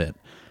little bit.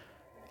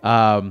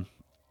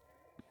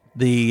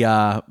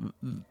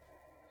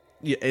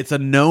 It's a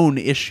known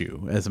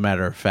issue, as a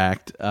matter of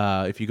fact.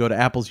 If you go to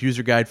Apple's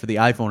user guide for the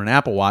iPhone and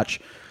Apple Watch,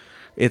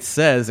 it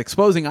says,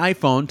 exposing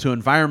iPhone to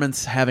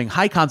environments having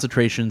high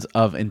concentrations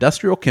of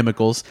industrial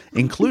chemicals,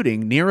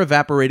 including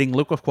near-evaporating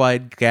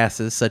liquefied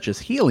gases such as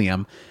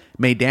helium,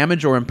 may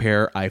damage or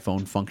impair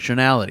iPhone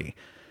functionality.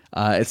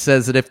 It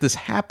says that if this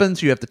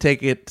happens, you have to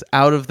take it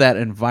out of that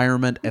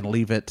environment and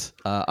leave it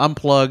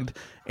unplugged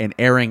and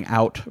airing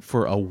out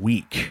for a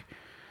week.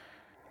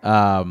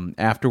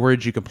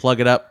 Afterwards, you can plug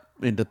it up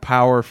into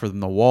power from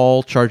the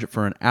wall, charge it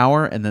for an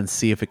hour, and then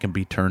see if it can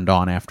be turned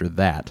on after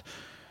that.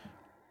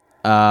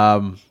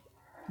 I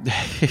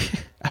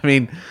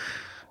mean,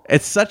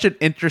 it's such an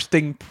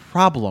interesting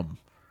problem,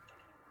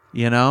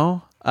 you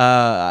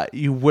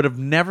would have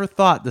never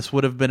thought this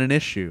would have been an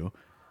issue.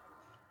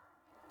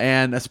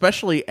 And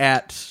especially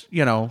at,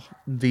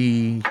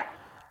 the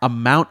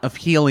amount of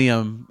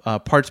helium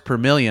parts per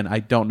million, I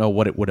don't know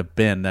what it would have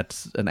been.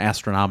 That's an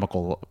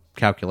astronomical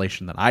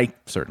calculation that I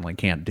certainly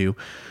can't do.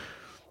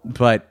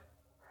 But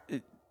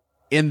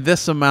in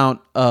this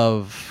amount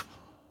of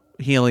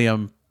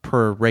helium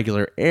per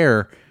regular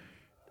air,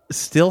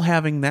 still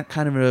having that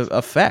kind of an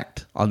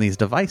effect on these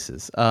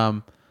devices.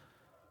 I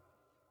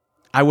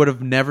would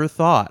have never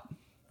thought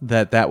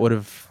that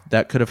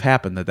could have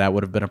happened, that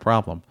would have been a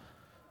problem.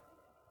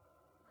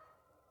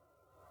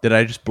 Did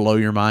I just blow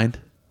your mind?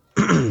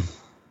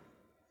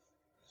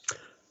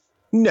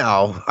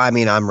 No, I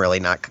mean, I'm really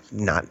not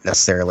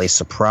necessarily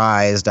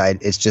surprised.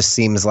 It just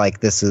seems like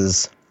this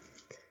is,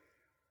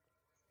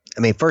 I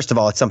mean, first of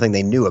all, it's something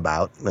they knew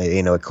about.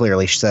 It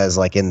clearly says,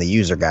 like, in the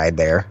user guide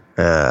there.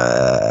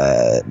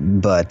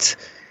 But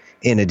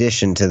in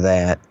addition to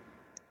that,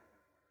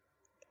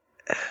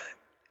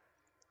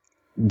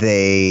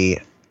 they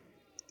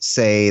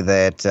say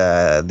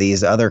that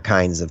these other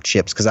kinds of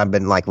chips, because I've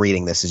been like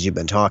reading this as you've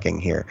been talking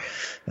here,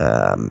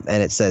 and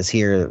it says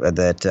here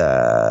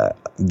that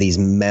these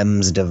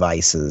MEMS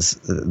devices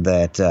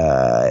that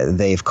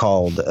they've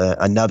called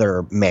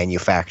another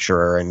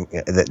manufacturer and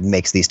that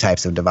makes these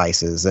types of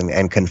devices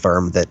and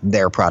confirmed that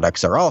their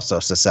products are also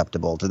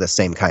susceptible to the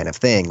same kind of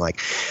thing.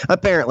 Like,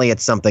 apparently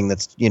it's something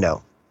that's,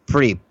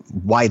 pretty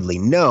widely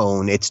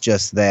known. It's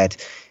just that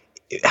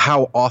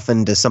how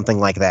often does something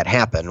like that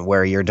happen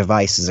where your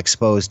device is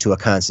exposed to a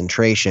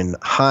concentration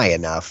high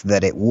enough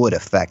that it would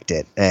affect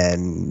it?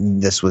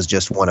 And this was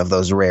just one of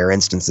those rare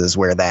instances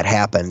where that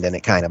happened, and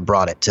it kind of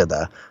brought it to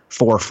the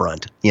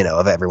forefront,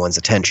 of everyone's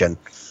attention.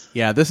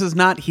 Yeah, this is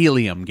not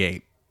Helium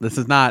Gate. This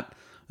is not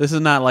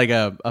like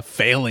a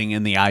failing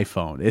in the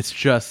iPhone. It's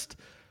just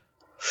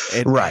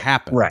it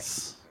happens.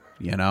 Right.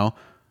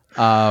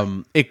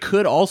 It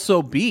could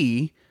also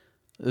be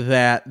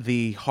that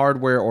the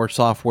hardware or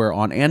software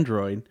on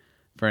Android,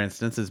 for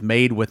instance, is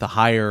made with a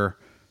higher,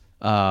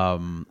 a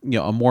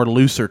more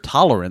looser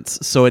tolerance,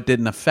 so it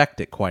didn't affect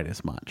it quite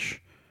as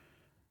much.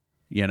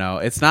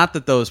 It's not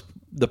that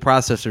the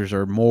processors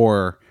are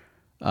more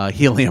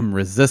helium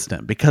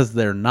resistant, because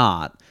they're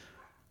not.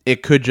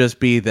 It could just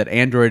be that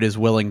Android is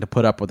willing to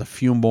put up with a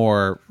few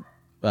more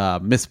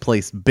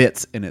misplaced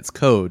bits in its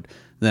code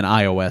than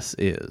iOS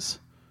is.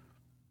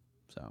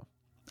 So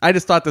I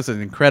just thought this was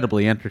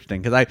incredibly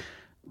interesting because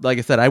like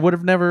I said, I would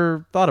have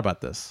never thought about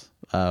this.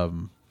 I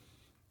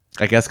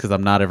guess because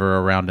I'm not ever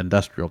around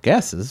industrial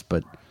gases,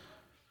 but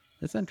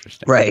it's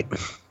interesting. Right.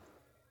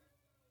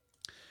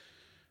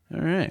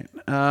 All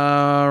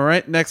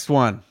right. Next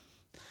one.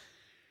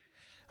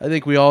 I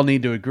think we all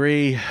need to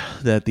agree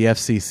that the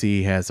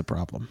FCC has a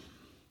problem.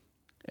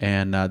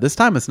 And this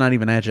time it's not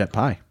even Ajet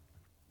Pi.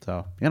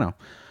 So,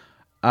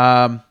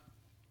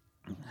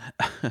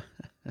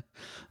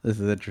 this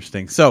is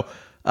interesting. So,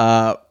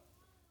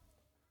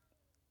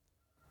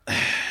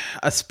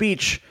 a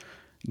speech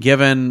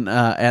given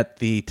at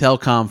the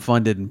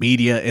Telcom-funded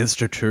Media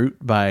Institute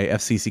by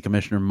FCC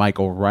Commissioner Mike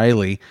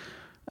O'Reilly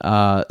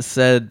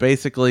said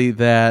basically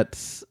that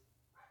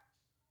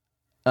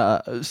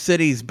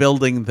cities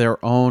building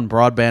their own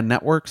broadband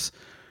networks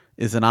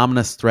is an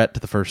ominous threat to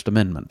the First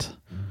Amendment.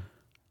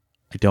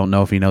 I don't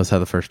know if he knows how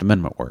the First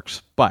Amendment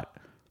works, but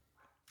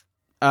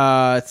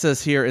it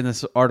says here in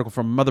this article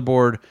from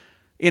Motherboard,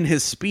 in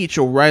his speech,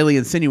 O'Reilly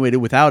insinuated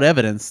without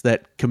evidence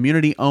that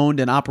community-owned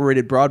and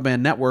operated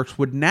broadband networks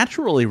would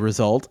naturally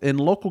result in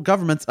local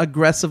governments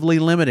aggressively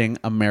limiting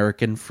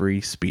American free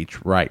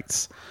speech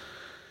rights.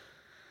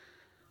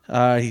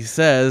 He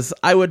says,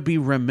 I would be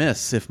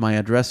remiss if my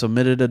address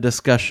omitted a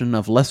discussion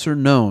of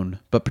lesser-known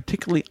but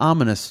particularly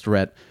ominous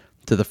threat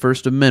to the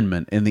First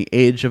Amendment in the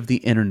age of the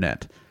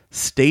Internet,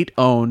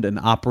 state-owned and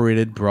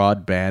operated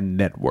broadband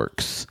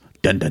networks.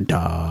 Dun dun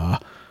dun.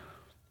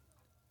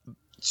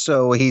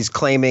 So he's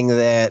claiming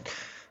that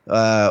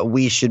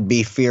we should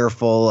be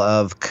fearful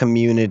of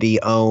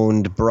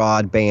community-owned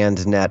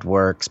broadband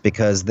networks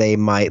because they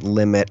might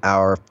limit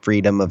our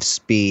freedom of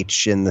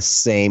speech in the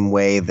same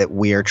way that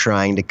we're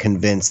trying to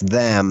convince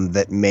them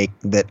that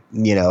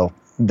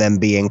them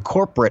being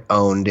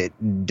corporate-owned it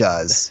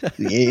does.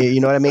 You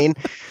know what I mean?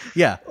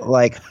 Yeah.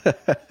 Like,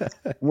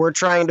 we're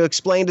trying to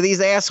explain to these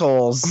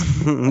assholes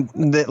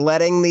that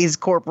letting these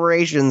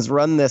corporations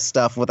run this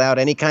stuff without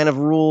any kind of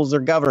rules or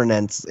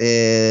governance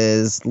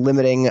is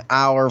limiting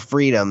our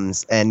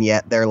freedoms. And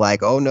yet they're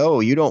like, oh, no,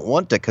 you don't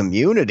want a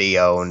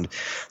community-owned.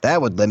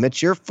 That would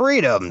limit your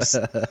freedoms.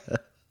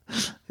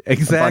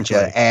 Exactly. A bunch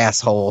of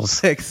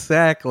assholes.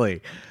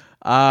 Exactly.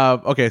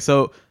 Okay,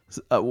 so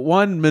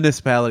one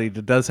municipality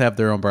that does have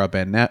their own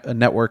broadband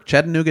network,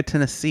 Chattanooga,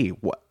 Tennessee.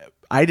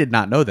 I did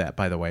not know that,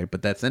 by the way,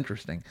 but that's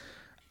interesting.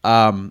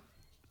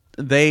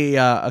 They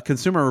a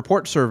Consumer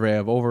Report survey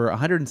of over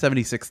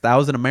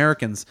 176,000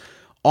 Americans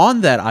on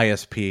that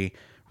ISP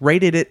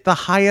rated it the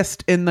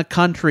highest in the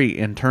country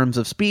in terms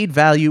of speed,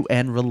 value,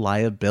 and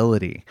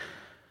reliability.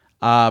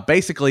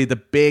 Basically, the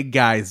big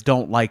guys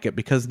don't like it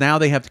because now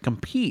they have to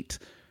compete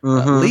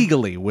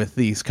legally with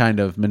these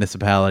kind of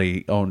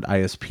municipality-owned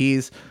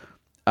ISPs.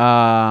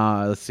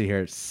 Let's see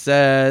here. It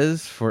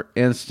says, for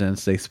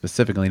instance, they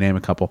specifically name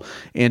a couple.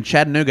 In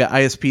Chattanooga,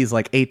 ISPs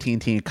like AT&T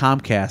and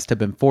Comcast have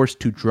been forced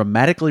to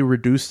dramatically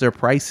reduce their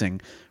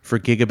pricing for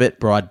gigabit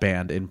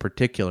broadband in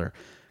particular.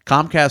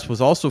 Comcast was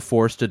also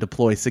forced to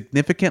deploy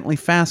significantly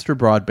faster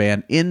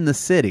broadband in the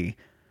city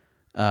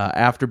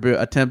after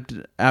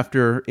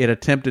it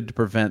attempted to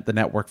prevent the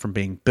network from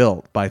being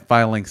built by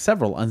filing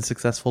several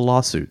unsuccessful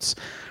lawsuits.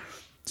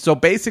 So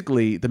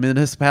basically, the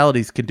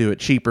municipalities can do it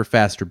cheaper,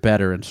 faster,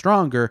 better, and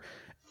stronger,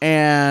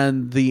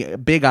 and the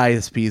big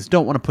ISPs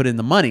don't want to put in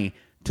the money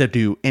to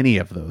do any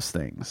of those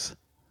things.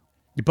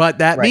 But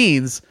that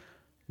means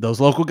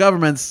those local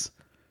governments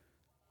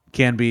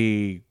can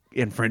be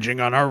infringing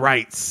on our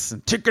rights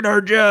and taking our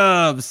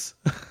jobs.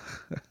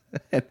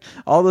 And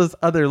all those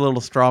other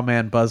little straw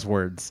man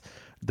buzzwords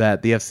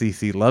that the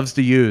FCC loves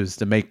to use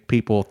to make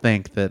people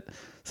think that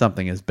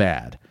something is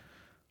bad.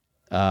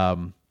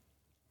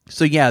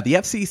 So yeah, the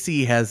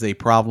FCC has a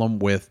problem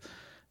with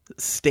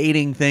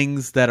stating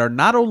things that are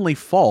not only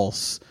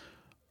false,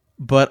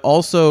 but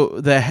also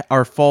that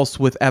are false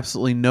with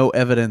absolutely no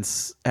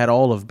evidence at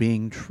all of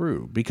being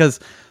true. Because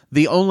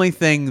the only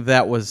thing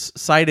that was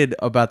cited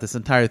about this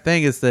entire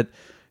thing is that,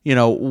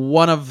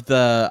 one of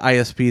the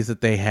ISPs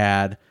that they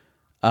had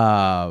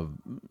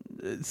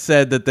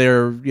said that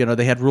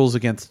they had rules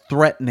against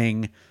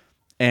threatening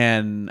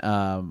and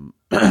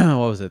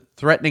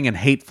threatening and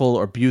hateful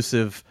or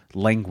abusive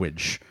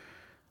language.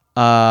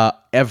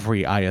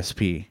 Every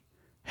ISP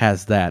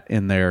has that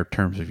in their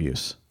terms of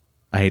use.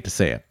 I hate to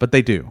say it, but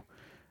they do.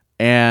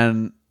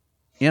 And,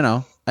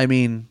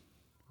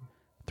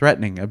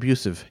 threatening,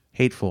 abusive,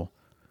 hateful.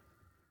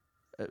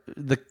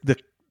 The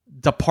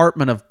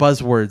department of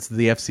buzzwords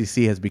the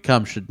FCC has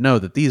become should know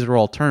that these are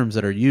all terms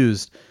that are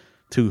used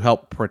to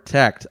help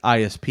protect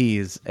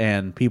ISPs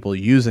and people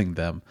using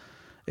them.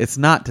 It's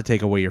not to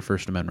take away your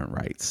First Amendment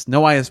rights.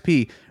 No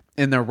ISP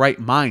in their right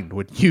mind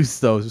would use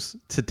those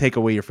to take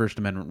away your First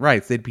Amendment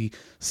rights. They'd be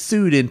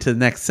sued into the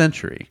next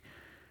century.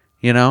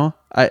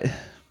 Fucking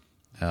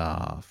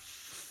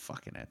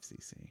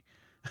FCC.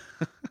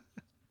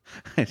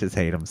 I just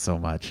hate them so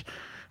much.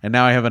 And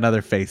now I have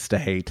another face to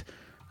hate.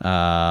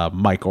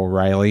 Mike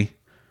O'Reilly.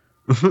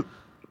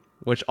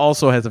 Which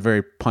also has a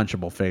very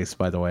punchable face,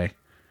 by the way.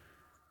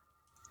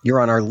 You're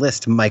on our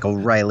list, Mike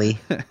O'Reilly.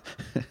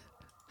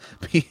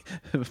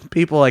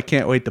 People I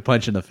can't wait to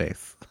punch in the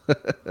face.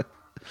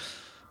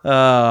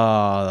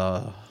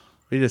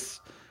 We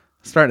just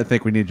starting to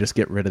think we need to just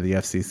get rid of the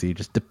FCC,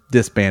 just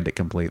disband it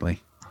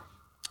completely.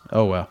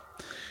 Oh well.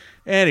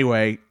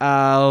 Anyway,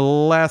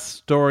 last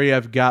story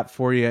I've got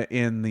for you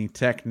in the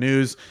tech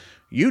news.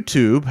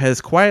 YouTube has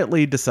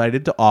quietly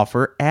decided to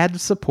offer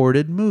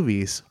ad-supported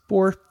movies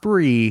for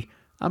free.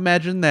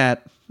 Imagine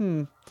that.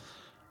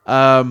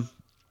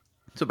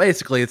 So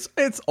basically,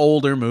 it's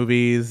older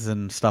movies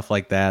and stuff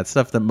like that,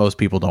 stuff that most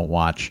people don't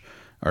watch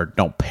or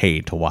don't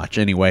pay to watch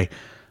anyway.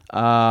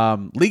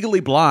 Legally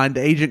Blonde,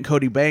 Agent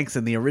Cody Banks,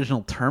 and the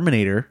original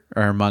Terminator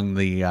are among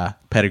the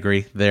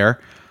pedigree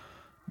there.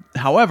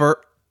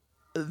 However,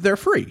 they're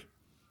free,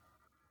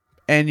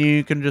 and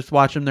you can just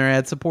watch them. They're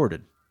ad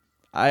supported.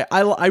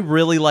 I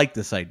really like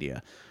this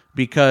idea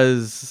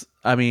because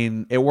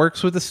it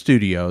works with the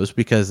studios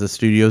because the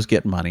studios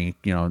get money,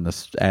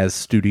 as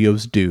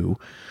studios do.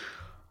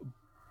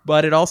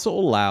 But it also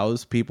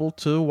allows people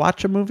to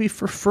watch a movie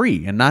for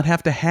free and not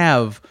have to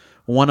have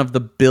one of the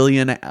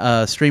billion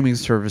streaming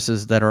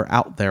services that are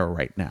out there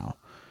right now.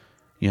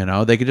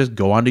 They could just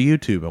go onto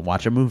YouTube and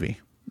watch a movie.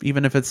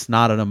 Even if it's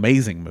not an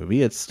amazing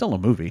movie, it's still a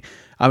movie.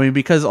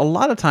 Because a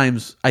lot of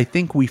times I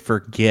think we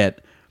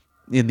forget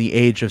in the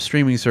age of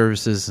streaming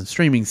services and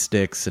streaming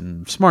sticks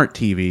and smart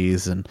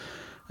TVs and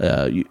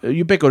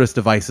ubiquitous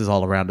devices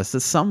all around us that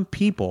some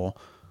people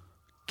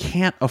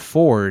can't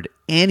afford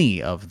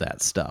any of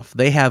that stuff.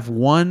 They have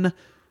one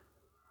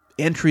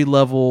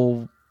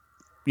entry-level,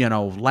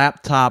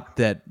 laptop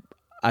that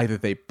either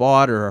they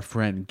bought or a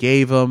friend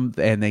gave them,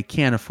 and they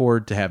can't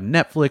afford to have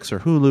Netflix or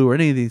Hulu or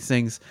any of these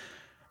things.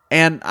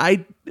 And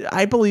I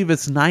believe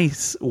it's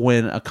nice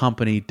when a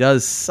company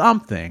does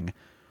something,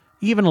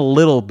 even a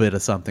little bit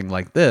of something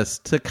like this,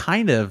 to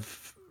kind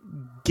of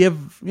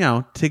give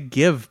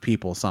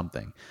people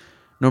something,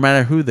 no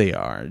matter who they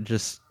are.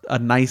 Just a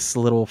nice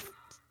little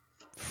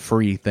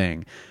free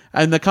thing.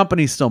 And the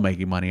company's still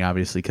making money,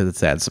 obviously, because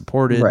it's ad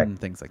supported and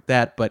things like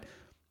that. But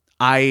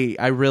I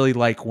really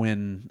like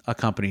when a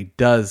company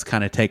does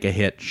kind of take a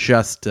hit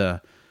just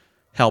to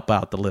help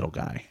out the little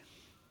guy.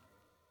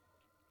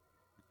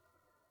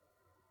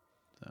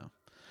 So,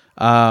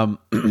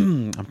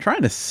 I'm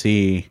trying to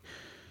see.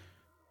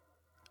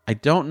 I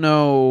don't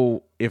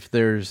know if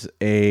there's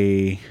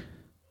a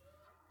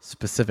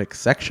specific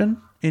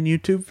section in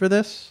YouTube for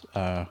this.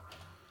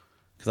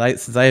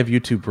 Since I have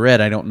YouTube Red,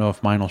 I don't know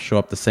if mine will show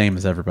up the same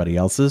as everybody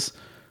else's.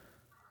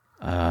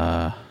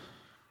 I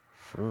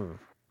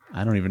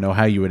don't even know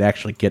how you would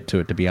actually get to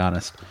it, to be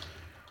honest.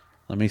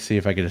 Let me see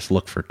if I could just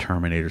look for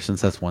Terminator,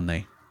 since that's one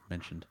they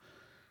mentioned.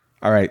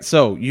 All right,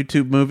 so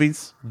YouTube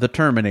movies, The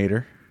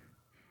Terminator.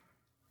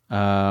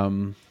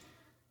 Yeah.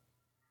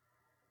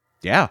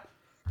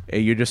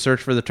 You just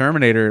search for The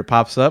Terminator, it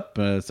pops up.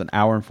 It's an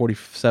hour and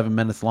 47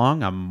 minutes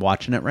long. I'm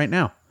watching it right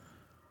now.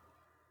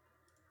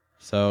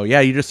 So, yeah,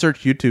 you just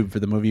search YouTube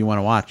for the movie you want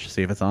to watch.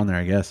 See if it's on there,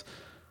 I guess.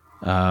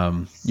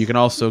 You can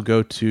also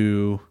go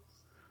to...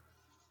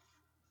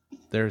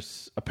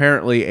 There's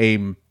apparently a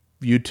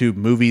YouTube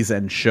movies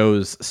and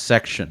shows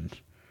section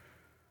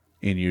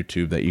in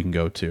YouTube that you can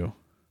go to.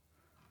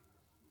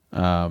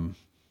 I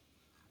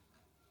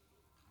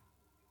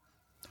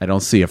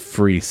don't see a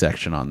free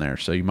section on there,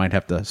 so you might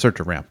have to search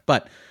around.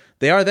 But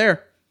they are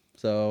there.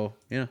 So,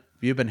 if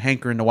you've been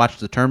hankering to watch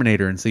The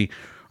Terminator and see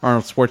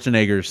Arnold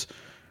Schwarzenegger's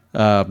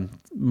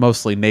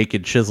mostly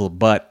naked, chiseled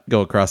butt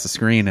go across the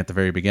screen at the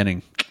very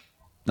beginning,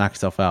 knock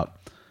yourself out.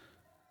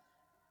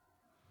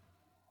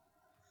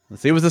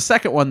 Let's see, it was the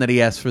second one that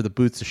he asked for the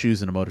boots, the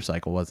shoes, and a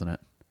motorcycle, wasn't it?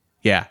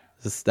 Yeah,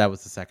 that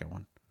was the second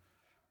one.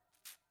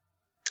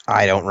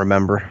 I don't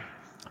remember.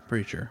 I'm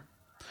pretty sure.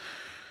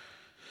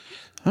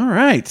 All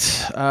right.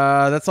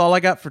 That's all I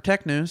got for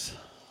tech news.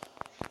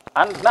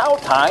 And now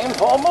time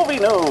for movie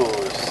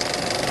news.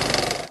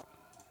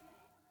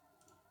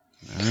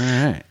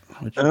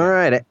 All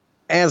right.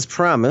 As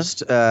promised,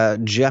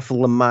 Jeff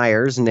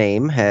Lemire's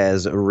name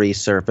has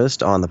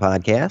resurfaced on the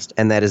podcast,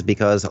 and that is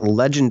because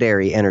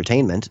Legendary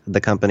Entertainment,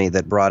 the company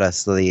that brought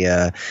us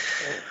the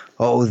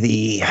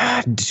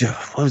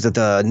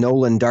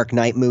Nolan Dark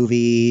Knight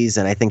movies,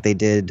 and I think they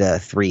did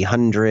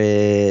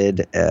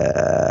 300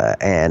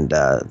 and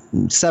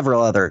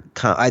several other.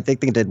 I think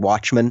they did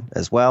Watchmen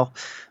as well.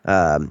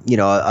 A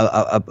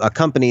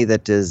company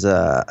that is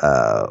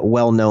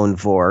well known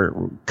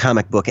for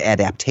comic book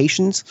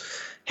adaptations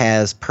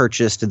has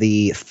purchased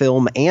the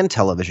film and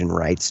television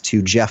rights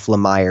to Jeff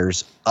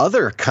Lemire's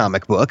other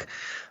comic book,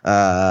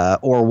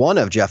 or one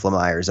of Jeff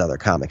Lemire's other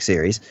comic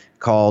series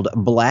called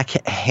Black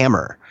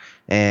Hammer.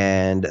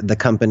 And the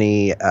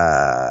company,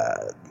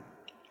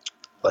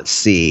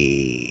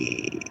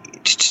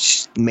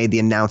 made the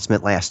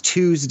announcement last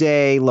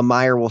Tuesday.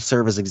 Lemire will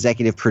serve as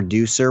executive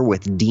producer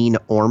with Dean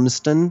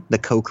Ormston, the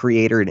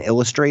co-creator and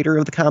illustrator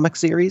of the comic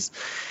series.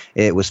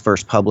 It was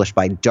first published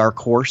by Dark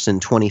Horse in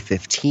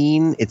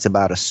 2015. It's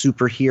about a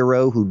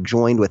superhero who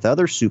joined with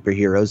other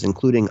superheroes,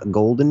 including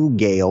Golden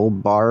Gale,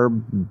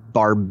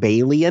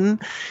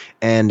 Barbalian,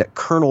 and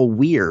Colonel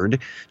Weird,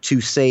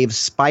 to save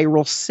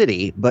Spiral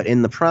City, but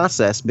in the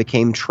process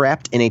became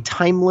trapped in a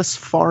timeless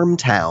farm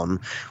town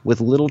with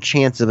little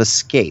chance of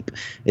escape.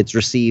 It's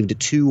received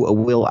 2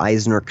 Will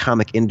Eisner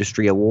Comic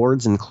Industry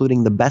Awards,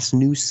 including the Best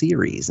New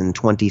Series in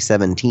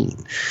 2017.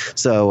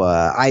 So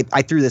I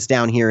threw this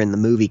down here in the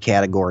movie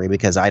category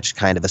because I just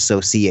kind of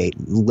associate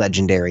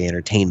Legendary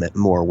Entertainment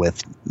more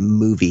with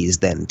movies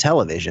than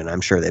television. I'm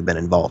sure they've been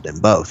involved in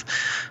both.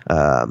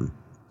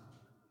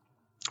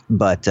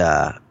 But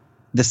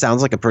this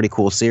sounds like a pretty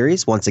cool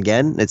series. Once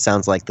again, it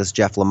sounds like this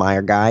Jeff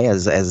Lemire guy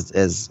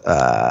is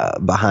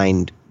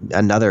behind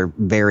another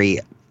very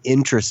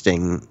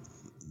interesting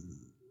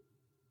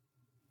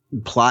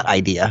plot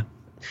idea.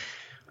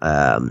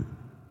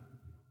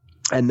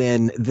 And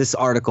then this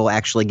article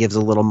actually gives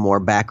a little more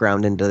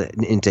background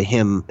into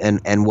him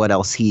and what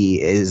else he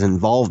is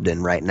involved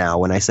in right now.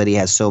 When I said he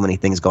has so many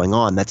things going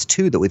on, that's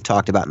 2 that we've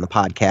talked about in the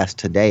podcast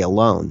today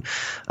alone,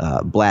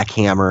 Black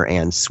Hammer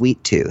and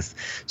Sweet Tooth.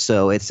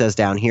 So it says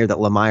down here that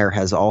Lemire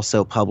has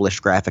also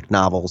published graphic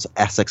novels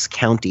Essex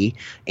County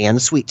and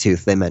Sweet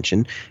Tooth, they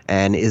mentioned,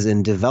 and is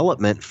in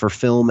development for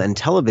film and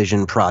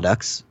television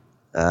projects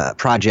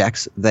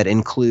that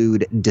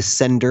include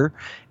Descender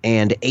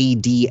and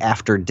AD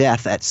After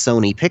Death at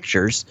Sony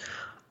Pictures,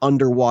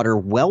 Underwater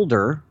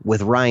Welder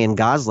with Ryan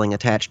Gosling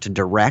attached to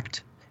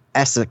direct,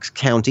 Essex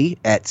County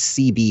at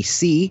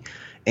CBC,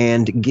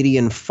 and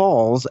Gideon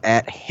Falls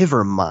at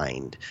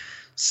Hivermind.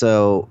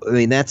 So, I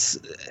mean, that's,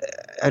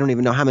 I don't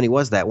even know how many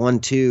was that. 1,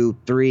 2,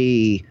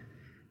 3,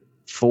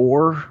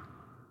 4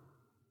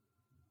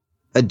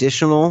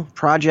 additional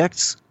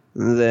projects.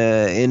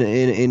 In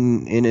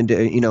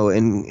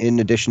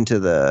addition to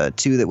the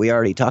 2 that we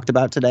already talked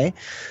about today.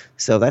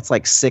 So that's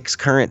like 6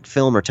 current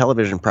film or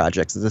television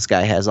projects that this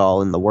guy has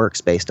all in the works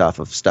based off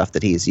of stuff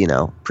that he's,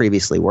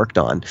 previously worked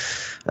on.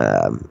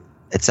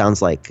 It sounds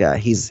like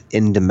he's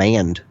in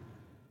demand.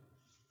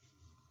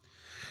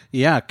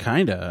 Yeah,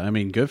 kind of. I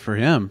mean, good for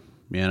him.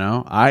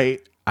 I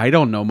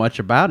don't know much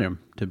about him,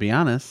 to be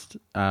honest,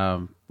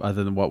 other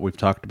than what we've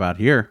talked about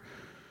here.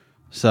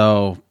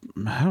 So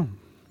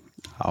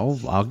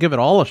I'll give it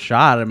all a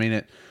shot. I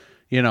mean,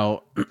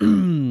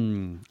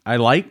 I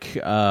like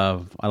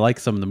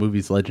some of the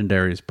movies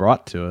Legendary has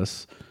brought to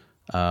us.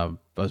 I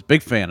was a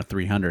big fan of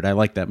 300. I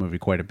like that movie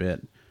quite a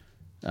bit.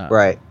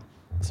 Right.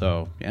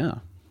 So yeah,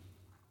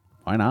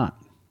 why not?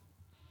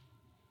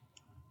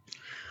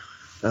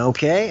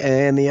 Okay,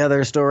 and the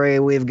other story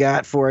we've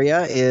got for you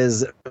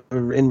is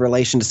in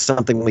relation to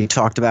something we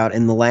talked about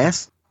in the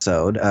last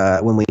episode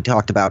when we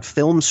talked about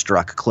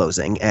Filmstruck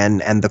closing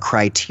and the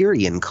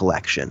Criterion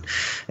Collection,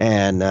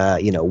 and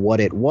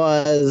what it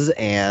was,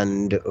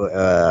 and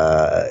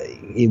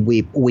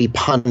we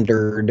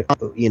pondered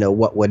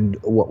what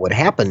would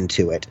happen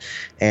to it,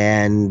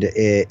 and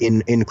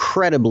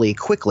incredibly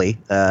quickly,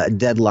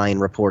 Deadline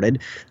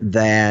reported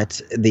that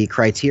the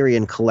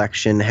Criterion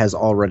Collection has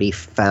already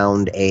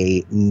found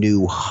a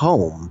new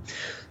home.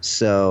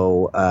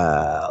 So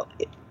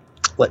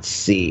let's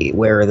see,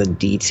 where are the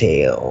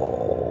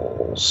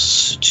details?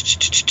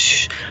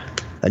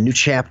 A new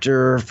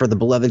chapter for the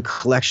beloved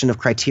collection of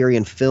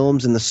Criterion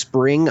films in the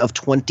spring of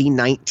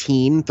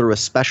 2019 through a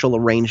special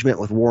arrangement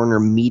with Warner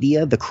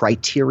Media. The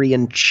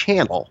Criterion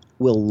Channel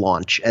will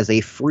launch as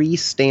a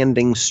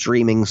freestanding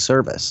streaming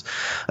service.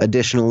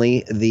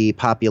 Additionally, the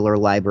popular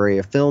library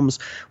of films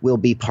will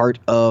be part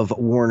of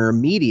Warner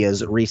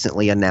Media's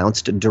recently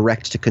announced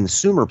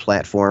direct-to-consumer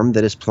platform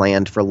that is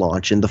planned for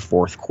launch in the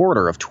 4th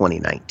quarter of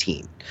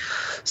 2019.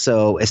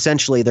 So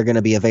essentially, they're going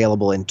to be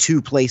available in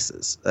two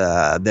places.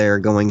 They're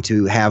going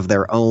to have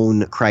their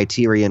own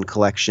Criterion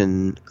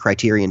Collection,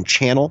 Criterion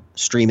Channel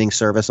streaming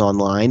service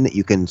online that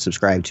you can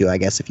subscribe to, I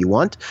guess, if you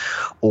want,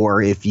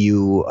 or if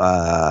you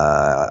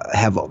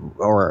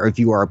or if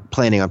you are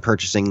planning on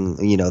purchasing,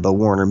 the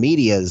Warner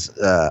Media's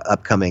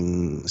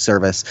upcoming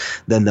service,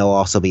 then they'll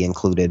also be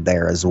included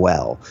there as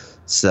well.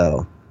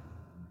 So.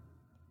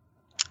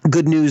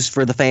 Good news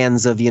for the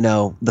fans of,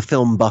 the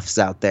film buffs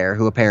out there,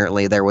 who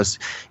apparently there was,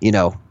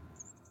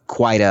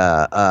 quite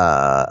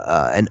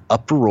an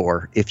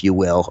uproar, if you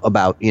will,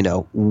 about,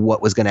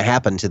 what was going to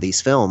happen to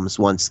these films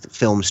once the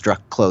film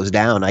struck close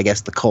down. I guess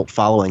the cult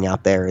following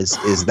out there is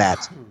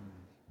that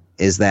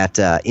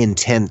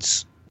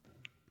intense.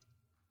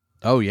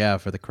 Oh yeah,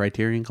 for the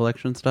Criterion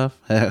Collection stuff,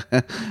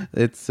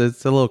 it's a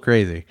little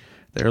crazy.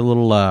 They're a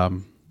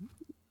little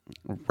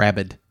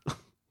rabid.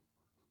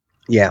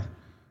 Yeah.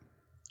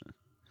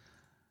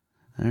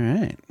 All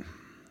right.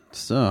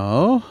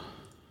 So,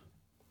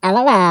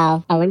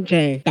 LOL,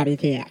 OMG,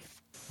 WTF.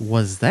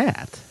 Was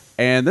that?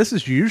 And this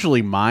is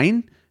usually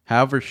mine.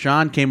 However,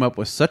 Sean came up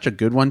with such a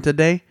good one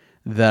today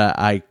that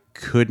I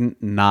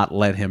couldn't not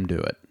let him do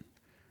it.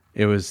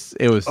 It was.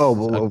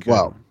 Oh,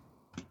 well.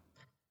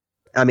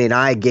 I mean,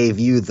 I gave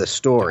you the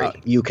story.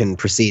 You can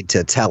proceed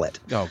to tell it.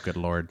 Oh, good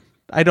Lord.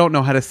 I don't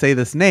know how to say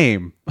this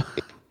name.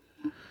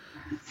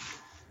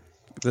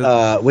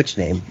 Which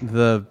name?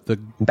 The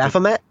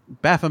Baphomet?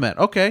 Baphomet.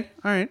 Okay.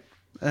 All right.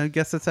 I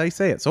guess that's how you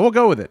say it. So we'll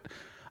go with it.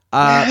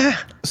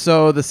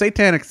 So the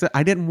Satanic...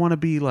 I didn't want to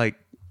be like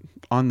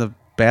on the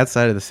bad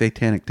side of the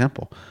Satanic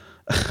Temple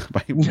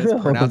by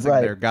mispronouncing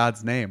their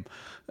God's name.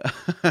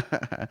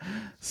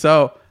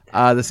 So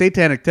the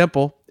Satanic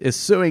Temple is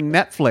suing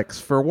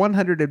Netflix for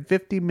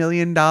 $150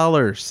 million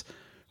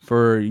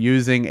for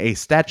using a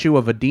statue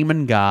of a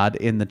demon god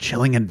in the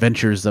chilling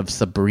adventures of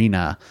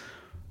Sabrina.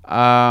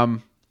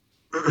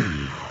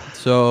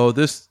 So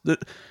this,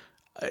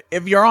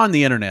 if you're on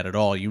the internet at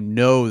all,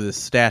 this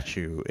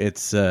statue.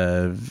 It's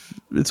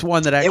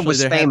one that actually it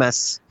was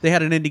famous. They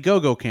had an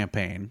Indiegogo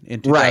campaign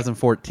in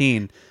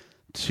 2014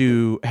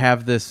 to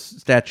have this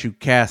statue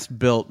cast,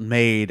 built,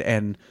 made,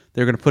 and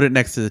they're going to put it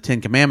next to the 10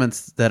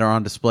 Commandments that are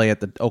on display at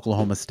the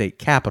Oklahoma State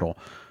Capitol.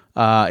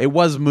 It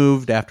was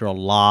moved after a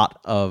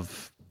lot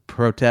of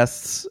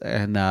protests,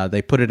 and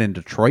they put it in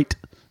Detroit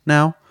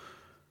now,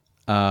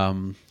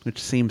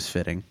 which seems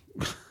fitting.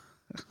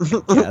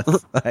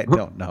 Yes, I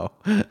don't know.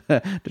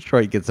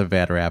 Detroit gets a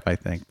bad rap, I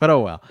think, but oh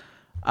well.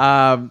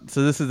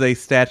 So this is a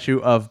statue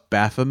of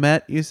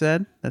Baphomet, you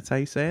said? That's how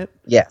you say it?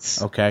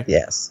 Yes. Okay.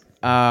 Yes.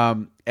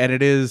 And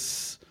it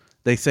is,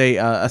 they say,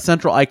 a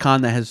central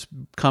icon that has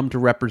come to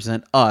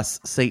represent us,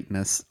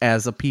 Satanists,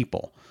 as a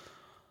people.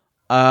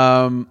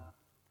 So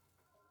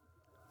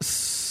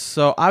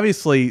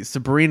obviously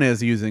Sabrina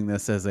is using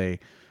this as a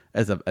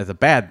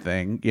bad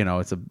thing.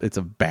 It's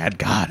a bad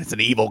god. It's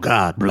an evil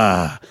god.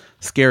 Blah.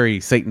 Scary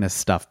Satanist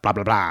stuff. Blah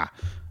blah blah.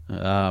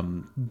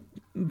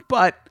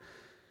 But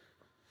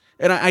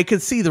I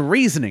could see the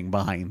reasoning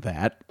behind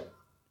that.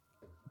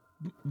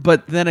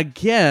 But then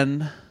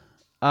again,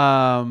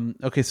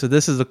 okay. So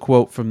this is a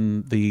quote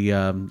from the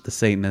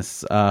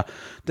Satanists. To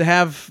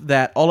have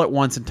that all at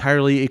once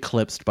entirely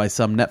eclipsed by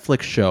some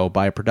Netflix show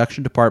by a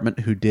production department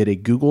who did a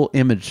Google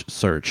image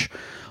search.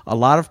 A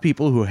lot of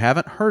people who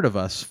haven't heard of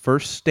us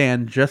first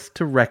stand just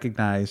to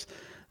recognize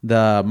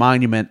the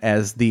monument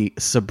as the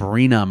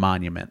Sabrina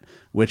Monument,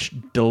 which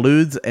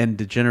deludes and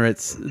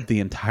degenerates the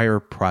entire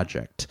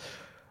project.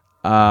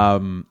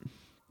 Let's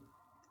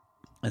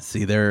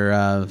see,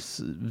 they're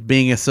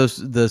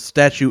the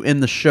statue in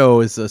the show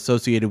is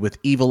associated with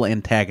evil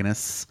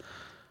antagonists,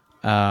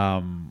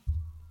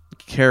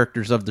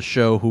 characters of the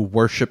show who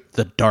worship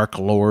the Dark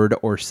Lord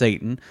or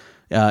Satan,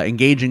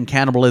 engage in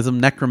cannibalism,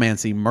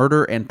 necromancy,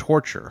 murder, and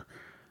torture,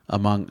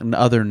 among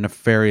other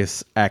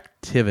nefarious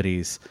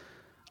activities.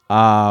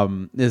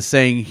 Is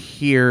saying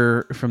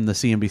here from the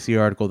CNBC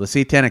article, the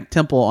Satanic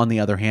Temple, on the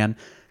other hand,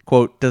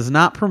 quote, does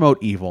not promote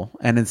evil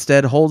and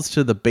instead holds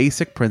to the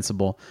basic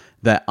principle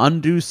that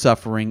undue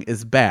suffering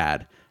is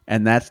bad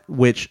and that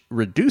which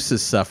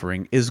reduces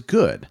suffering is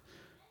good.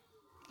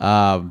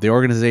 The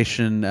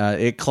organization,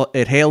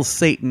 it hails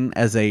Satan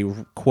as a,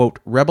 quote,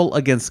 rebel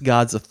against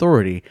God's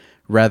authority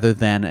rather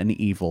than an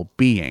evil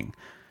being.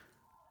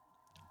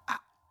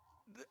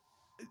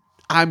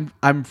 I'm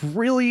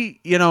really,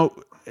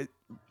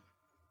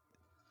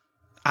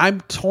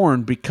 I'm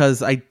torn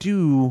because I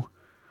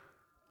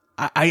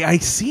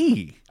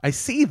see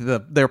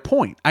their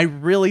point. I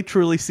really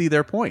truly see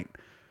their point.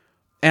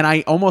 And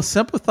I almost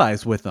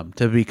sympathize with them,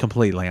 to be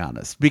completely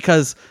honest,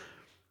 because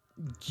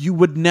you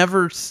would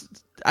never,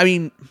 I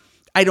mean,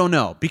 I don't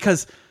know,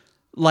 because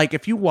like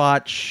if you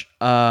watch,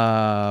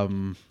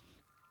 any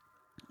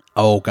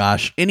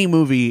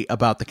movie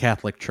about the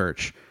Catholic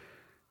Church,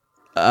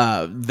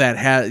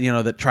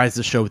 that tries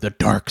to show the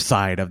dark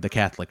side of the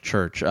Catholic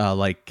Church,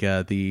 like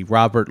the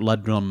Robert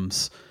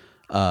Ludlum's,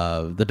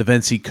 the Da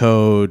Vinci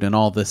Code and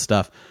all this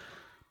stuff.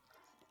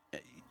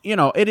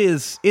 it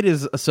is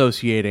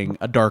associating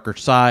a darker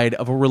side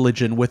of a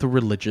religion with a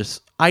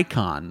religious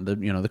icon,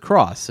 the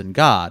cross and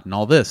God and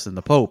all this and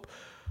the Pope,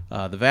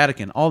 the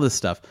Vatican, all this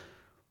stuff.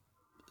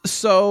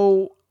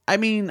 So, I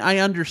mean, I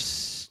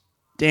understand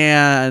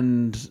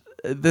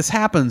this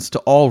happens to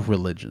all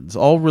religions.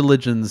 All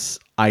religions'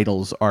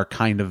 idols are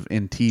kind of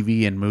in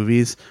TV and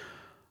movies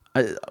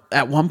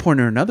at one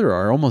point or another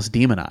are almost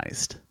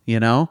demonized,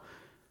 But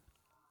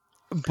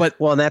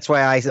well, and that's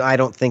why I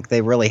don't think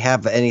they really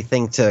have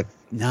anything to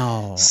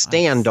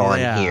stand on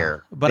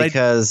here. But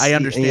because I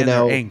understand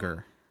their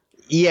anger.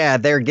 Yeah,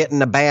 they're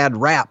getting a bad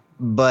rap,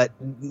 but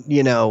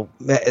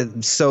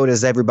so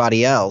does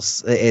everybody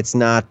else. It's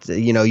not,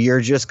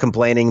 you're just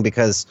complaining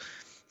because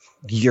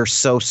you're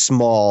so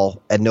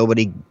small and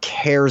nobody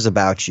cares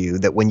about you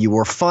that when you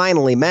were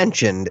finally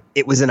mentioned,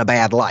 it was in a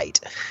bad light.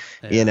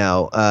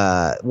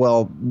 Yeah.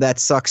 Well, that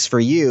sucks for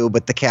you,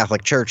 but the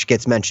Catholic Church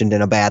gets mentioned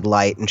in a bad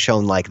light and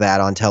shown like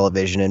that on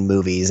television and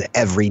movies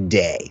every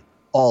day,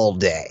 all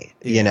day,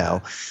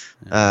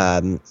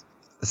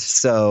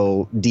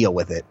 so deal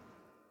with it.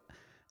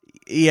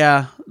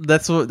 Yeah,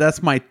 that's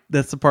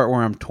the part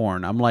where I'm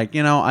torn. I'm like,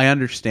 I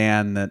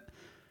understand that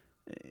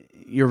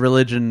your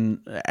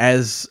religion,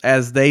 as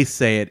they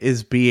say it,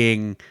 is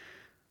being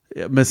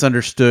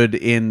misunderstood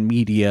in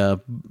media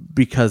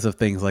because of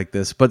things like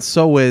this. But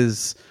so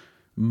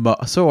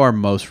are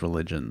most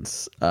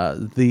religions.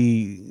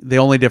 The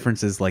only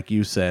difference is, like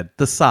you said,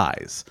 the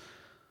size.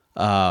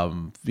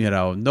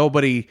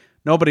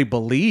 Nobody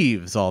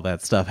believes all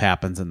that stuff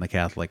happens in the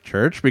Catholic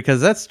Church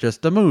because that's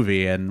just a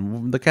movie,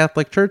 and the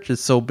Catholic Church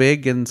is so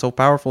big and so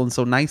powerful and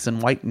so nice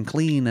and white and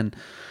clean.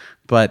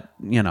 But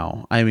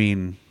I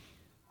mean,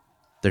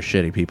 there's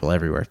shitty people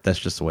everywhere. That's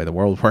just the way the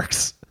world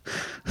works,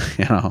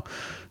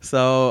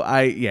 So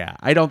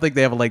I don't think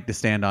they have a leg to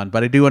stand on,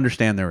 but I do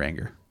understand their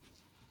anger.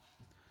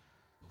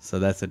 So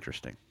that's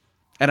interesting,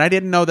 and I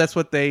didn't know that's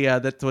what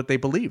they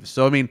believe.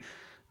 So I mean,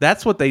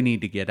 that's what they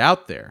need to get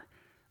out there,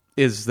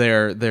 is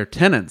their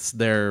tenets,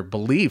 their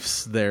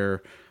beliefs,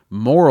 their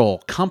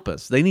moral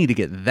compass. They need to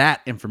get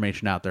that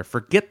information out there.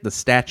 Forget the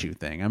statue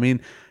thing. I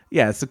mean,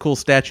 yeah, it's a cool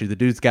statue. The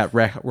dude's got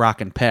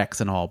rockin' pecs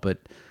and all, but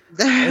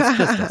it's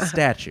just a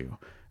statue.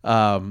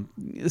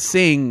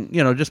 Seeing,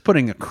 just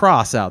putting a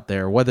cross out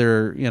there,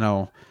 whether,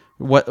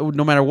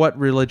 no matter what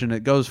religion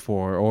it goes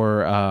for,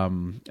 or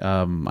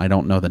I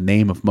don't know the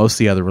name of most of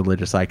the other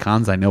religious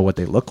icons. I know what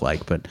they look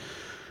like, but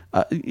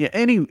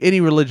any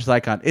religious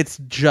icon, it's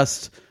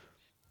just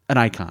an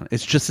icon.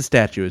 It's just a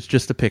statue. It's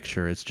just a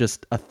picture. It's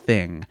just a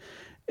thing.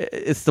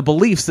 It's the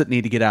beliefs that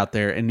need to get out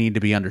there and need to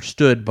be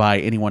understood by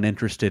anyone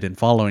interested in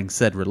following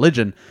said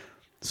religion.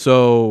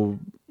 So,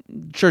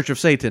 Church of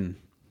Satan,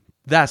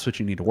 that's what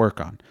you need to work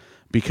on.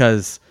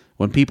 Because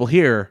when people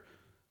hear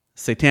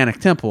Satanic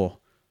Temple,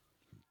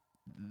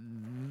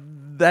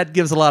 that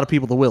gives a lot of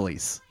people the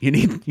willies. You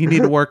need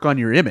to work on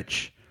your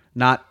image,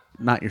 not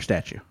your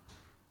statue.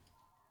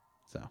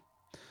 So,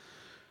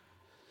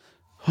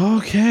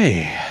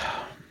 okay.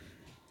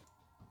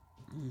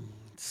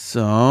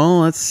 So,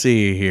 let's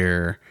see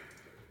here.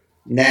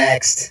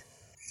 Next,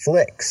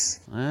 flicks.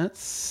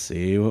 Let's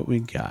see what we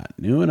got.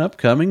 New and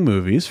upcoming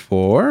movies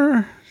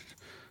for...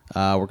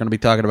 we're going to be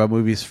talking about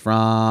movies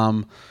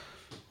from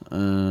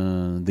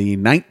the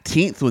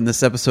 19th, when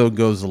this episode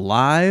goes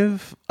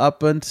live,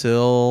 up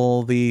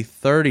until the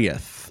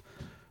 30th,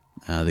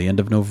 the end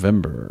of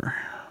November.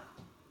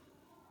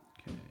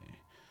 Okay.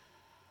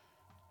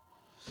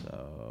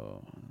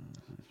 So,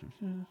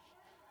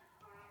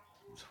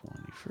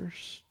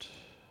 21st.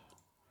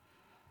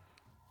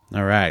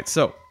 All right,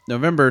 so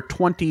November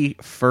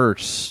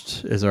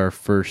 21st is our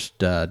first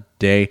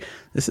day.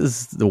 This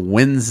is the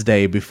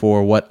Wednesday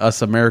before what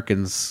us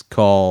Americans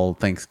call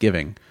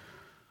Thanksgiving,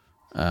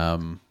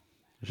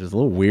 which is a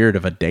little weird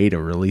of a day to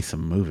release a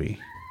movie.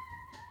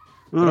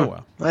 But oh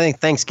well. I think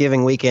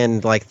Thanksgiving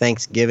weekend, like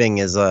Thanksgiving,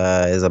 is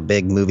a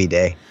big movie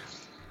day.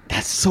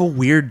 That's so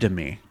weird to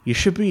me. You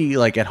should be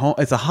like at home.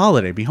 It's a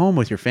holiday. Be home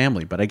with your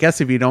family. But I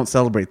guess if you don't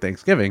celebrate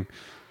Thanksgiving,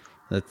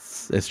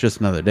 it's just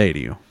another day to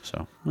you.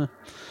 So.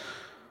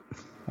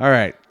 All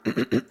right.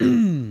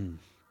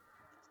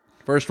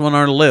 First one on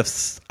our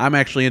list. I'm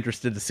actually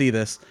interested to see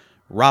this.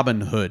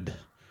 Robin Hood.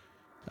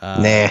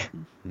 Nah.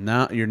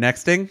 No, you're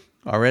nexting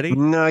already?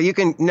 No, you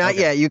can not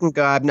yet. You can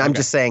go. I'm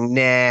just saying,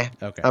 nah.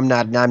 Okay. I'm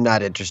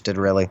not interested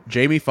really.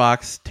 Jamie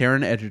Foxx,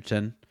 Taron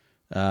Egerton,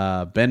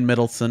 Ben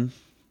Mendelsohn.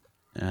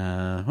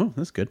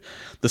 That's good.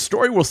 The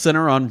story will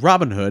center on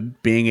Robin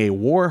Hood being a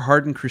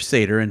war-hardened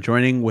crusader and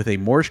joining with a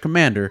Moorish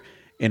commander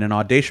in an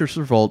audacious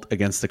revolt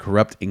against the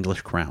corrupt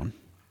English crown.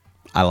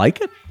 I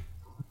like it.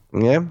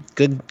 Yeah,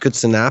 good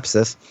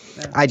synopsis.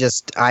 Yeah.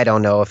 I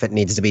don't know if it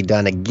needs to be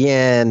done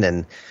again,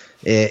 and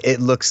it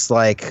looks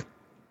like,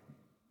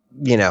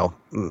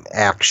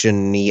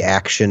 action-y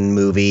action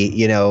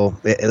movie.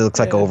 It looks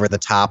like over the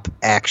top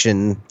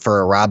action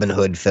for a Robin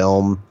Hood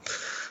film.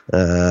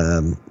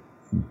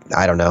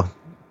 I don't know.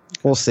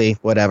 We'll see.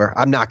 Whatever.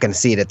 I'm not going to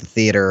see it at the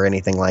theater or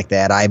anything like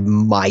that. I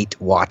might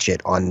watch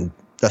it on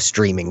the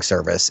streaming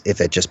service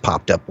if it just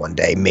popped up one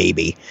day,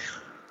 maybe.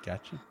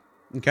 Gotcha.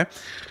 Okay.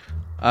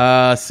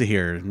 Let's see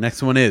here.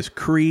 Next one is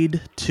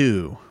Creed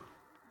 2.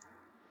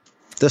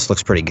 This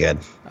looks pretty good.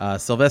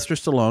 Sylvester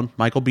Stallone,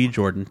 Michael B.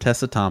 Jordan,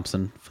 Tessa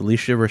Thompson,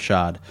 Felicia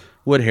Rashad,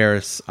 Wood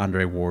Harris,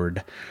 Andre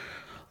Ward.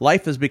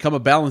 Life has become a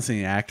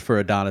balancing act for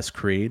Adonis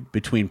Creed.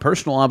 Between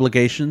personal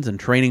obligations and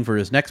training for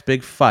his next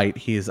big fight,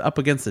 he is up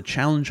against the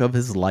challenge of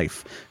his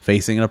life.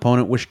 Facing an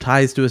opponent which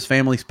ties to his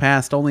family's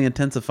past only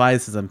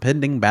intensifies his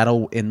impending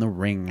battle in the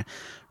ring.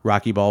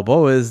 Rocky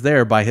Balboa is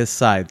there by his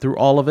side through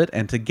all of it,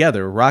 and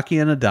together, Rocky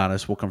and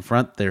Adonis will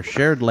confront their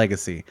shared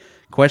legacy,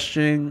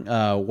 questioning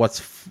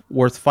what's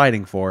worth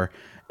fighting for,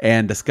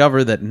 and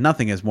discover that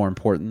nothing is more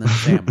important than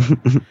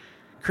family.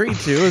 Creed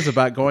 2 is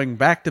about going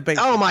back to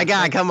basics. Oh my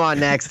God, come on,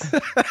 next.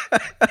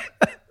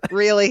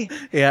 Really?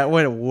 Yeah, it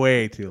went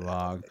way too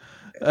long.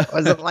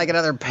 Was it like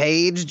another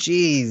page?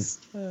 Jeez.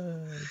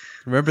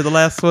 Remember the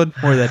last one?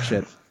 Or that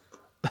shit?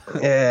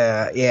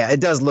 Yeah,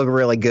 it does look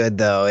really good,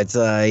 though. It's,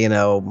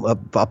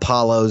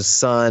 Apollo's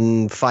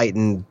son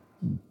fighting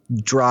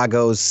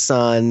Drago's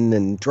son,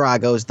 and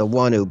Drago's the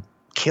one who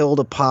killed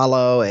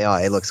Apollo. Oh,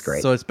 it looks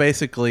great. So it's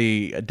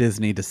basically a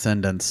Disney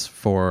Descendants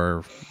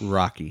for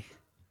Rocky.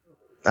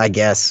 I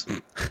guess.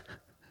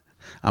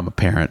 I'm a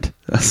parent,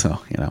 so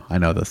I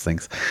know those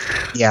things.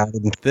 Yeah, I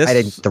didn't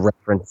get the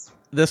reference.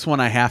 This one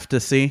I have to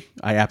see.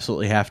 I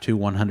absolutely have to,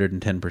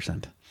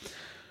 110%.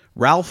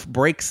 Ralph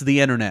Breaks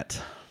the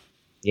Internet.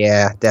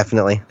 Yeah,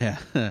 definitely.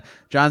 Yeah.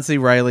 John C.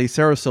 Reilly,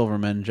 Sarah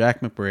Silverman, Jack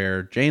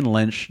McBrayer, Jane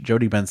Lynch,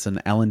 Jodie Benson,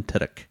 Alan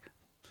Tudyk.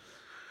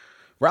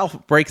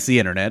 Ralph Breaks the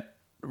Internet,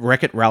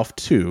 Wreck-It Ralph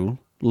 2,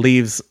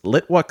 leaves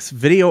Litwack's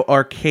video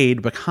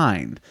arcade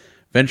behind,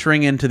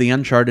 venturing into the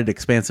uncharted,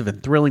 expansive,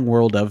 and thrilling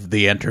world of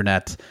the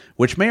Internet,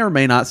 which may or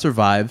may not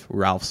survive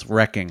Ralph's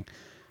wrecking.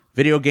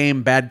 Video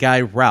game bad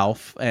guy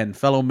Ralph and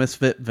fellow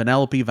misfit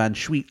Vanellope Van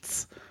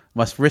Schweetz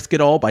must risk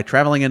it all by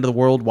traveling into the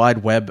World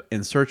Wide Web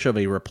in search of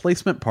a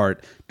replacement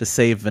part to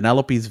save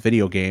Vanellope's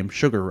video game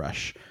Sugar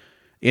Rush.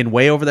 In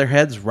way over their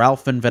heads,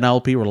 Ralph and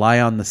Vanellope rely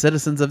on the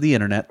citizens of the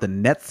Internet, the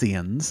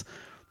Netsians,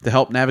 to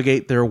help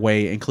navigate their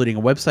way, including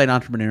a website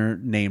entrepreneur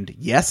named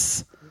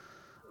Yes,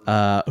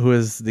 who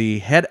is the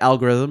head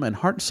algorithm and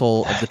heart and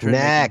soul of the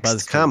Trinity.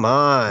 Next, come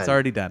on. It's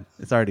already done.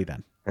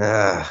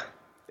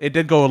 It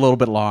did go a little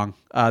bit long.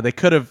 They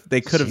could have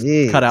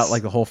cut out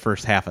like the whole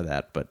first half of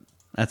that, but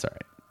that's all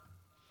right.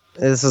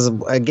 This is,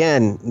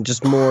 again,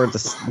 just more of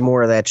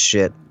that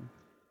shit.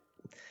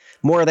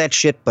 More of that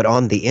shit, but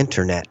on the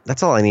internet.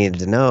 That's all I needed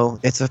to know.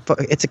 It's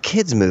a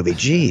kids movie.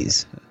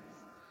 Jeez.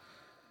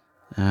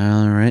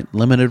 All right,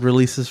 limited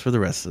releases for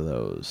the rest of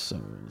those. So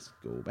let's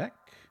go back.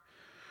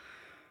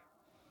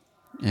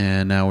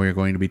 And now we're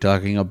going to be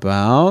talking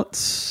about.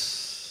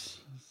 Let's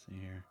see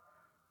here.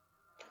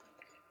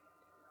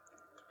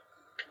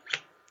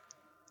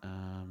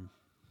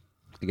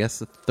 I guess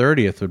the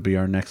 30th would be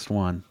our next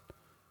one.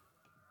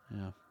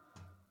 Yeah.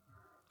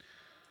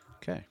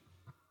 Okay.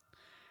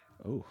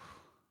 Oh.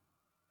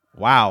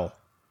 Wow.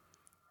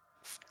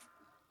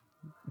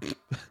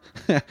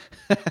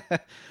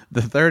 The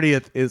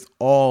 30th is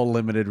all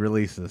limited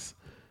releases.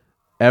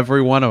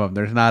 Every one of them.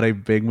 There's not a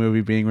big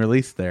movie being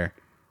released there.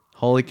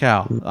 Holy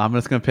cow. I'm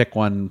just going to pick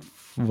one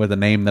with a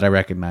name that I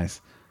recognize.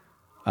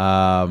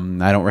 I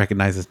don't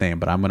recognize his name,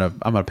 but I'm going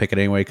to pick it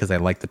anyway because I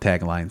like the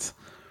taglines.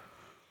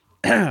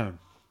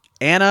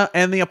 Anna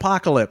and the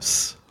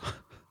Apocalypse.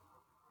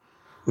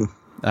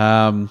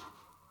 Let's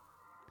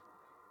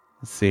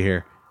see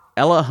here.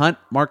 Ella Hunt,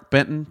 Mark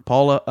Benton,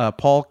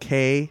 Paul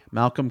Kay,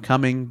 Malcolm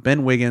Cumming,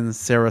 Ben Wiggins,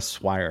 Sarah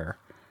Swire.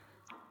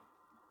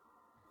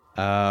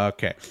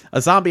 Okay.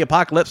 A zombie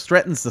apocalypse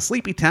threatens the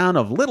sleepy town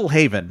of Little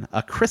Haven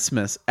at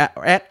Christmas,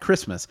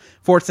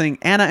 forcing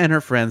Anna and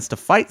her friends to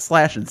fight,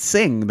 slash, and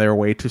sing their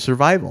way to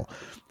survival.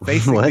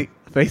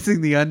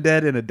 Facing the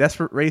undead in a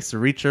desperate race to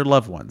reach their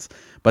loved ones.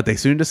 But they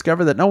soon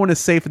discover that no one is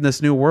safe in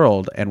this new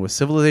world, and with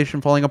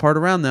civilization falling apart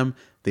around them,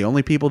 the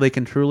only people they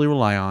can truly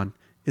rely on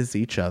is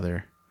each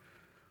other.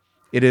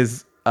 It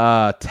is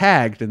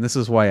tagged, and this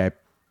is why I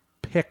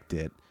picked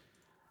it,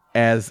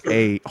 as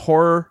a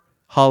horror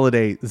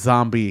holiday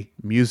zombie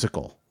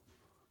musical.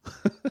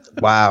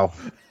 Wow.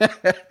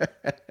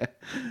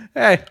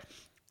 Hey,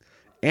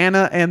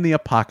 Anna and the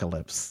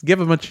Apocalypse. Give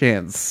them a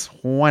chance.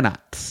 Why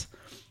not?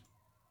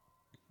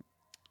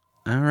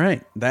 All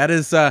right. That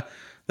is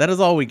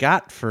all we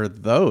got for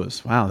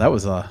those. Wow, that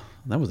was a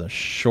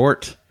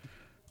short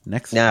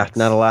next. Yeah,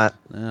 not a lot.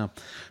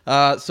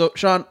 Yeah. So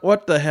Sean,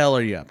 what the hell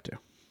are you up to?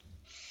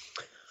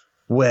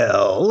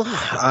 Well,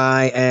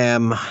 I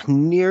am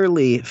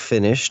nearly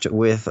finished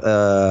with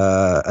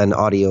an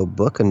audio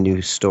book, a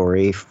new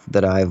story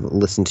that I've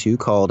listened to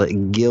called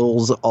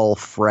Gil's All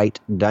Fright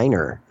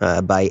Diner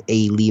by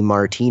A. Lee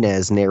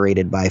Martinez,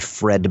 narrated by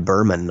Fred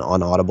Berman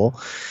on Audible.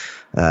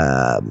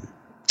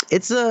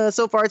 It's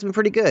so far it's been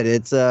pretty good.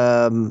 It's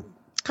kind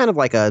of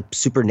like a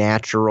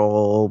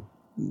supernatural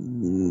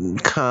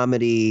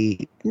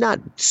comedy, not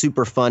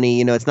super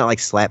funny, it's not like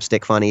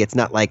slapstick funny. It's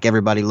not like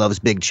Everybody Loves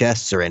Big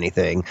Chests or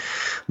anything,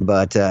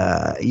 but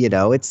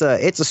it's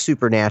a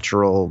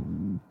supernatural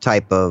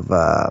type of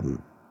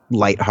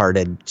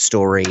lighthearted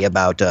story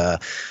about a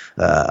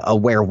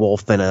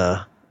werewolf and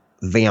a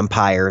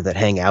vampire that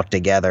hang out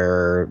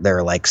together.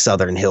 They're like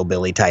Southern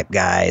hillbilly type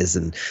guys,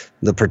 and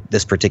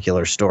this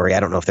particular story, I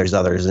don't know if there's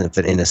others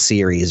in a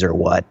series or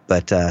what,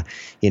 but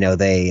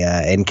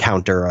they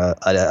encounter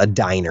a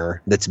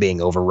diner that's being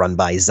overrun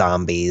by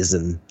zombies,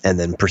 and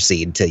then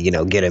proceed to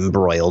get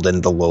embroiled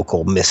in the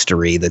local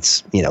mystery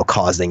that's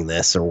causing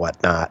this or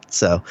whatnot.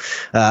 So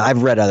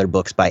I've read other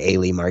books by A.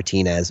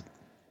 Martinez.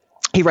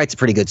 He writes a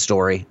pretty good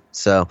story.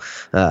 So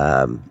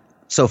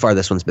so far,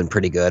 this one's been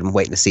pretty good. I'm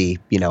waiting to see,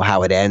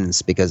 how it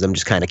ends, because I'm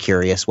just kind of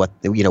curious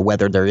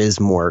whether there is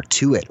more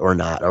to it or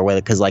not, or whether,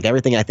 because like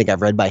everything I think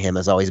I've read by him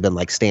has always been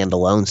like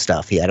standalone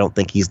stuff. I don't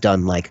think he's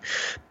done like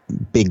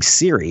big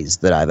series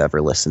that I've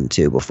ever listened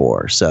to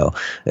before. So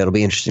it'll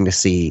be interesting to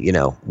see,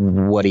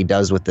 what he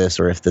does with this,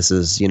 or if this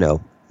is,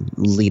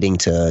 leading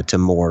to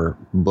more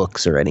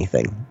books or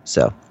anything.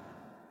 So.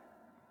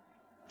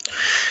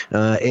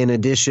 In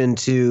addition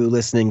to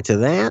listening to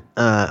that,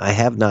 I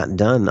have not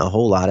done a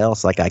whole lot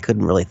else. Like, I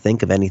couldn't really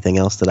think of anything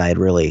else that I had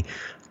really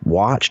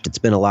watched. It's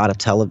been a lot of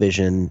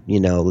television,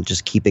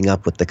 just keeping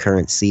up with the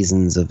current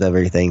seasons of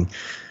everything.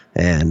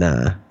 And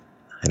I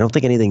don't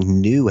think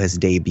anything new has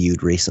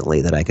debuted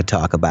recently that I could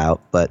talk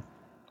about. But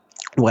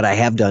what I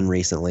have done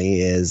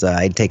recently is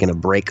I'd taken a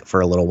break for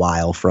a little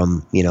while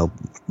from,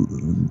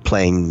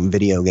 playing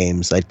video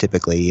games. I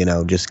typically,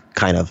 just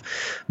kind of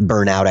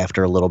burn out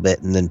after a little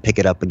bit and then pick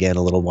it up again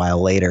a little while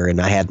later.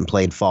 And I hadn't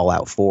played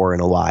Fallout 4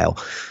 in a while.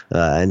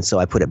 And so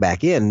I put it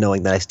back in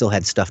knowing that I still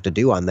had stuff to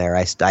do on there.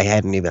 I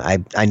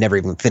never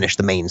even finished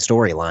the main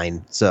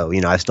storyline. So,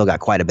 I've still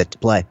got quite a bit to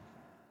play.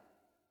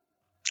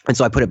 And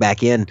so I put it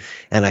back in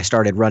and I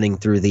started running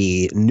through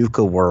the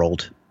Nuka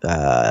World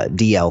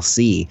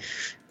DLC.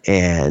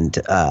 And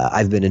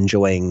I've been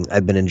enjoying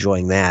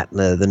that.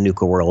 The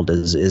Nuka World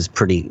is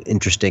pretty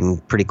interesting,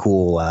 pretty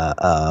cool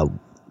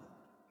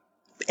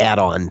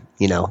add-on,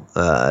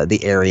 the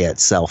area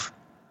itself.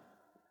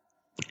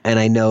 And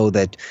I know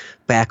that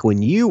back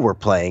when you were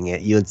playing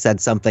it, you had said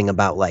something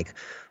about like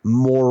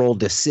moral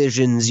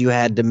decisions you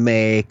had to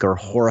make, or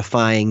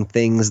horrifying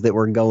things that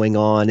were going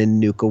on in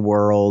Nuka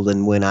World.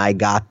 And when I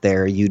got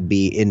there, you'd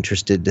be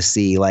interested to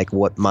see like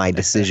what my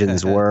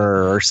decisions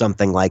were, or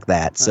something like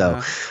that. So,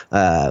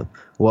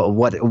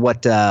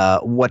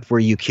 what were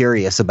you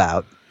curious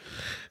about?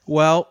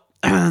 Well,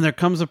 there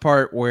comes a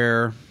part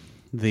where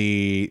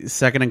the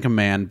second in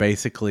command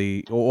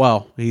basically,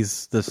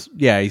 he's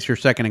your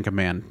second in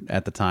command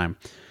at the time.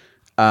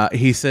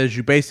 He says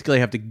you basically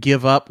have to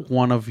give up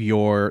one of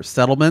your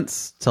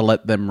settlements to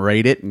let them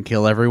raid it and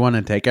kill everyone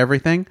and take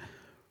everything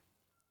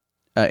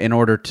in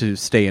order to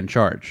stay in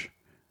charge.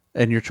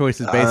 And your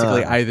choice is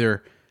basically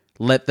either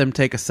let them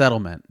take a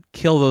settlement,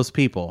 kill those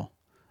people,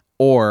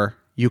 or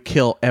you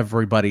kill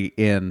everybody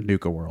in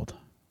Nuka World.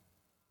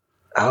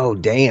 Oh,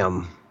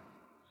 damn.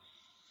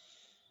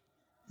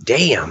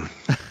 Damn.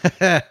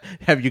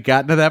 Have you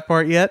gotten to that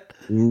part yet?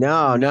 No,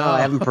 I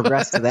haven't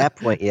progressed to that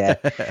point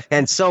yet.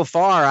 And so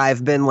far,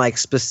 I've been like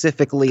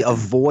specifically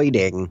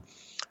avoiding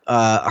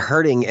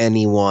hurting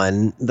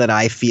anyone that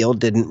I feel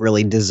didn't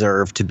really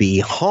deserve to be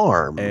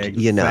harmed.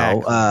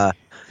 Exactly.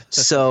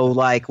 So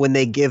like when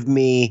they give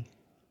me,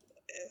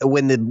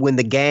 when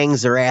the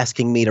gangs are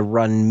asking me to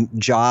run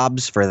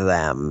jobs for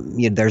them,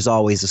 there's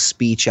always a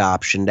speech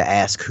option to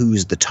ask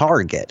who's the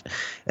target.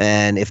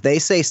 And if they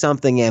say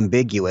something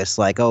ambiguous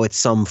like, oh, it's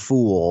some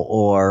fool,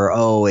 or,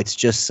 oh, it's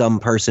just some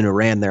person who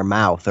ran their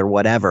mouth, or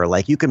whatever,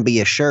 like you can be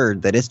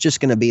assured that it's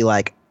just going to be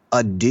like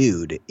a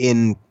dude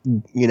in,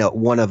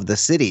 one of the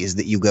cities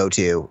that you go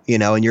to,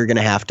 and you're going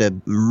to have to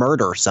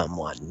murder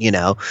someone,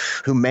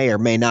 who may or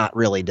may not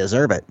really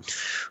deserve it.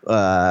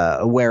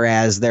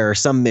 Whereas there are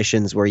some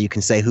missions where you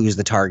can say who's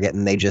the target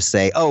and they just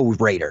say, oh,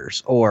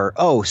 raiders, or,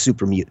 oh,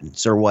 super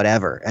mutants, or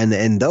whatever. And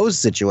in those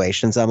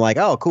situations, I'm like,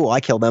 oh, cool.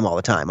 I kill them all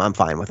the time. I'm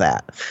fine with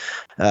that.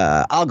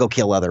 I'll go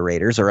kill other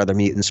raiders or other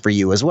mutants for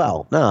you as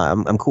well. No,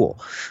 I'm cool.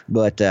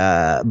 But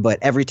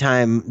every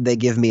time they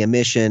give me a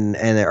mission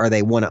or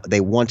they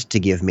want to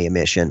give me a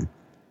mission,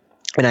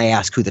 and I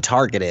ask who the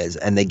target is,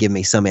 and they give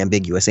me some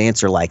ambiguous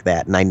answer like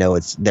that, and I know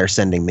they're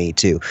sending me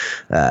to,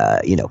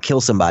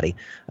 kill somebody.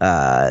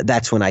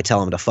 That's when I tell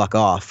them to fuck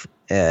off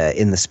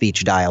in the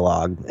speech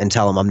dialogue and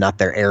tell them I'm not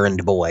their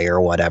errand boy or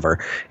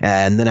whatever.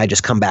 And then I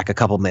just come back a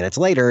couple minutes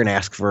later and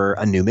ask for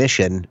a new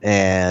mission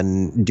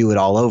and do it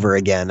all over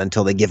again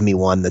until they give me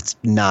one that's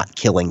not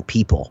killing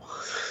people.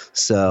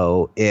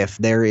 So if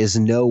there is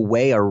no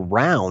way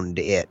around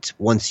it,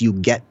 once you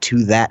get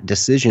to that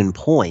decision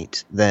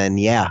point, then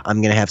yeah,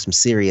 I'm going to have some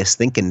serious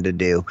thinking to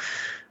do.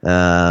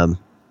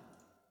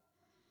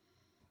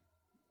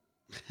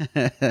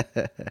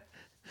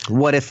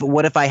 What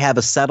if I have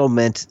a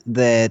settlement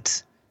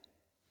that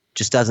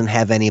just doesn't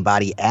have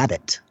anybody at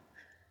it?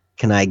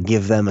 Can I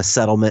give them a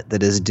settlement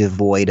that is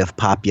devoid of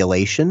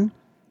population?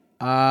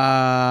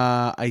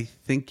 I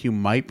think you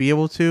might be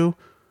able to.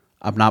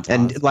 I'm not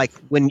positive. And like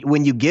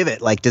when you give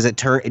it, like, do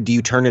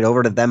you turn it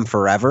over to them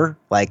forever?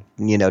 Like,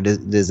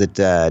 does it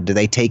do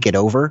they take it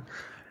over?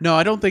 No,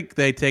 I don't think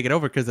they take it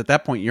over because at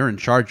that point you're in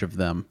charge of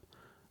them.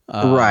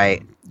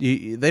 Right.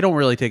 They don't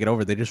really take it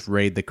over. They just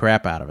raid the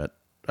crap out of it.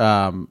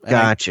 And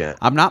Gotcha.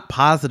 I'm not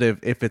positive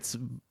if it's.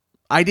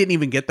 I didn't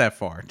even get that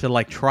far to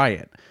like try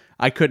it.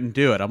 I couldn't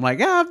do it. I'm like,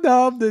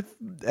 no,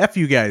 F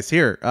you guys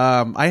here.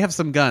 I have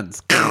some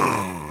guns,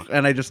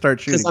 and I just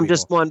start shooting. Because I'm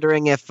just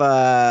wondering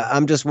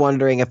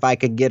if I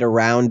could get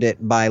around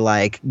it by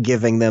like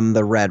giving them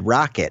the red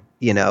rocket.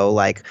 You know,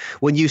 like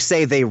when you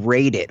say they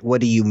raid it,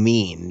 what do you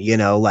mean? You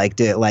know, like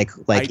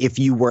if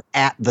you were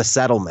at the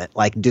settlement,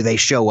 like do they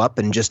show up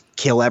and just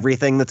kill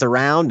everything that's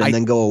around and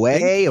then go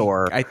away?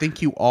 Or I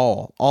think you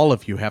all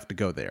of you have to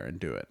go there and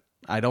do it.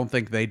 I don't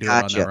think they do it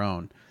on their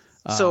own.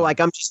 So, like,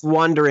 I'm just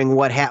wondering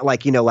what,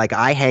 like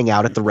I hang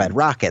out at the Red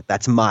Rocket.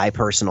 That's my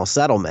personal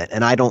settlement.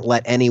 And I don't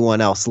let anyone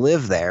else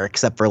live there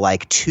except for,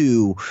 like,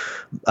 two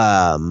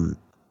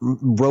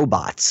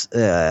robots.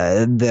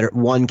 That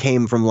one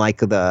came from,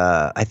 like,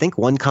 I think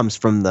one comes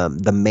from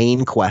the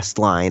main quest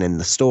line in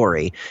the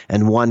story,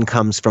 and one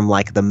comes from,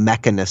 like, the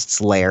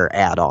Mechanist's Lair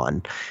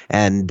add-on.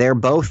 And they're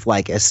both,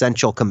 like,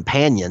 essential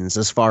companions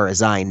as far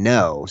as I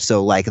know.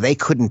 So, like, they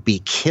couldn't be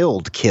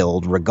killed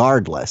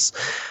regardless.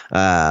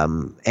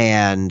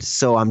 And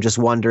so I'm just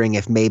wondering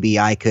if maybe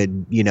I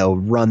could,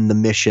 run the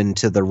mission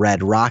to the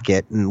Red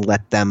Rocket and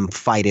let them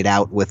fight it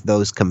out with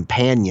those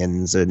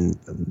companions and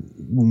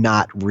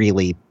not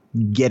really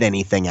get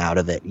anything out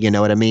of it. You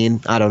know what I mean?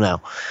 I don't know.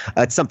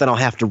 It's something I'll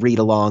have to read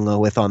along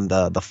with on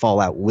the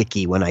Fallout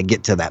wiki when I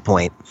get to that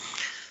point.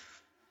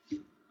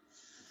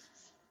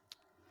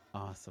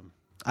 Awesome.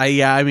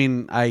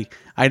 I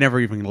never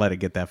even let it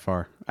get that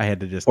far. I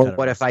had to just. Or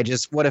what if I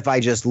just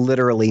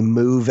literally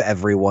move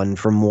everyone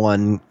from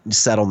one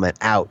settlement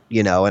out,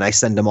 and I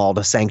send them all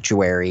to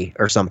Sanctuary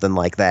or something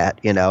like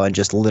that, and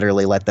just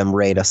literally let them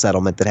raid a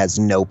settlement that has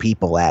no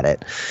people at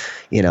it.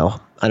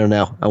 I don't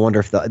know. I wonder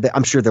if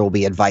I'm sure there will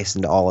be advice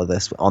into all of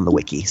this on the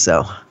wiki.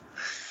 So.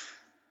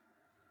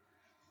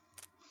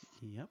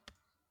 Yep.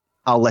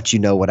 I'll let you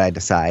know what I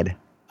decide.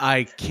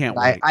 I can't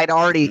wait. I'd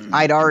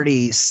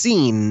already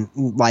seen,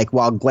 like,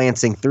 while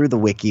glancing through the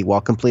wiki,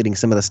 while completing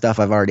some of the stuff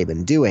I've already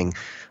been doing,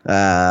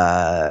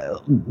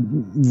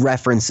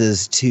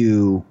 references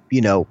to,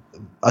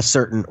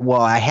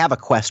 I have a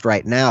quest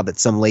right now that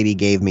some lady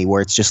gave me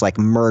where it's just like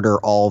murder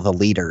all the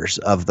leaders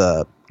of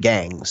the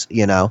gangs,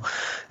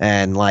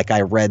 and like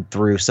I read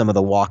through some of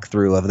the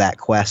walkthrough of that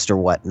quest or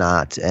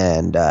whatnot,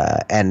 and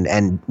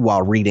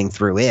while reading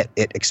through it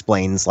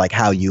explains like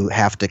how you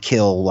have to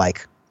kill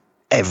like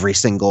every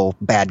single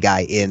bad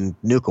guy in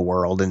Nuka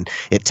World, and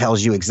it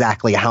tells you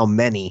exactly how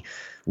many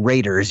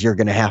raiders you're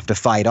going to have to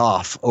fight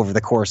off over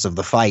the course of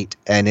the fight,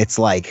 and it's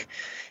like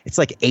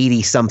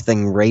 80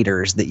 something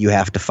raiders that you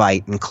have to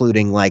fight,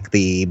 including like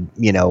the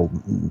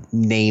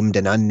named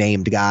and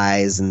unnamed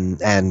guys,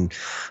 and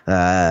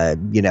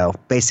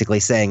basically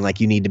saying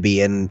like you need to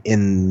be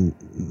in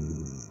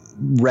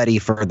ready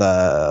for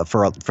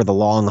the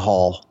long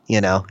haul,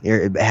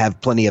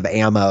 have plenty of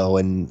ammo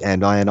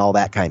and all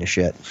that kind of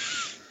shit.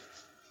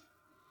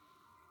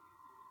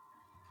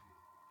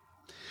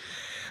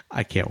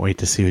 I can't wait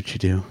to see what you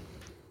do.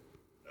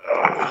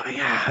 Oh,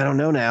 yeah, I don't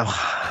know now.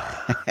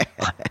 I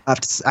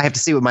have to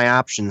see what my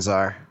options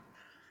are.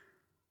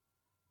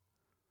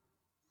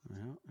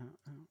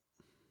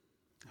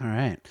 All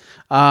right.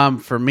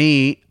 For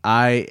me,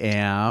 I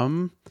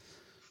am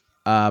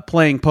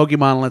playing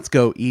Pokemon Let's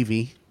Go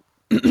Eevee.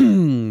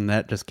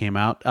 That just came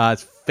out.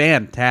 It's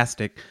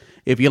fantastic.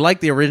 If you like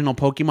the original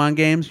Pokemon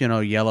games,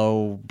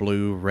 yellow,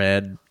 blue,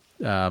 red,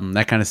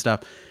 that kind of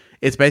stuff,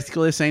 it's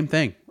basically the same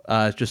thing.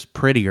 It's just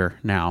prettier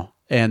now.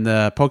 And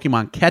the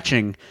Pokemon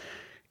catching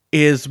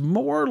is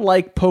more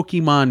like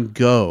Pokemon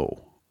Go.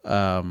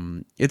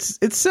 It's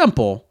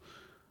simple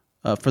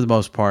for the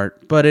most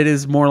part, but it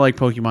is more like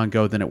Pokemon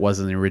Go than it was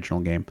in the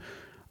original game.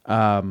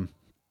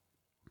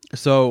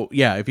 So,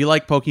 yeah, if you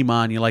like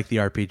Pokemon, you like the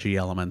RPG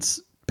elements,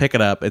 pick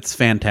it up. It's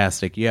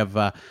fantastic. You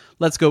have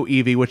Let's Go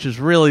Eevee, which is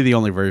really the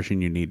only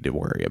version you need to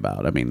worry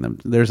about. I mean,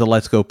 there's a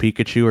Let's Go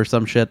Pikachu or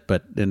some shit,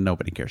 but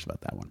nobody cares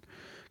about that one.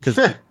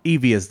 Because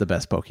Eevee is the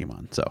best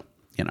Pokemon, so,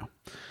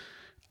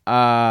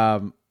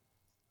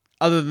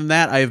 Other than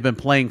that, I have been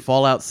playing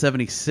Fallout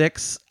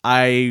 76.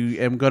 I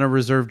am going to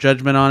reserve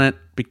judgment on it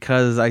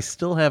because I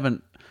still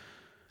haven't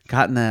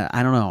gotten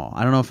I don't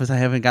know if I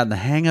haven't gotten the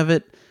hang of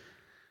it.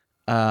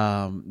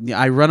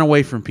 I run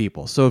away from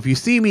people. So if you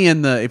see me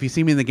in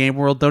the game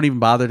world, don't even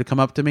bother to come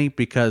up to me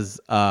because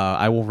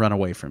I will run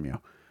away from you.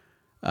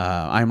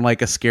 I'm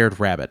like a scared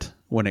rabbit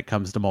when it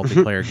comes to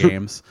multiplayer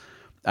games.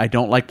 I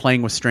don't like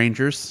playing with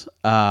strangers.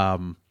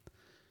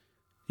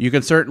 You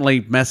can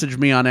certainly message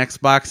me on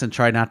Xbox and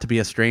try not to be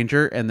a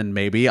stranger, and then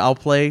maybe I'll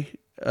play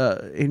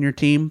in your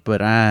team,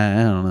 but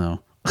I don't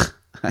know.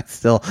 I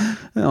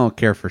don't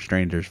care for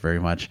strangers very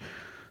much.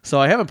 So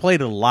I haven't played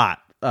it a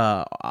lot,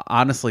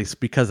 honestly,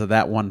 because of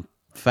that one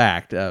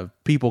fact.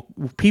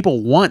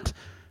 People want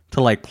to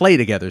like play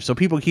together, so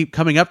people keep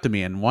coming up to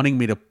me and wanting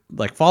me to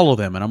like follow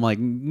them, and I'm like,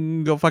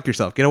 go fuck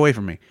yourself, get away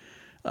from me.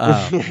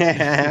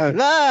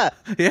 Ah!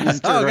 Yeah.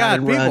 Just turn Oh around God,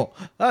 and run. people.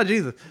 Oh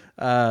Jesus.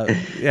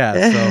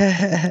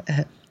 Yeah.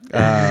 So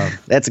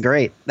That's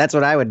great. That's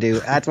what I would do.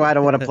 That's why I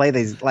don't want to play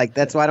these. Like,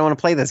 that's why I don't want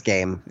to play this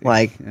game.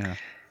 Like,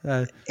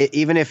 yeah.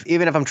 even if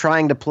I'm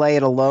trying to play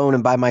it alone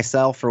and by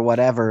myself or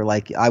whatever,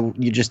 like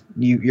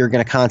you're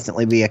going to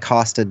constantly be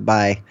accosted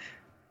by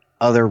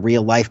other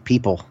real life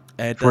people.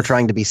 We're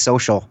trying to be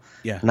social.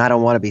 Yeah. And I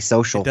don't want to be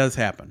social. It does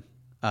happen.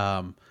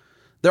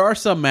 There are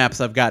some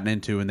maps I've gotten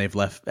into and they've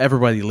left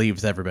everybody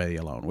leaves everybody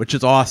alone, which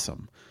is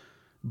awesome.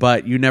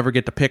 But you never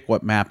get to pick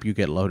what map you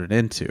get loaded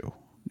into.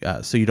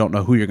 So you don't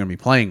know who you're going to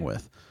be playing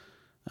with.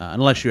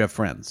 Unless you have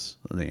friends,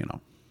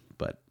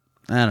 But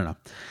I don't know.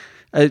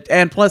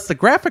 And plus, the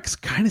graphics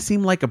kind of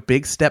seem like a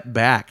big step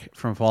back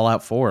from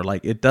Fallout 4.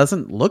 Like, it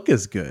doesn't look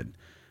as good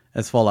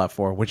as Fallout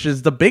 4, which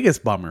is the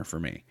biggest bummer for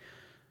me.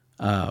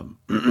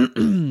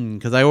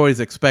 Because I always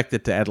expect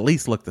it to at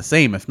least look the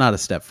same, if not a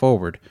step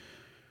forward.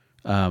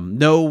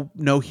 No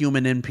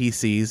human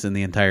NPCs in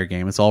the entire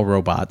game. It's all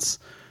robots.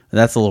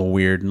 That's a little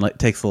weird and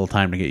takes a little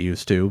time to get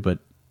used to, but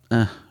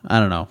I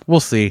don't know. We'll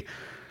see.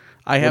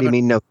 What do you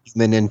mean no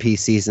human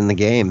NPCs in the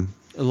game?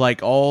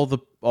 Like all the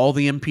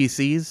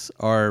NPCs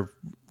are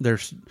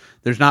there's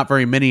not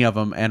very many of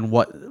them, and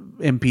what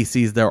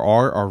NPCs there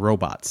are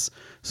robots.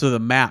 So the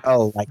map,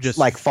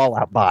 like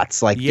Fallout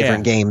bots, like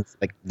different games,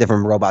 like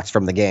different robots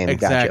from the game.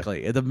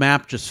 Exactly. Gotcha. The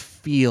map just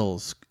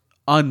feels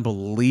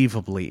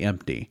unbelievably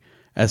empty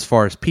as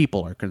far as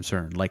people are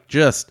concerned. Like,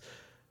 just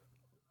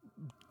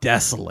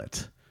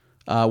desolate,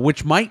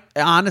 which might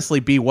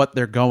honestly be what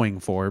they're going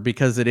for,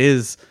 because it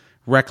is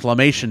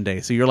Reclamation Day.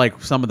 So you're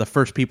like some of the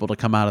first people to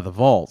come out of the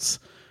vaults.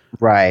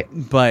 Right.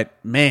 But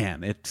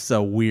man, it's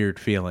a weird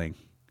feeling.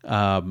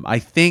 I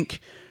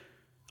think,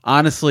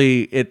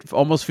 honestly, it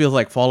almost feels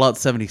like Fallout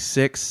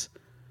 76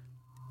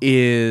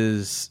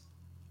 is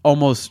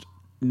almost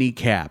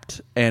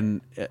kneecapped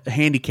and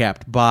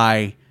handicapped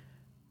by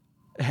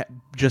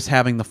just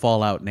having the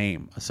Fallout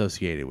name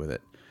associated with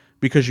it,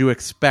 because you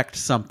expect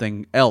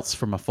something else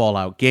from a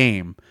Fallout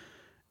game,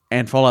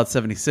 and Fallout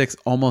 76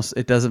 almost,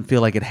 it doesn't feel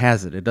like it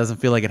has it. It doesn't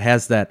feel like it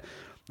has the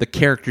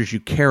characters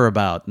you care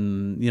about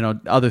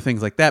and other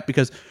things like that,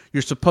 because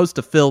you're supposed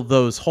to fill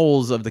those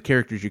holes of the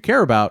characters you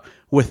care about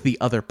with the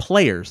other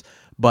players,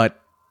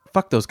 but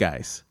fuck those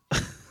guys.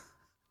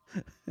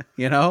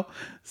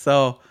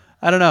 So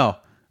I don't know.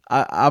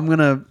 I'm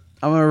gonna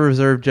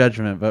reserve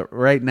judgment, but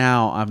right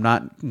now I'm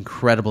not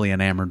incredibly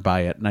enamored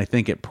by it, and I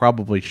think it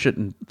probably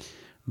shouldn't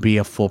be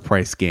a full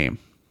price game.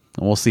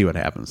 And we'll see what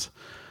happens.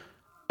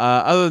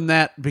 Other than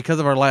that, because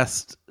of our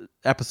last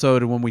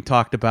episode when we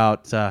talked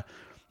about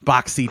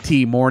Boxy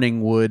T.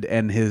 Morningwood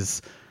and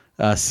his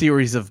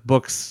series of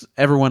books,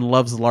 Everyone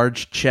Loves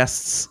Large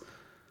Chests.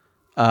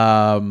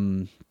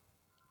 Let's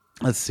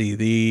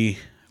see,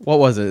 what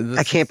was it?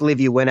 I can't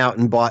believe you went out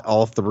and bought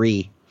all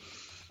three.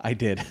 I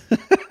did.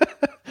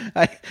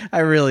 I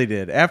really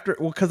did.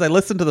 Because I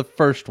listened to the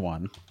first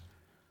one.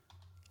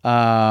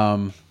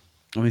 Let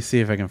me see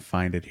if I can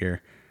find it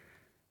here.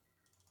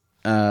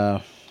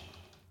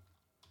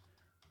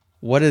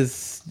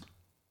 What's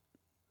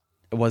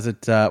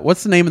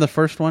the name of the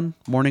first one?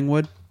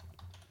 Morningwood?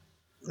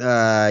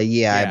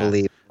 Yeah, I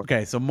believe.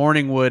 Okay, so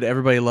Morningwood,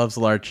 Everybody Loves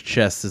Large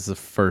Chests is the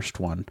first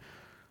one.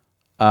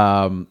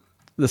 The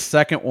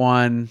second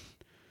one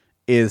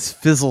is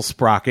Fizzle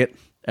Sprocket,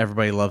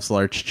 Everybody Loves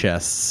Large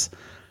Chests.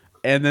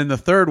 And then the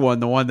third one,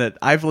 the one that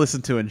I've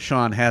listened to and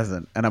Sean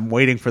hasn't, and I'm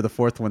waiting for the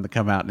fourth one to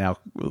come out now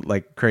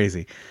like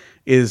crazy,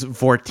 is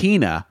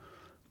Vortina,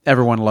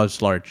 Everyone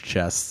Loves Large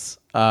Chests.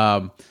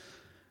 I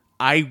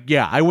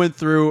went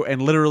through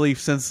and literally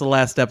since the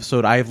last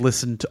episode, I've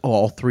listened to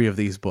all three of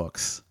these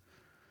books.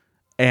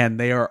 And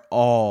they are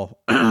all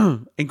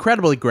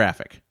incredibly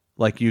graphic,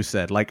 like you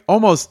said, like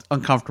almost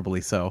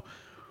uncomfortably so.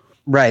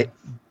 Right.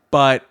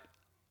 But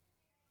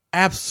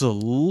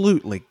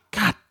absolutely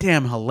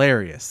goddamn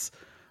hilarious.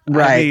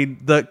 Right. I mean,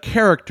 the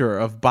character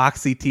of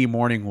Boxy T.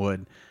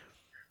 Morningwood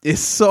is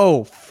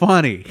so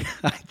funny.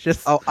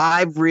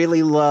 I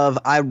really love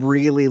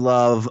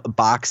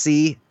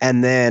Boxy,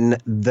 and then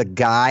the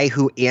guy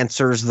who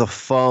answers the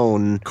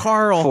phone,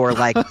 Carl, for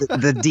like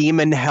the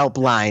demon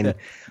helpline.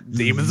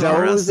 Demons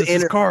are us. This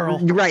is Carl.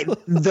 Right.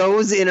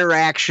 Those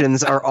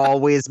interactions are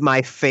always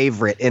my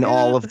favorite in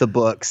all of the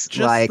books.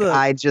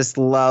 I just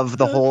love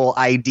the whole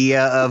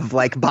idea of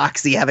like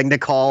Boxy having to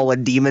call a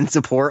demon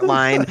support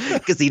line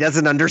because he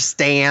doesn't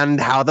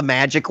understand how the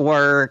magic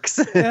works.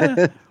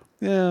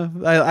 Yeah,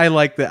 I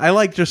like that. I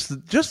like just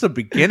the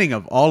beginning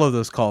of all of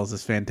those calls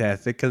is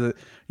fantastic because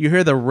you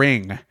hear the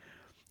ring,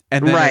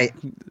 and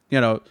then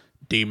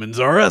demons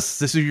are us.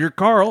 This is your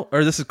Carl,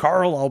 or this is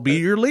Carl. I'll be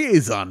your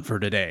liaison for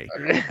today.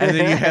 And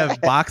then you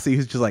have Boxy,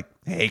 who's just like,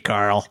 "Hey,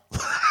 Carl."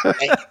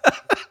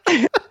 He's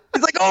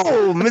like,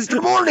 "Oh, Mr.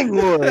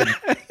 Morningwood,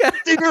 good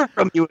to hear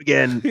from you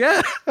again."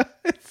 Yeah,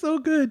 it's so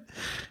good.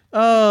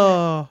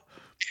 Oh,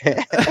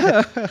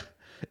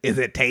 is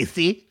it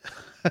tasty?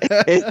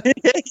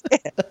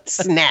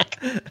 Snack.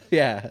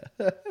 Yeah.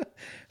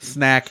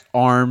 Snack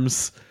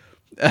arms.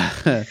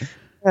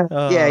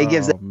 Yeah, he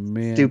gives that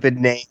man. stupid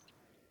name.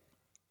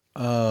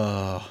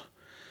 Oh,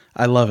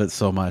 I love it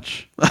so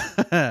much.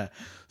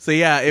 So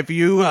yeah, if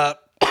you,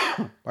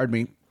 pardon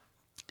me,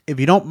 if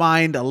you don't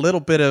mind a little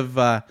bit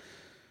of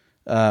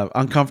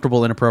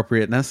uncomfortable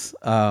inappropriateness,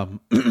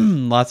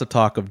 lots of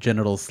talk of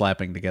genitals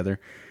slapping together.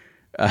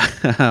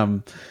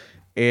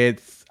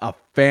 It's a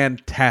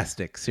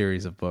fantastic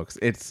series of books.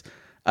 It's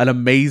an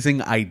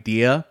amazing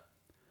idea,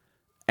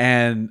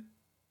 and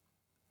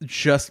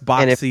just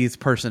Boxy's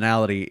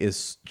personality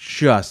is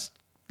just,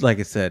 like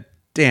I said,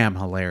 damn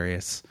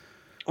hilarious.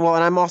 Well,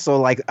 and I'm also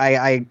like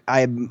I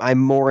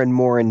more and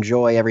more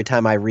enjoy every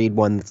time I read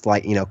one that's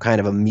like, you know, kind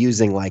of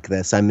amusing like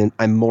this. I'm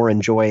more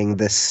enjoying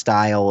this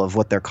style of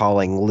what they're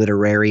calling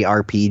literary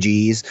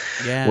RPGs,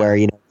 where,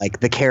 you know,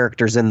 like the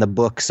characters in the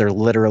books are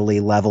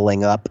literally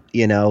leveling up,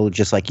 you know,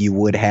 just like you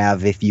would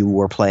have if you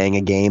were playing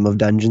a game of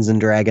Dungeons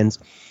and Dragons.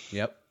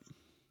 Yep.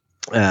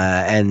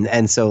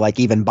 And so like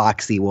even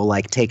Boxy will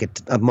like take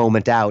a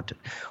moment out,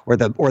 or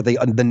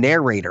the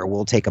narrator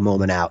will take a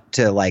moment out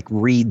to like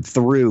read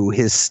through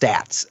his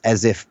stats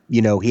as if,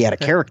 you know, he had a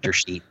character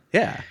sheet.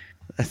 Yeah,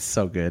 that's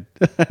so good.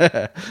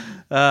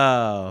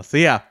 Oh, so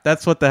yeah,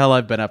 that's what the hell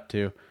I've been up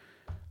to.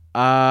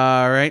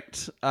 All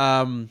right,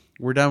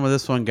 we're done with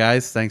this one,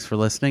 guys. Thanks for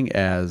listening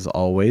as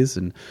always,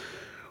 and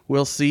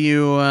we'll see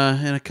you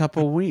in a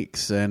couple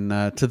weeks.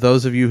 And to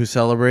those of you who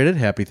celebrated,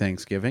 happy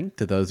Thanksgiving.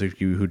 To those of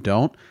you who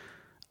don't,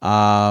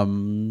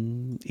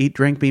 eat,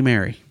 drink, be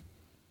merry.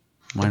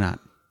 Why not?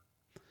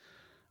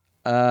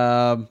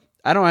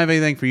 I don't have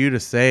anything for you to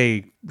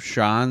say,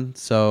 Sean,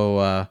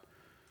 so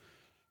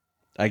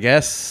I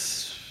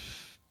guess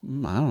I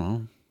don't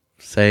know.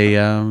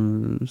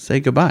 Say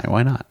goodbye.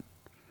 Why not?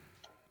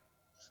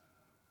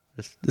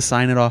 Just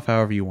sign it off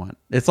however you want.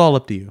 It's all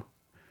up to you.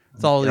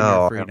 It's all in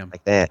your freedom.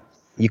 Like that.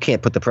 You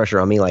can't put the pressure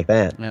on me like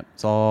that. Yep,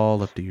 it's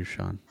all up to you,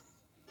 Sean.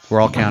 We're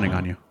all counting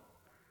on you.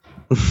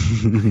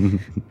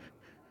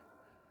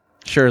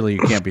 Surely you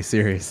can't be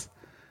serious.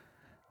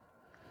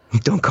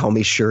 Don't call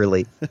me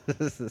Shirley.